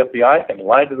 lied to the FBI, and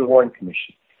lied to the Warren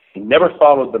Commission. He never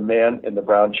followed the man in the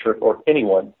brown shirt or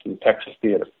anyone to the Texas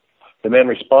Theater. The man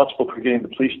responsible for getting the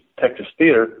police to the Texas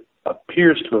Theater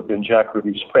appears to have been Jack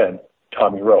Ruby's friend,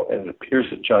 Tommy Rowe, and it appears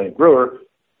that Johnny Brewer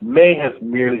may have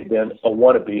merely been a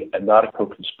wannabe and not a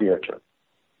co-conspirator.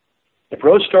 If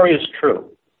Rowe's story is true,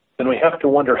 then we have to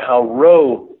wonder how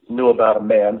Rowe knew about a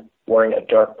man wearing a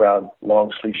dark brown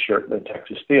long-sleeve shirt in the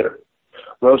Texas Theater.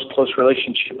 Rowe's close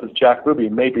relationship with Jack Ruby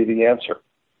may be the answer.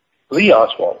 Lee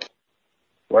Oswald,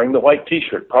 wearing the white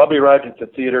T-shirt, probably arrived at the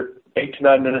theater 8 to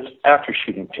 9 minutes after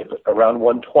shooting Tippett, around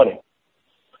 1:20.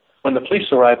 When the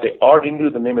police arrived, they already knew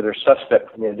the name of their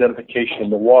suspect from the identification in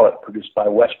the wallet produced by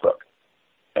Westbrook.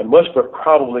 And Westbrook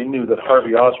probably knew that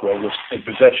Harvey Oswald was in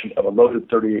possession of a loaded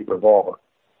 .38 revolver.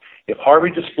 If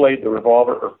Harvey displayed the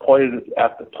revolver or pointed it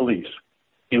at the police,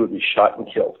 he would be shot and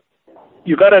killed.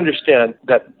 You've got to understand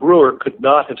that Brewer could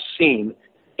not have seen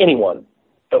anyone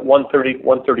at 1:30,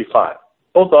 1:35.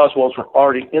 Both Oswalds were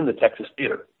already in the Texas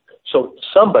Theater. So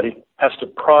somebody has to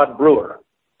prod Brewer.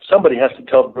 Somebody has to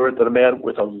tell Brewer that a man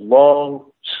with a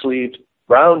long-sleeved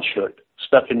brown shirt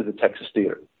snuck into the Texas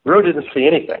Theater. Brewer didn't see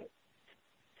anything.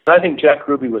 And I think Jack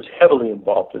Ruby was heavily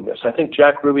involved in this. I think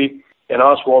Jack Ruby and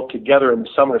Oswald together in the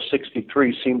summer of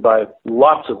 '63, seen by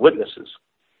lots of witnesses,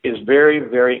 is very,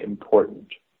 very important.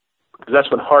 Because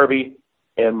that's when Harvey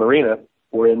and Marina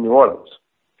were in New Orleans.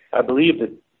 I believe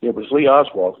that it was Lee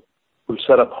Oswald who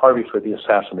set up Harvey for the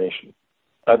assassination.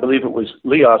 I believe it was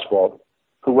Lee Oswald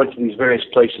who went to these various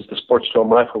places, the Sports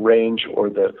Dome Rifle Range or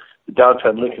the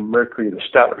downtown Lincoln Mercury, the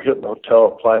Statler Hilton Hotel,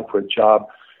 applying for a job.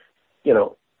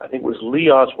 I think it was Lee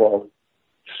Oswald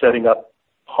setting up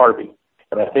Harvey.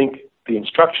 And I think the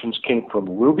instructions came from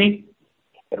Ruby,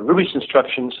 and Ruby's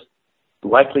instructions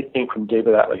likely came from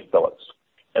David Atlee Phillips.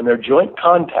 And their joint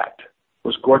contact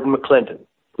was Gordon McClendon,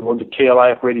 who owned the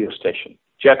KLIF radio station.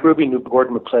 Jack Ruby knew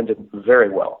Gordon McClendon very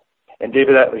well. And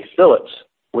David Atlee Phillips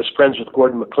was friends with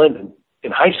Gordon McClendon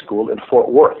in high school in Fort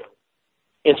Worth.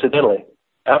 Incidentally,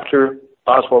 after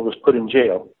Oswald was put in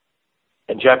jail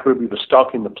and Jack Ruby was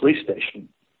stalking the police station,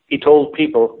 he told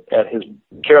people at his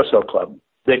Carousel Club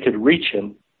they could reach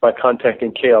him by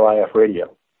contacting KLIF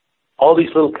radio. All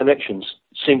these little connections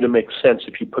seem to make sense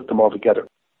if you put them all together.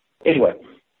 Anyway,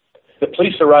 the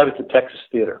police arrive at the Texas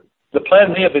Theater. The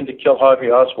plan may have been to kill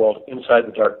Harvey Oswald inside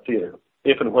the dark theater,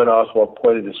 if and when Oswald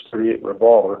pointed his .38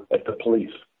 revolver at the police.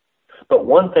 But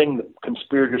one thing the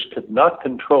conspirators could not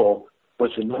control was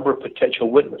the number of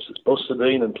potential witnesses, both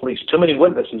civilian and police. Too many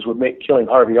witnesses would make killing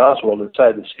Harvey Oswald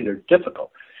inside the theater difficult,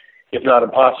 if not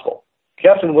impossible.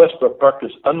 Captain Westbrook parked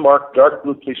his unmarked dark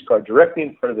blue police car directly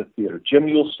in front of the theater. Jim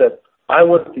Ewell said, "I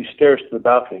went up these stairs to the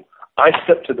balcony. I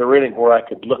stepped to the railing where I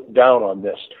could look down on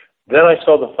this. Then I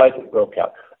saw the fight that broke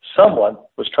out. Someone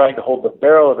was trying to hold the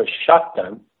barrel of a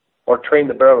shotgun or train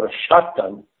the barrel of a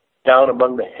shotgun down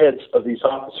among the heads of these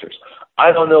officers.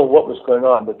 I don't know what was going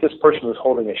on, but this person was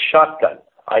holding a shotgun.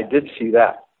 I did see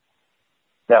that."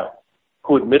 Now,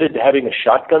 who admitted to having a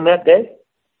shotgun that day?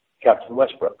 Captain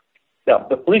Westbrook. Now,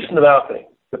 the police in the balcony.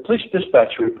 The police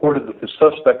dispatcher reported that the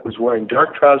suspect was wearing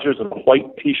dark trousers and a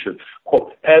white T-shirt.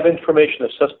 Quote, "Have information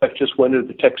the suspect just went into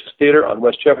the Texas Theater on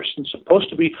West Jefferson, supposed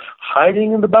to be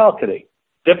hiding in the balcony."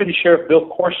 Deputy Sheriff Bill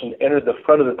Corson entered the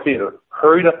front of the theater,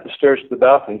 hurried up the stairs to the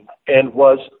balcony, and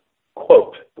was,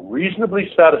 quote, "reasonably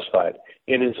satisfied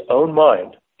in his own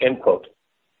mind," end quote,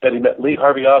 that he met Lee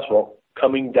Harvey Oswald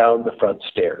coming down the front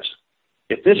stairs.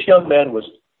 If this young man was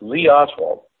Lee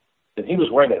Oswald, then he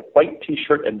was wearing a white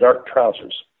T-shirt and dark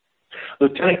trousers.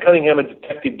 Lieutenant Cunningham and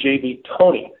Detective J.B.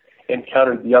 Toney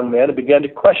encountered the young man and began to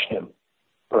question him,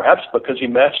 perhaps because he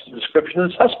matched the description of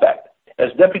the suspect.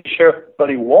 As Deputy Sheriff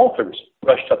Buddy Walters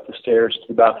rushed up the stairs to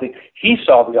the balcony, he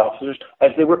saw the officers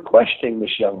as they were questioning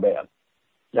this young man.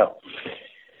 Now,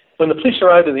 when the police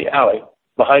arrived in the alley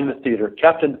behind the theater,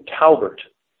 Captain Talbert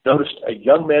noticed a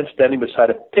young man standing beside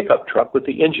a pickup truck with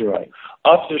the engine running.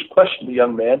 Officers questioned the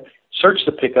young man, searched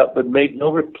the pickup, but made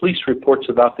no police reports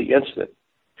about the incident.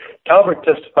 Talbert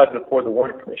testified before the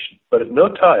Warren Commission, but at no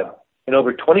time in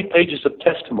over 20 pages of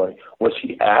testimony was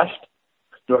he asked,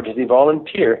 nor did he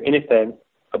volunteer anything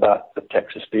about the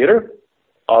Texas Theater,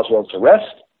 Oswald's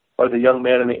arrest, or the young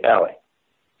man in the alley.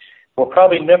 We'll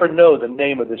probably never know the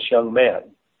name of this young man,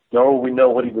 nor will we know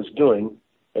what he was doing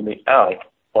in the alley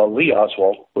while Lee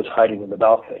Oswald was hiding in the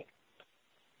balcony.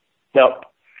 Now,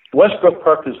 Westbrook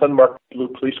parked his unmarked blue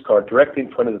police car directly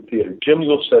in front of the theater. Jim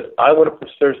Ewell said, "I went up the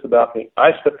stairs to the balcony.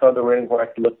 I stepped on the railing where I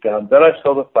could look down. Then I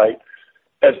saw the fight.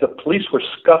 As the police were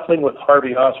scuffling with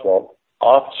Harvey Oswald,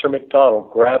 Officer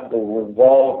McDonald grabbed the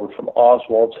revolver from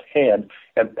Oswald's hand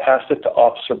and passed it to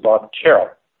Officer Bob Carroll.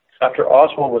 After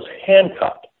Oswald was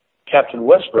handcuffed, Captain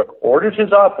Westbrook ordered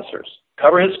his officers,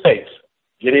 cover his face,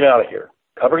 get him out of here.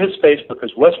 Cover his face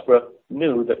because Westbrook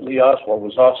knew that Lee Oswald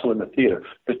was also in the theater.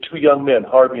 The two young men,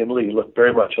 Harvey and Lee, looked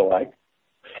very much alike,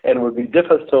 and it would be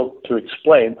difficult to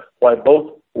explain why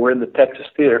both were in the Texas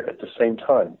Theater at the same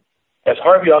time. As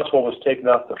Harvey Oswald was taken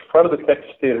off the front of the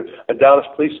Texas Theater, a Dallas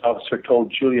police officer told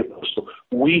Julia Postal,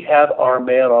 "We have our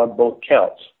man on both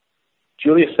counts."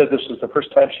 Julia said this was the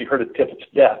first time she heard of Tippit's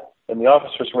death, and the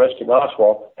officers arresting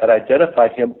Oswald had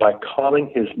identified him by calling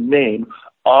his name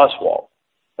Oswald.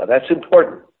 Now that's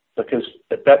important because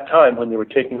at that time when they were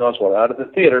taking Oswald out of the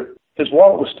theater, his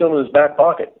wallet was still in his back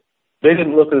pocket. They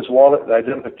didn't look at his wallet and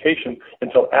identification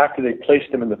until after they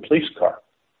placed him in the police car.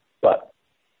 But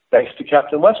thanks to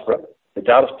Captain Westbrook, the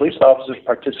Dallas police officers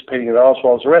participating in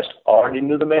Oswald's arrest already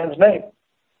knew the man's name.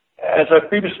 As I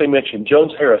previously mentioned,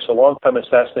 Jones Harris, a longtime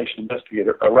assassination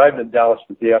investigator, arrived in Dallas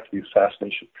the day after the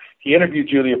assassination. He interviewed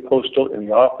Julia Postal in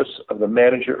the office of the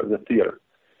manager of the theater.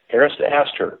 Harris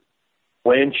asked her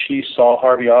when she saw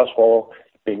Harvey Oswald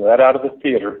being let out of the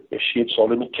theater if she had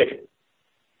sold him a ticket.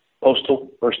 Postal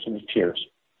burst into tears.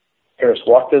 Harris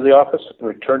walked into the office and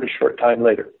returned a short time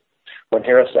later. When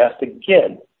Harris asked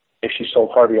again if she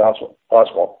sold Harvey,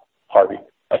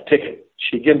 a ticket,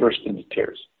 she again burst into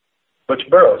tears. Butch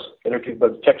Burroughs, interviewed by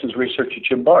the Texas researcher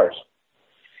Jim Bars,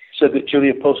 said that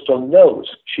Julia Postal knows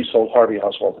she sold Harvey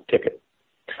Oswald a ticket.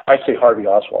 I say Harvey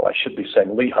Oswald. I should be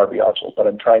saying Lee Harvey Oswald, but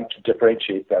I'm trying to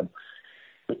differentiate them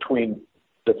between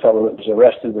the fellow that was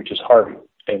arrested, which is Harvey,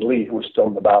 and Lee, who was still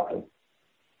in the balcony.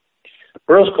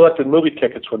 Burroughs collected movie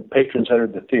tickets when patrons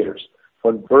entered the theaters.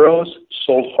 When Burroughs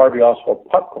sold Harvey Oswald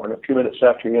popcorn a few minutes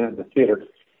after he entered the theater,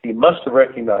 he must have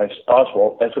recognized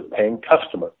Oswald as a paying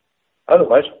customer.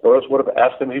 Otherwise, Burroughs would have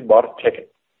asked him if he bought a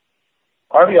ticket.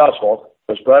 Harvey Oswald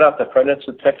was brought out the front entrance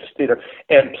of the Texas Theater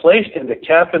and placed into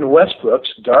Captain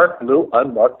Westbrook's dark blue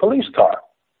unmarked police car.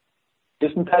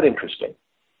 Isn't that interesting?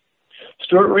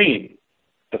 Stuart Reed,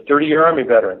 the 30-year Army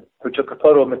veteran who took a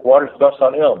photo of McWater's bus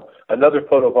on Elm, another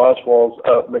photo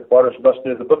of McWater's bus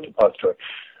near the book depository,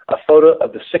 a photo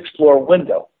of the sixth floor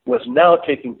window, was now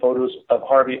taking photos of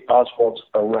Harvey Oswald's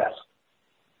arrest.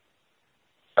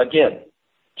 Again,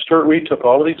 Stuart Reed took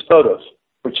all of these photos,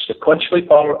 which sequentially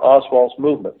followed Oswald's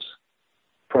movements,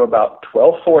 from about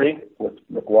 12:40 with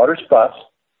McWater's bus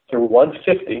through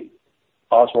 1:50,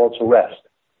 Oswald's arrest.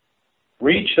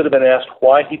 Reed should have been asked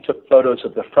why he took photos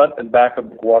of the front and back of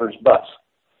McWater's bus,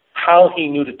 how he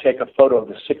knew to take a photo of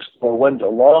the sixth-floor window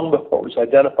long before it was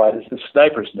identified as the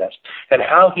sniper's nest, and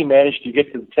how he managed to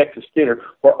get to the Texas Theater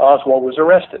where Oswald was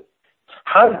arrested.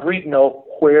 How did Reed know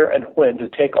where and when to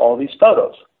take all these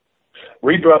photos?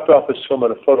 Reed dropped off his film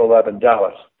at a photo lab in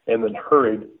Dallas and then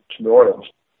hurried to New Orleans.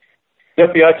 The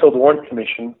FBI told the Warren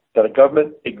Commission that a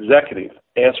government executive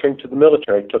answering to the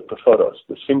military took the photos.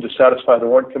 This seemed to satisfy the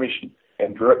Warren Commission,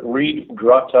 and Reed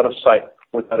dropped out of sight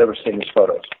without ever seeing his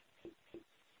photos.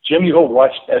 Jim Ewell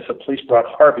watched as the police brought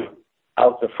Harvey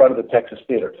out the front of the Texas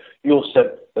Theater. Ewell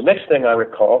said, "The next thing I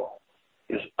recall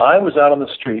is I was out on the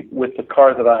street with the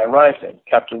car that I arrived in,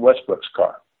 Captain Westbrook's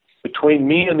car. Between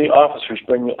me and the officers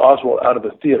bringing Oswald out of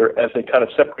the theater as they kind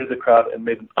of separated the crowd and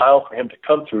made an aisle for him to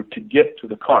come through to get to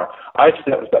the car. I'd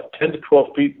say that was about 10 to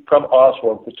 12 feet from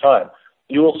Oswald at the time."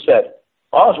 Ewell said,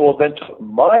 "Oswald then took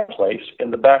my place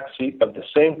in the back seat of the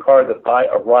same car that I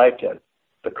arrived in,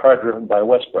 the car driven by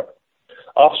Westbrook.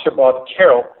 Officer Bob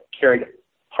Carroll carried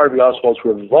Harvey Oswald's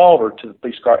revolver to the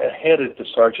police car and handed it to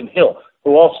Sergeant Hill,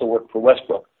 who also worked for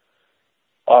Westbrook.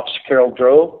 Officer Carroll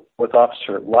drove with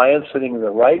Officer Lyon sitting in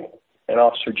the right and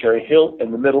Officer Jerry Hill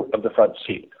in the middle of the front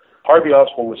seat. Harvey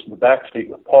Oswald was in the back seat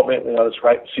with Paul Bentley on his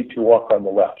right and C.P. Walker on the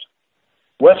left.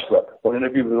 Westbrook, when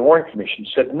interviewed with the Warren Commission,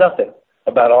 said nothing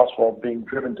about Oswald being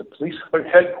driven to police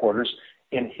headquarters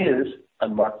in his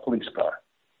unmarked police car.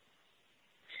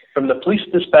 From the police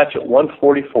dispatch at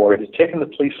 1:44, it had taken the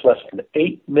police less than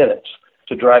 8 minutes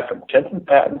to drive from 10th and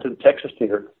Patton to the Texas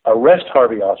Theater, arrest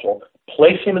Harvey Oswald,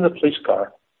 place him in the police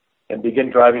car, and begin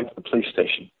driving to the police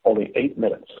station. Only 8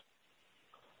 minutes.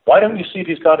 Why don't you see if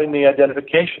he's got any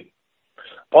identification?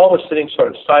 Paul was sitting sort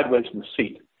of sideways in the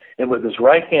seat, and with his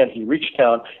right hand he reached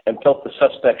down and felt the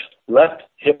suspect's left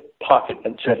hip pocket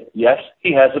and said, "Yes,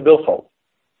 he has a billfold."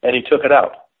 And he took it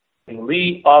out. And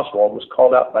Lee Oswald was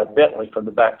called out by Bentley from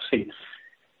the back seat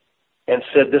and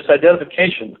said this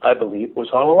identification, I believe, was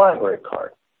on a library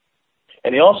card.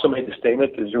 And he also made the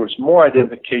statement that there was more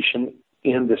identification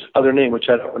in this other name, which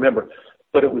I don't remember,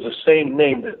 but it was the same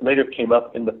name that later came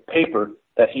up in the paper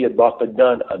that he had bought the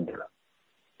gun under.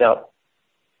 Now,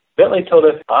 Bentley told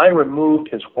us, "I removed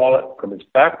his wallet from his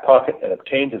back pocket and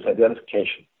obtained his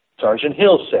identification." Sergeant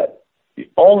Hill said, "The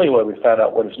only way we found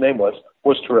out what his name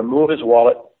was to remove his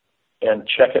wallet and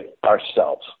check it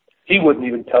ourselves. He wouldn't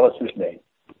even tell us his name."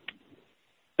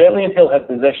 Bentley and Hill had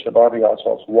possession of Harvey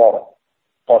Oswald's wallet,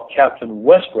 while Captain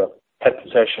Westbrook had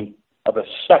possession of a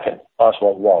second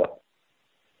Oswald wallet.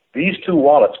 These two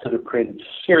wallets could have created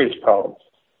serious problems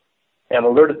and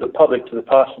alerted the public to the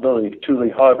possibility of two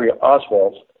Harvey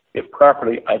Oswalds if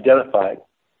properly identified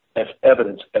as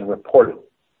evidence and reported.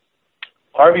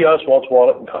 Harvey Oswald's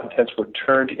wallet and contents were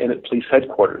turned in at police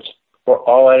headquarters, where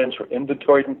all items were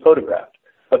inventoried and photographed,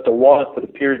 but the wallet that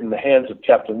appeared in the hands of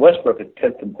Captain Westbrook at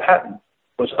 10th and Patton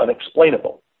was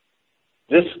unexplainable.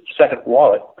 This second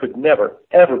wallet could never,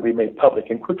 ever be made public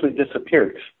and quickly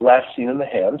disappeared, last seen in the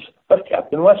hands of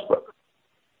Captain Westbrook.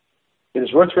 It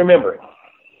is worth remembering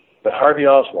that Harvey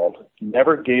Oswald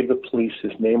never gave the police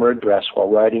his name or address while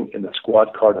riding in the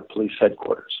squad car to police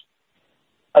headquarters.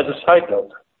 As a side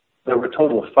note, there were a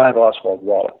total of 5 Oswald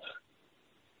wallets: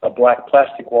 a black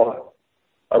plastic wallet,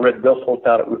 a red billfold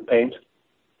found at Ruth Payne's,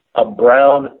 a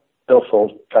brown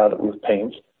billfold found at Ruth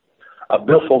Payne's, a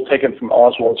billfold taken from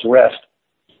Oswald's arrest,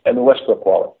 and the Westbrook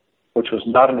wallet, which was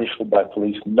not initialed by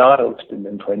police, not listed in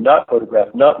inventory, not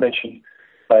photographed, not mentioned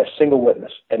by a single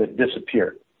witness, and it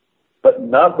disappeared. But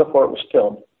not before it was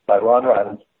filmed by Ron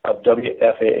Ryland of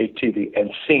WFAA TV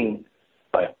and seen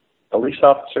by police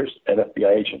officers and FBI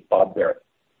agent Bob Barrett.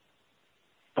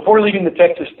 Before leaving the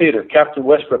Texas Theater, Captain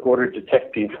Westbrook ordered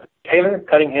Detective Taylor,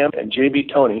 Cunningham, and J.B.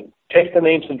 Toney take the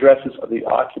names and addresses of the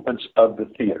occupants of the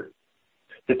theater.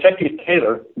 Detective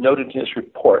Taylor noted in his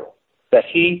report that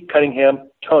he,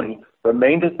 Cunningham, Toney,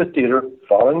 remained at the theater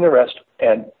following the arrest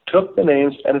and took the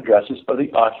names and addresses of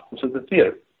the occupants of the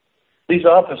theater. These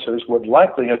officers would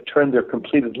likely have turned their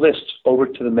completed lists over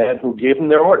to the man who gave them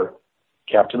their order,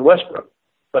 Captain Westbrook.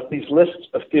 But these lists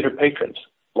of theater patrons,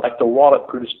 like the wallet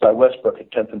produced by Westbrook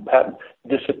at 10th and Patton,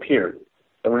 disappeared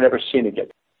and were never seen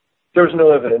again. There was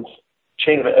no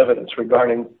chain of evidence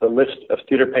regarding the list of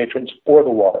theater patrons or the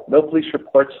wallet. No police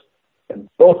reports, and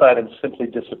both items simply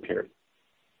disappeared.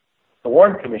 The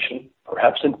Warren Commission,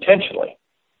 perhaps intentionally,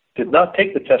 did not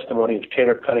take the testimony of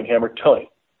Taylor, Cunningham, or Toney.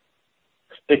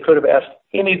 They could have asked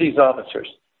any of these officers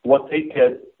what they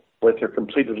did with their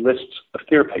completed lists of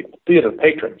theater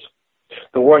patrons.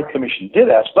 The Warren Commission did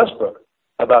ask Westbrook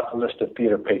about the list of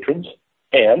theater patrons,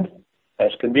 and,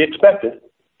 as can be expected,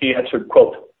 he answered,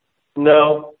 quote,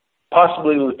 "No,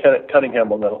 possibly Lieutenant Cunningham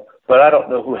will know, but I don't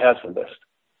know who has the list."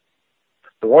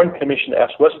 The Warren Commission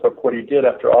asked Westbrook what he did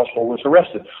after Oswald was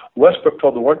arrested. Westbrook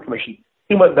told the Warren Commission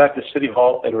he went back to City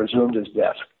Hall and resumed his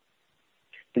desk.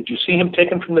 "Did you see him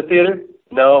taken from the theater?"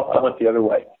 "No, I went the other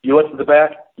way." "You went to the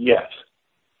back?" "Yes."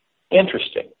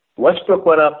 Interesting. Westbrook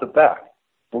went out the back.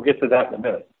 We'll get to that in a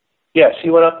minute. Yes, he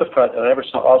went out the front, and I never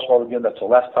saw Oswald again. That's the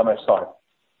last time I saw him.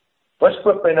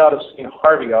 Westbrook may not have seen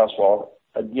Harvey Oswald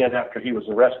again after he was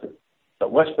arrested,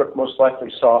 but Westbrook most likely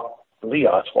saw Lee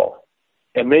Oswald,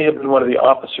 and may have been one of the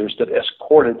officers that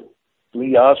escorted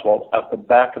Lee Oswald out the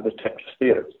back of the Texas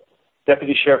Theater.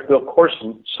 Deputy Sheriff Bill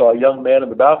Corson saw a young man in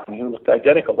the balcony who looked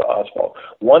identical to Oswald.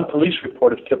 One police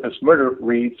report of Tippet's murder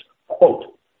reads,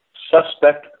 quote,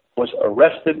 "Suspect was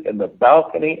arrested in the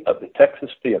balcony of the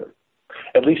Texas Theater."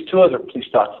 At least two other police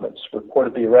documents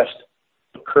reported the arrest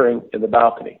occurring in the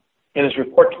balcony. In his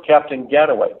report to Captain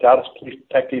Gadaway, Dallas Police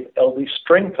Detective L.D.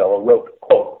 Stringfellow wrote,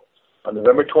 quote, "On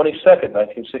November 22nd,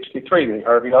 1963, Lee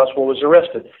Harvey Oswald was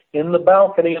arrested in the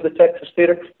balcony of the Texas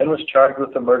Theater and was charged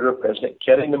with the murder of President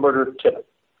Kennedy and the murder of Tippet."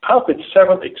 How could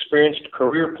several experienced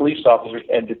career police officers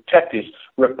and detectives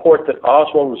report that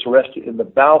Oswald was arrested in the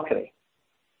balcony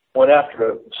when,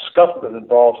 after a scuffle that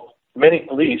involved many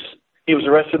police, he was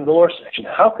arrested in the lower section?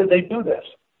 How could they do this?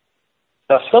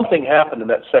 Now, something happened in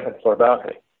that second-floor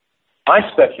balcony. I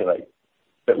speculate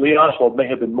that Lee Oswald may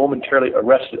have been momentarily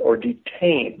arrested or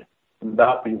detained in the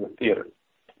balcony of the theater.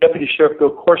 Deputy Sheriff Bill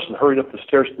Corson hurried up the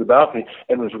stairs to the balcony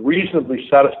and was reasonably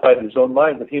satisfied in his own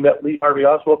mind that he met Lee Harvey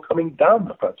Oswald coming down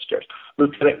the front stairs.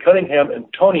 Lieutenant Cunningham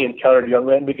and Tony encountered a young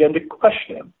man and began to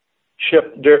question him.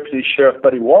 Deputy Sheriff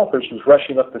Buddy Walters was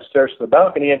rushing up the stairs to the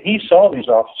balcony, and he saw these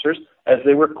officers as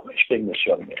they were questioning this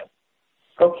young man.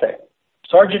 Okay,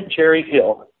 Sergeant Jerry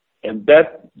Hill and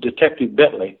Detective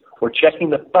Bentley were checking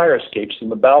the fire escapes in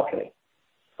the balcony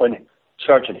when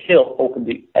Sergeant Hill opened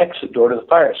the exit door to the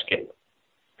fire escape.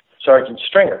 Sergeant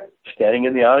Stringer, standing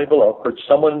in the alley below, heard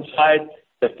someone inside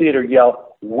the theater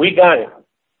yell, "We got him."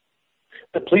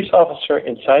 The police officer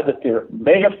inside the theater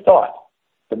may have thought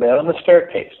the man on the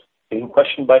staircase, being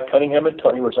questioned by Cunningham and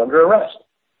Tony, was under arrest,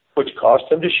 which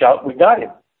caused him to shout, "We got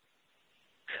him."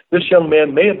 This young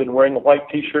man may have been wearing a white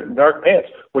T-shirt and dark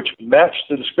pants, which matched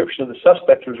the description of the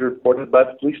suspect as reported by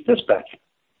the police dispatcher.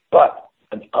 But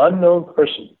an unknown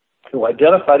person who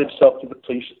identified himself to the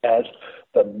police as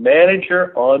the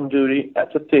manager on duty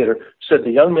at the theater said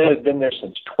the young man had been there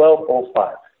since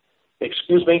 12:05.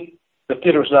 Excuse me, the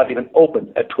theater was not even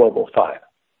open at 12:05.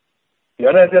 The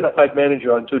unidentified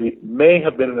manager on duty may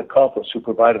have been an accomplice who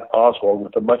provided Oswald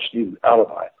with a much-needed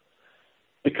alibi,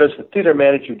 because the theater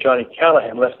manager, Johnny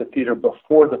Callahan, left the theater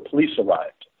before the police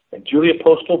arrived, and Julia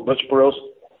Postal, Butch Burroughs,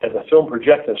 and the film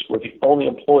projectist were the only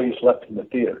employees left in the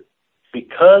theater.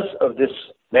 Because of this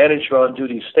manager on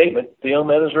duty statement, the young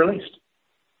man is released.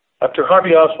 After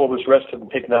Harvey Oswald was arrested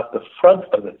and taken out the front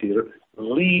of the theater,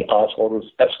 Lee Oswald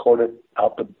was escorted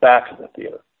out the back of the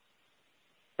theater.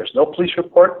 There's no police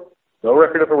report, no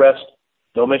record of arrest,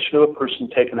 no mention of a person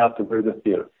taken out the rear of the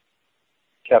theater.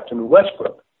 Captain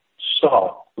Westbrook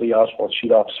saw Lee Oswald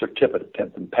shoot Officer Tippett at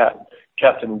 10th and Patton.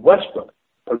 Captain Westbrook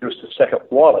produced a second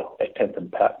wallet at 10th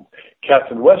and Patton.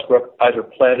 Captain Westbrook either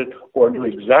planted or knew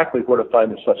exactly where to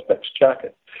find the suspect's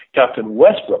jacket. Captain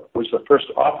Westbrook was the first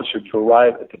officer to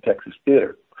arrive at the Texas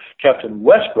Theater. Captain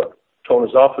Westbrook told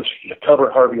his officer to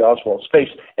cover Harvey Oswald's face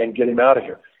and get him out of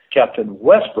here. Captain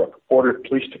Westbrook ordered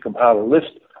police to compile a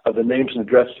list of the names and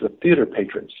addresses of theater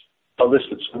patrons, a list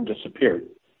that soon disappeared.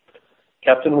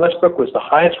 Captain Westbrook was the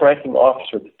highest-ranking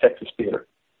officer at the Texas Theater.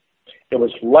 It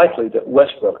was likely that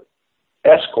Westbrook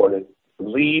escorted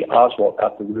Lee Oswald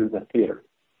out the rear of the theater.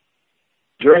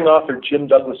 During author Jim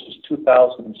Douglas's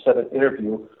 2007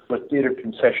 interview with theater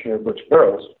concessionaire Butch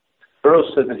Burroughs,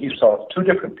 Burroughs said that he saw two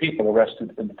different people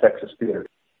arrested in the Texas Theater.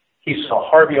 He saw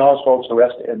Harvey Oswald's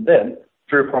arrest, and then,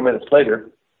 3 or 4 minutes later,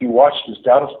 he watched as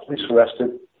Dallas police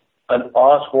arrested an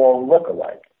Oswald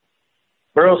look-alike.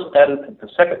 Burroughs added that the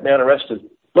second man arrested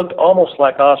looked almost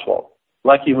like Oswald,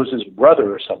 like he was his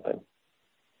brother or something.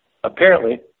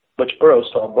 Apparently, Butch Burroughs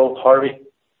saw both Harvey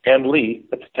and Lee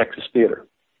at the Texas Theater.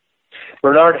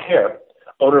 Bernard Hare,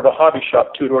 owner of a hobby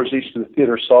shop 2 doors east of the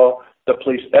theater, saw the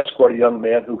police escort a young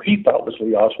man who he thought was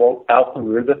Lee Oswald out the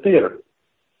rear of the theater.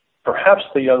 Perhaps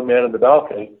the young man in the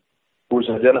balcony, who was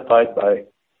identified by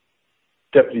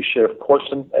Deputy Sheriff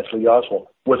Corson as Lee Oswald,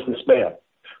 was this man.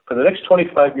 For the next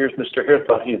 25 years, Mr. Hare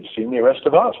thought he had seen the arrest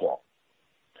of Oswald.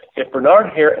 If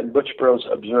Bernard Hare and Butch Burroughs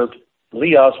observed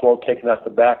Lee Oswald taken out the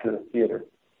back of the theater,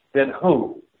 then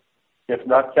who, if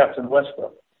not Captain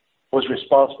Westbrook, was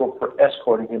responsible for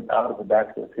escorting him out of the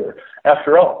back of the theater.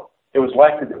 After all, it was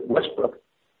likely that Westbrook,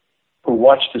 who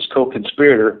watched his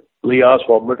co-conspirator, Lee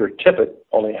Oswald, murder Tippit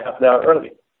only half an hour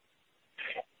early.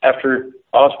 After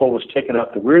Oswald was taken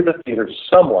out the rear of the theater,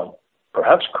 someone,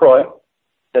 perhaps Croy,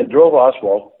 then drove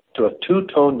Oswald to a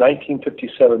two-tone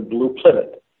 1957 blue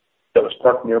Plymouth that was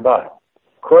parked nearby.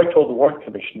 Croy told the Warren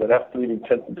Commission that after leaving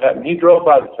 10th and Patton, he drove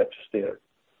by the Texas Theater.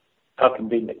 How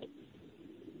convenient.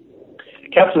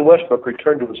 Captain Westbrook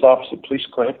returned to his office at police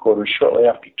headquarters shortly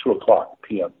after 2 o'clock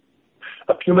p.m.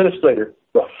 A few minutes later,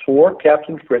 before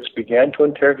Captain Fritz began to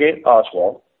interrogate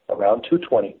Oswald, around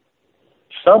 2:20,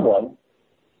 someone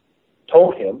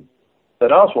told him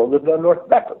that Oswald lived on North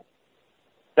Beckley.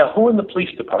 Now, who in the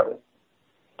police department,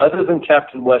 other than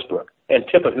Captain Westbrook and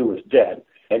Tippit, who was dead,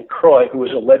 and Croy, who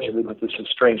was allegedly with his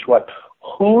estranged wife,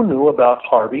 who knew about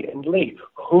Harvey and Lee?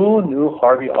 Who knew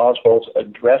Harvey Oswald's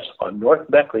address on North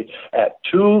Beckley at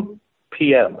 2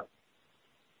 p.m.?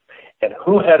 And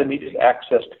who had immediate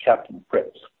access to Captain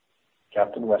Fritz?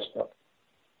 Captain Westbrook.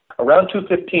 Around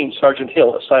 2:15, Sergeant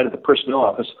Hill, assigned to the personnel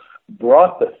office,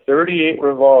 brought the .38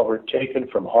 revolver taken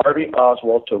from Harvey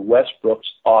Oswald to Westbrook's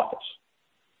office.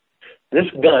 This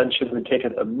gun should have been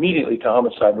taken immediately to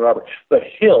homicide and robbery, but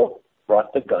Hill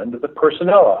brought the gun to the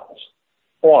personnel office.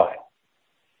 Why?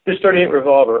 This .38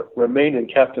 revolver remained in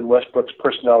Captain Westbrook's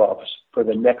personnel office for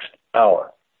the next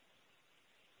hour.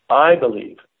 I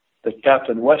believe that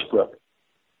Captain Westbrook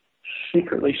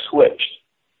secretly switched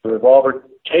the revolver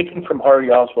taken from Harvey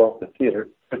Oswald at the theater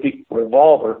for the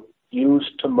revolver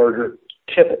used to murder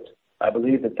Tippit. I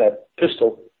believe that that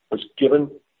pistol was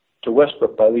given to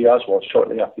Westbrook by Lee Oswald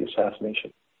shortly after the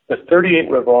assassination. The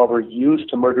 .38 revolver used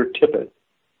to murder Tippit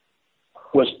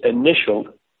was initialed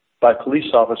by a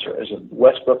police officer as in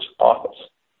Westbrook's office,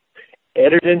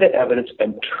 entered into evidence,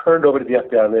 and turned over to the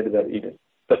FBI later that evening.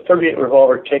 The .38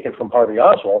 revolver taken from Harvey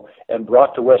Oswald and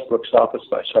brought to Westbrook's office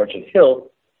by Sergeant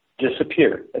Hill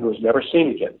disappeared and was never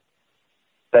seen again,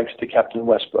 thanks to Captain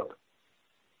Westbrook.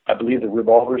 I believe the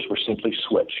revolvers were simply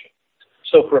switched.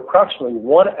 So for approximately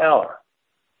 1 hour,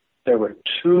 there were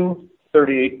two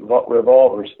 .38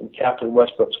 revolvers in Captain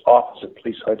Westbrook's office at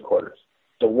police headquarters.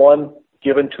 The one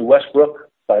given to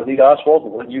Westbrook by Lee Oswald, the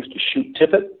one used to shoot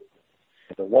Tippit,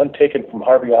 and the one taken from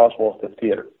Harvey Oswald at the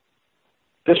theater.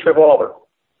 This revolver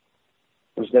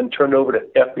was then turned over to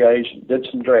FBI agent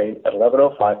Vincent Drain at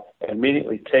 11:05 and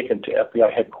immediately taken to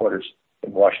FBI headquarters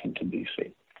in Washington,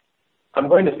 D.C. I'm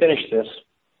going to finish this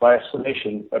by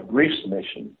a brief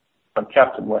summation on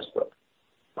Captain Westbrook.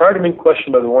 Prior to being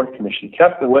questioned by the Warren Commission,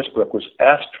 Captain Westbrook was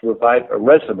asked to provide a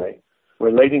resume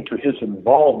relating to his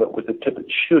involvement with the Tippit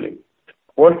shooting.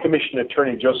 Warren Commission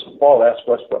attorney Joseph Ball asked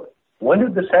Westbrook, "When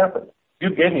did this happen? You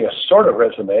gave me a sort of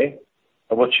resume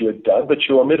of what you had done, but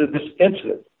you omitted this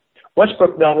incident."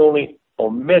 Westbrook not only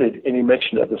omitted any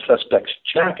mention of the suspect's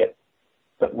jacket,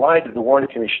 but lied to the Warren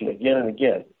Commission again and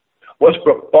again.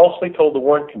 Westbrook falsely told the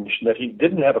Warren Commission that he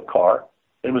didn't have a car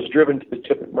and was driven to the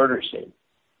Tippit murder scene.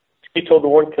 He told the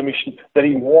Warren Commission that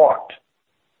he walked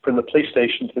from the police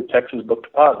station to the Texas Book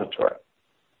Depository.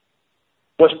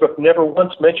 Westbrook never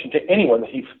once mentioned to anyone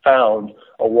that he found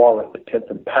a wallet at 10th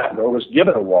and Patton or was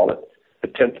given a wallet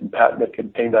at 10th and Patton that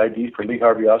contained ID for Lee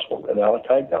Harvey Oswald and Alec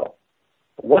Heidel.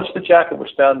 Once the jacket was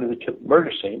found in the Tippit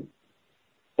murder scene,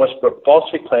 Westbrook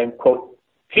falsely claimed, quote,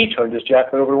 he turned his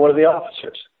jacket over to one of the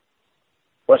officers.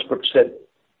 Westbrook said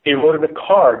he rode in a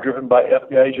car driven by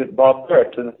FBI agent Bob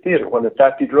Barrett to the theater when in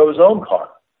fact he drove his own car.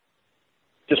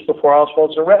 Just before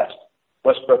Oswald's arrest,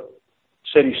 Westbrook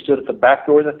said he stood at the back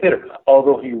door of the theater,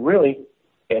 although he really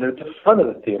entered the front of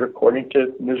the theater, according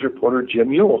to news reporter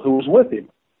Jim Ewell, who was with him.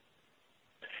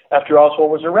 After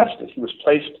Oswald was arrested, he was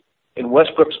placed in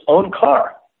Westbrook's own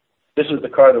car. This is the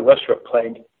car that Westbrook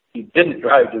claimed he didn't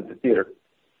drive to the theater.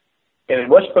 And in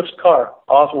Westbrook's car,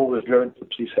 Oswald was driven to the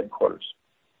police headquarters.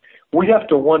 We have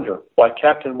to wonder why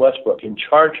Captain Westbrook, in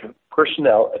charge of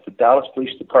personnel at the Dallas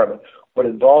Police Department, would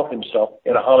involve himself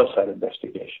in a homicide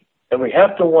investigation. And we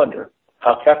have to wonder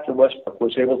how Captain Westbrook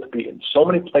was able to be in so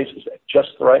many places at just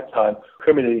the right time,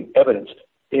 incriminating evidence,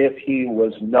 if he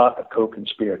was not a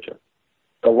co-conspirator.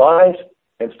 The lies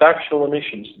and factual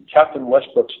omissions in Captain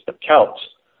Westbrook's accounts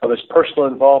of his personal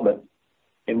involvement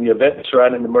in the event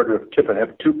surrounding the murder of Tippit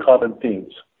have two common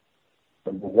themes.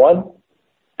 Number one,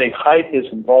 they hide his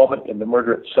involvement in the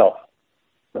murder itself.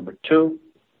 Number two,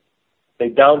 they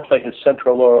downplay his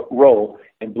central role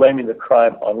in blaming the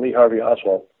crime on Lee Harvey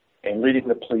Oswald and leading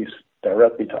the police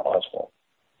directly to Oswald.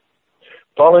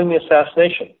 Following the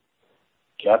assassination,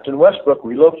 Captain Westbrook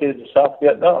relocated to South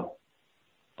Vietnam,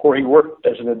 where he worked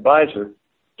as an advisor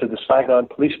to the Saigon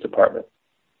Police Department,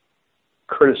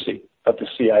 courtesy of the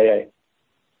CIA.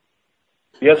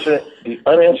 The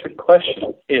unanswered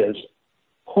question is,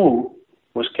 who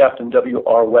was Captain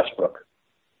W.R. Westbrook?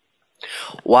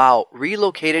 Wow,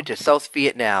 relocated to South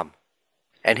Vietnam.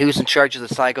 And who's in charge of the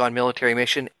Saigon military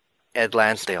mission? Ed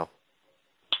Lansdale.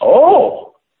 Oh!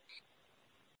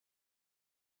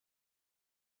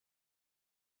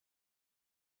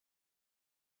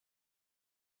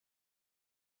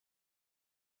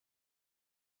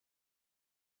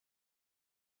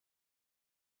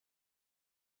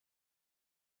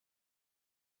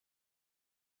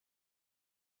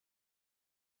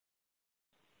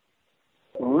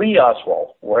 Lee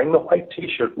Oswald, wearing the white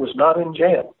T-shirt, was not in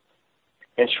jail.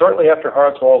 And shortly after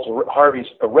Harvey's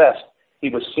arrest, he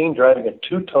was seen driving a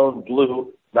two-tone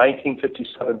blue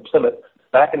 1957 Plymouth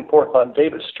back and forth on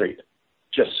Davis Street,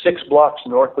 just 6 blocks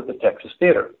north of the Texas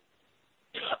Theater.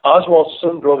 Oswald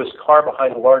soon drove his car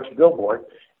behind a large billboard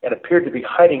and appeared to be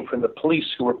hiding from the police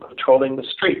who were patrolling the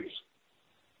streets.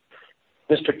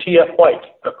 Mr. T.F. White,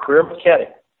 a career mechanic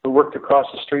who worked across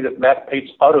the street at Matt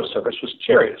Pate's Auto Service, was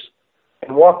curious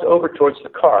and walked over towards the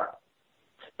car.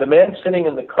 The man sitting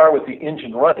in the car with the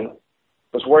engine running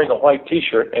was wearing a white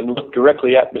T-shirt and looked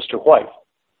directly at Mr. White.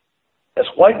 As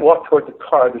White walked toward the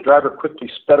car, the driver quickly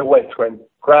sped away, throwing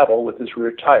gravel with his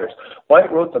rear tires.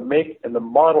 White wrote the make and the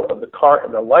model of the car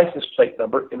and the license plate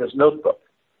number in his notebook.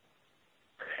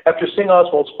 After seeing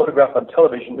Oswald's photograph on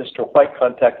television, Mr. White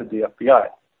contacted the FBI.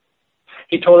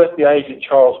 He told FBI agent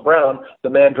Charles Brown the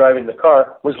man driving the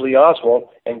car was Lee Oswald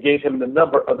and gave him the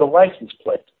number of the license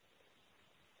plate.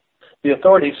 The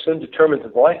authorities soon determined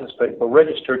that the license plate was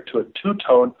registered to a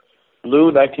two-tone blue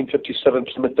 1957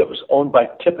 Plymouth that was owned by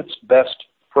Tippett's best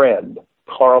friend,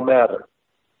 Carl Mather,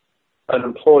 an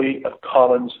employee of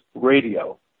Collins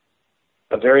Radio,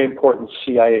 a very important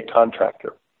CIA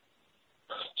contractor.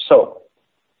 So,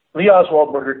 Lee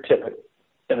Oswald murdered Tippett,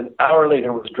 and an hour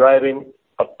later was driving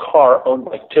a car owned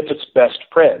by Tippett's best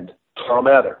friend, Carl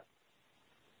Mather.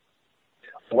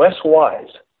 Wes Wise,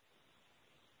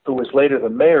 who was later the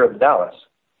mayor of Dallas,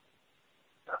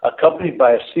 accompanied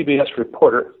by a CBS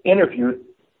reporter, interviewed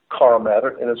Carl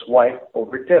Mather and his wife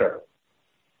over dinner.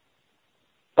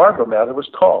 Barbara Mather was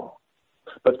calm,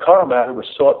 but Carl Mather was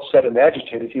so upset and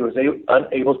agitated he was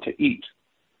unable to eat.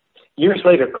 Years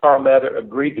later, Carl Mather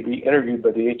agreed to be interviewed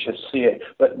by the HSCA,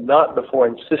 but not before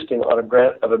insisting on a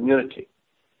grant of immunity.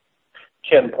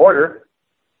 Ken Porter,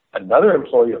 another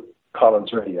employee of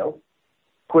Collins Radio,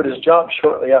 quit his job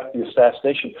shortly after the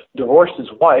assassination, divorced his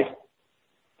wife,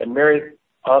 and married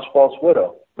Oswald's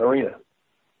widow, Marina.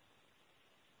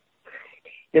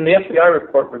 In the FBI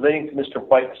report relating to Mr.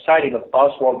 White's sighting of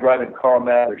Oswald driving Carl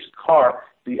Mather's car,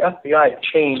 the FBI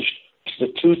changed the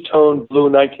two-tone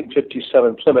blue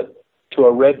 1957 Plymouth to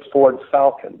a red Ford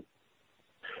Falcon.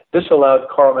 This allowed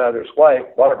Carl Mather's wife,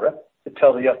 Barbara, to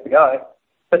tell the FBI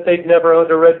that they'd never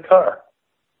owned a red car.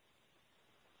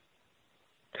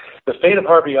 The fate of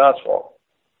Harvey Oswald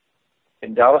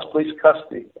in Dallas police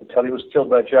custody until he was killed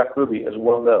by Jack Ruby is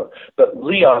well known, but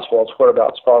Lee Oswald's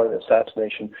whereabouts following the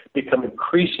assassination become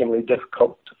increasingly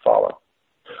difficult to follow.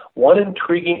 One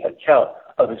intriguing account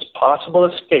of his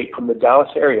possible escape from the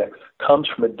Dallas area comes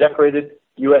from a decorated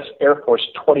U.S. Air Force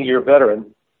 20-year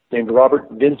veteran named Robert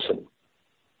Vinson.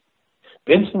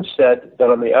 Vinson said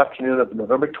that on the afternoon of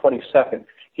November 22nd,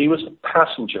 he was a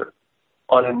passenger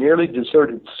on a nearly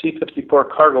deserted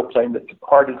C-54 cargo plane that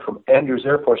departed from Andrews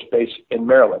Air Force Base in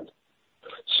Maryland.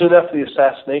 Soon after the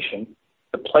assassination,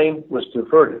 the plane was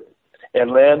diverted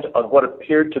and landed on what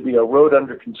appeared to be a road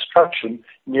under construction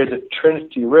near the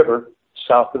Trinity River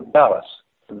south of Dallas.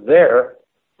 There,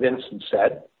 Vinson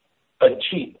said, a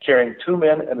Jeep carrying 2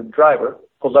 men and a driver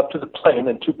pulled up to the plane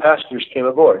and 2 passengers came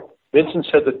aboard. Vinson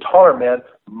said the taller man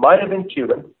might have been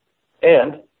Cuban,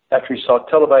 and after he saw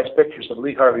televised pictures of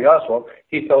Lee Harvey Oswald,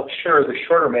 he felt sure the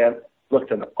shorter man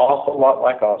looked an awful lot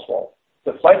like Oswald.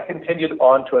 The flight continued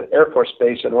on to an Air Force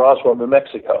base in Roswell, New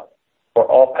Mexico, where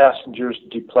all passengers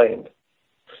deplaned.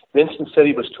 Vinson said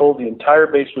he was told the entire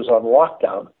base was on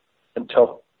lockdown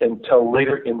until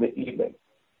later in the evening.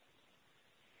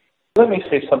 Let me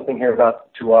say something here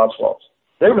about the 2 Oswalds.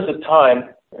 There was a time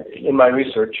in my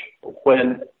research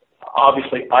when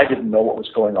obviously I didn't know what was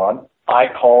going on. I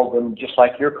called them, just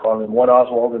like you're calling them, one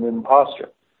Oswald and an imposter.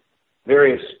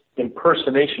 Various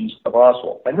impersonations of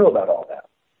Oswald. I knew about all that.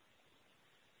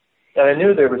 And I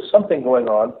knew there was something going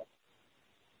on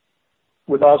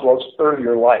with Oswald's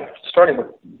earlier life, starting with,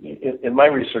 in my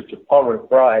research, of Palmer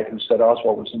McBride, who said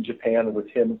Oswald was in Japan with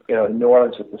him, in New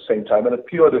Orleans at the same time, and a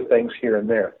few other things here and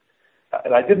there.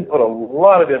 And I didn't put a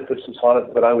lot of emphasis on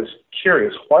it, but I was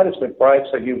curious. Why does McBride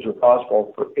say he was with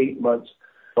Oswald for 8 months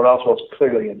when Oswald's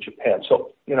clearly in Japan.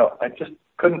 So, I just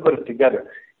couldn't put it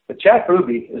together. But Jack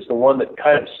Ruby is the one that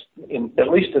kind of, at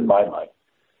least in my mind,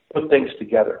 put things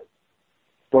together.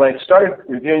 When I started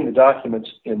reviewing the documents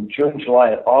in June, July,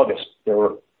 and August, there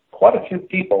were quite a few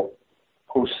people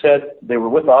who said they were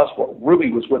with Oswald.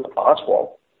 Ruby was with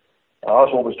Oswald.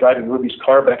 Oswald was driving Ruby's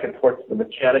car back and forth to the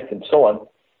mechanic and so on.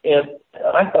 And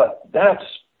I thought,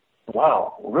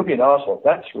 wow, Ruby and Oswald,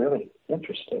 that's really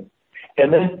interesting.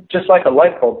 And then just like a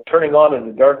light bulb turning on in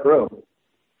a dark room,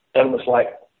 and it was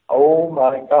like, oh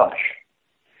my gosh,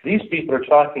 these people are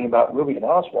talking about Ruby and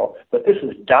Oswald, but this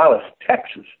is Dallas,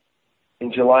 Texas,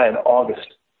 in July and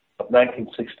August of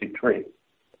 1963.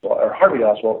 Well, Harvey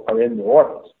Oswald are in New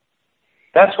Orleans.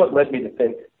 That's what led me to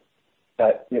think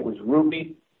that it was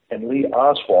Ruby and Lee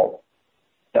Oswald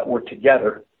that were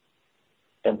together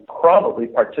and probably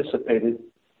participated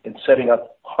in setting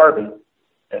up Harvey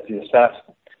as the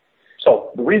assassin.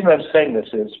 So the reason I'm saying this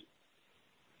is,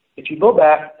 if you go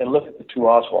back and look at the two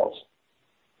Oswalds,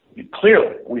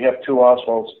 clearly we have two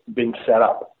Oswalds being set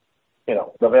up,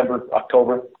 November,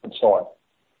 October, and so on.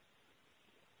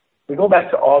 We go back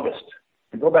to August,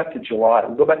 we go back to July,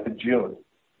 we go back to June,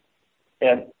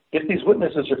 and if these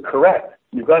witnesses are correct,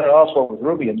 you've got an Oswald with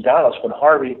Ruby in Dallas when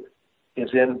Harvey is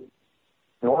in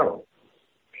New Orleans.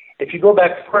 If you go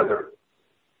back further,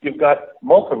 you've got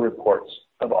multiple reports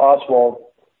of Oswald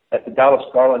at the Dallas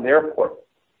Garland Airport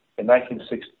in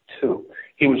 1962.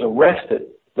 He was arrested,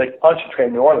 Lake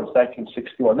Pontchartrain, New Orleans,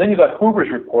 1961. Then you got Hoover's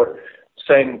report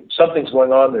saying something's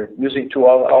going on. They're using two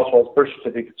Oswald's birth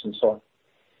certificates and so on.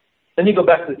 Then you go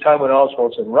back to the time when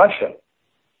Oswald's in Russia,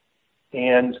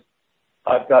 and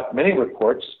I've got many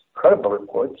reports, credible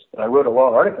reports, and I wrote a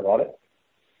long article on it,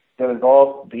 that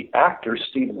involved the actor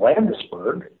Steve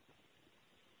Landesberg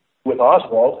with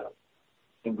Oswald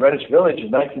in Greenwich Village in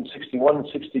 1961 and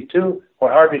 62,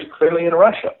 when Harvey's clearly in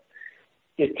Russia.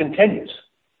 It continues.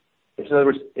 In other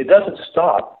words, it doesn't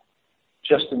stop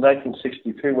just in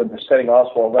 1963 when they're setting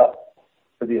Oswald up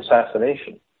for the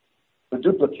assassination. The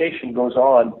duplication goes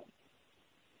on,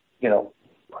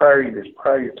 prior years.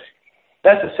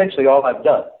 That's essentially all I've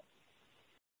done.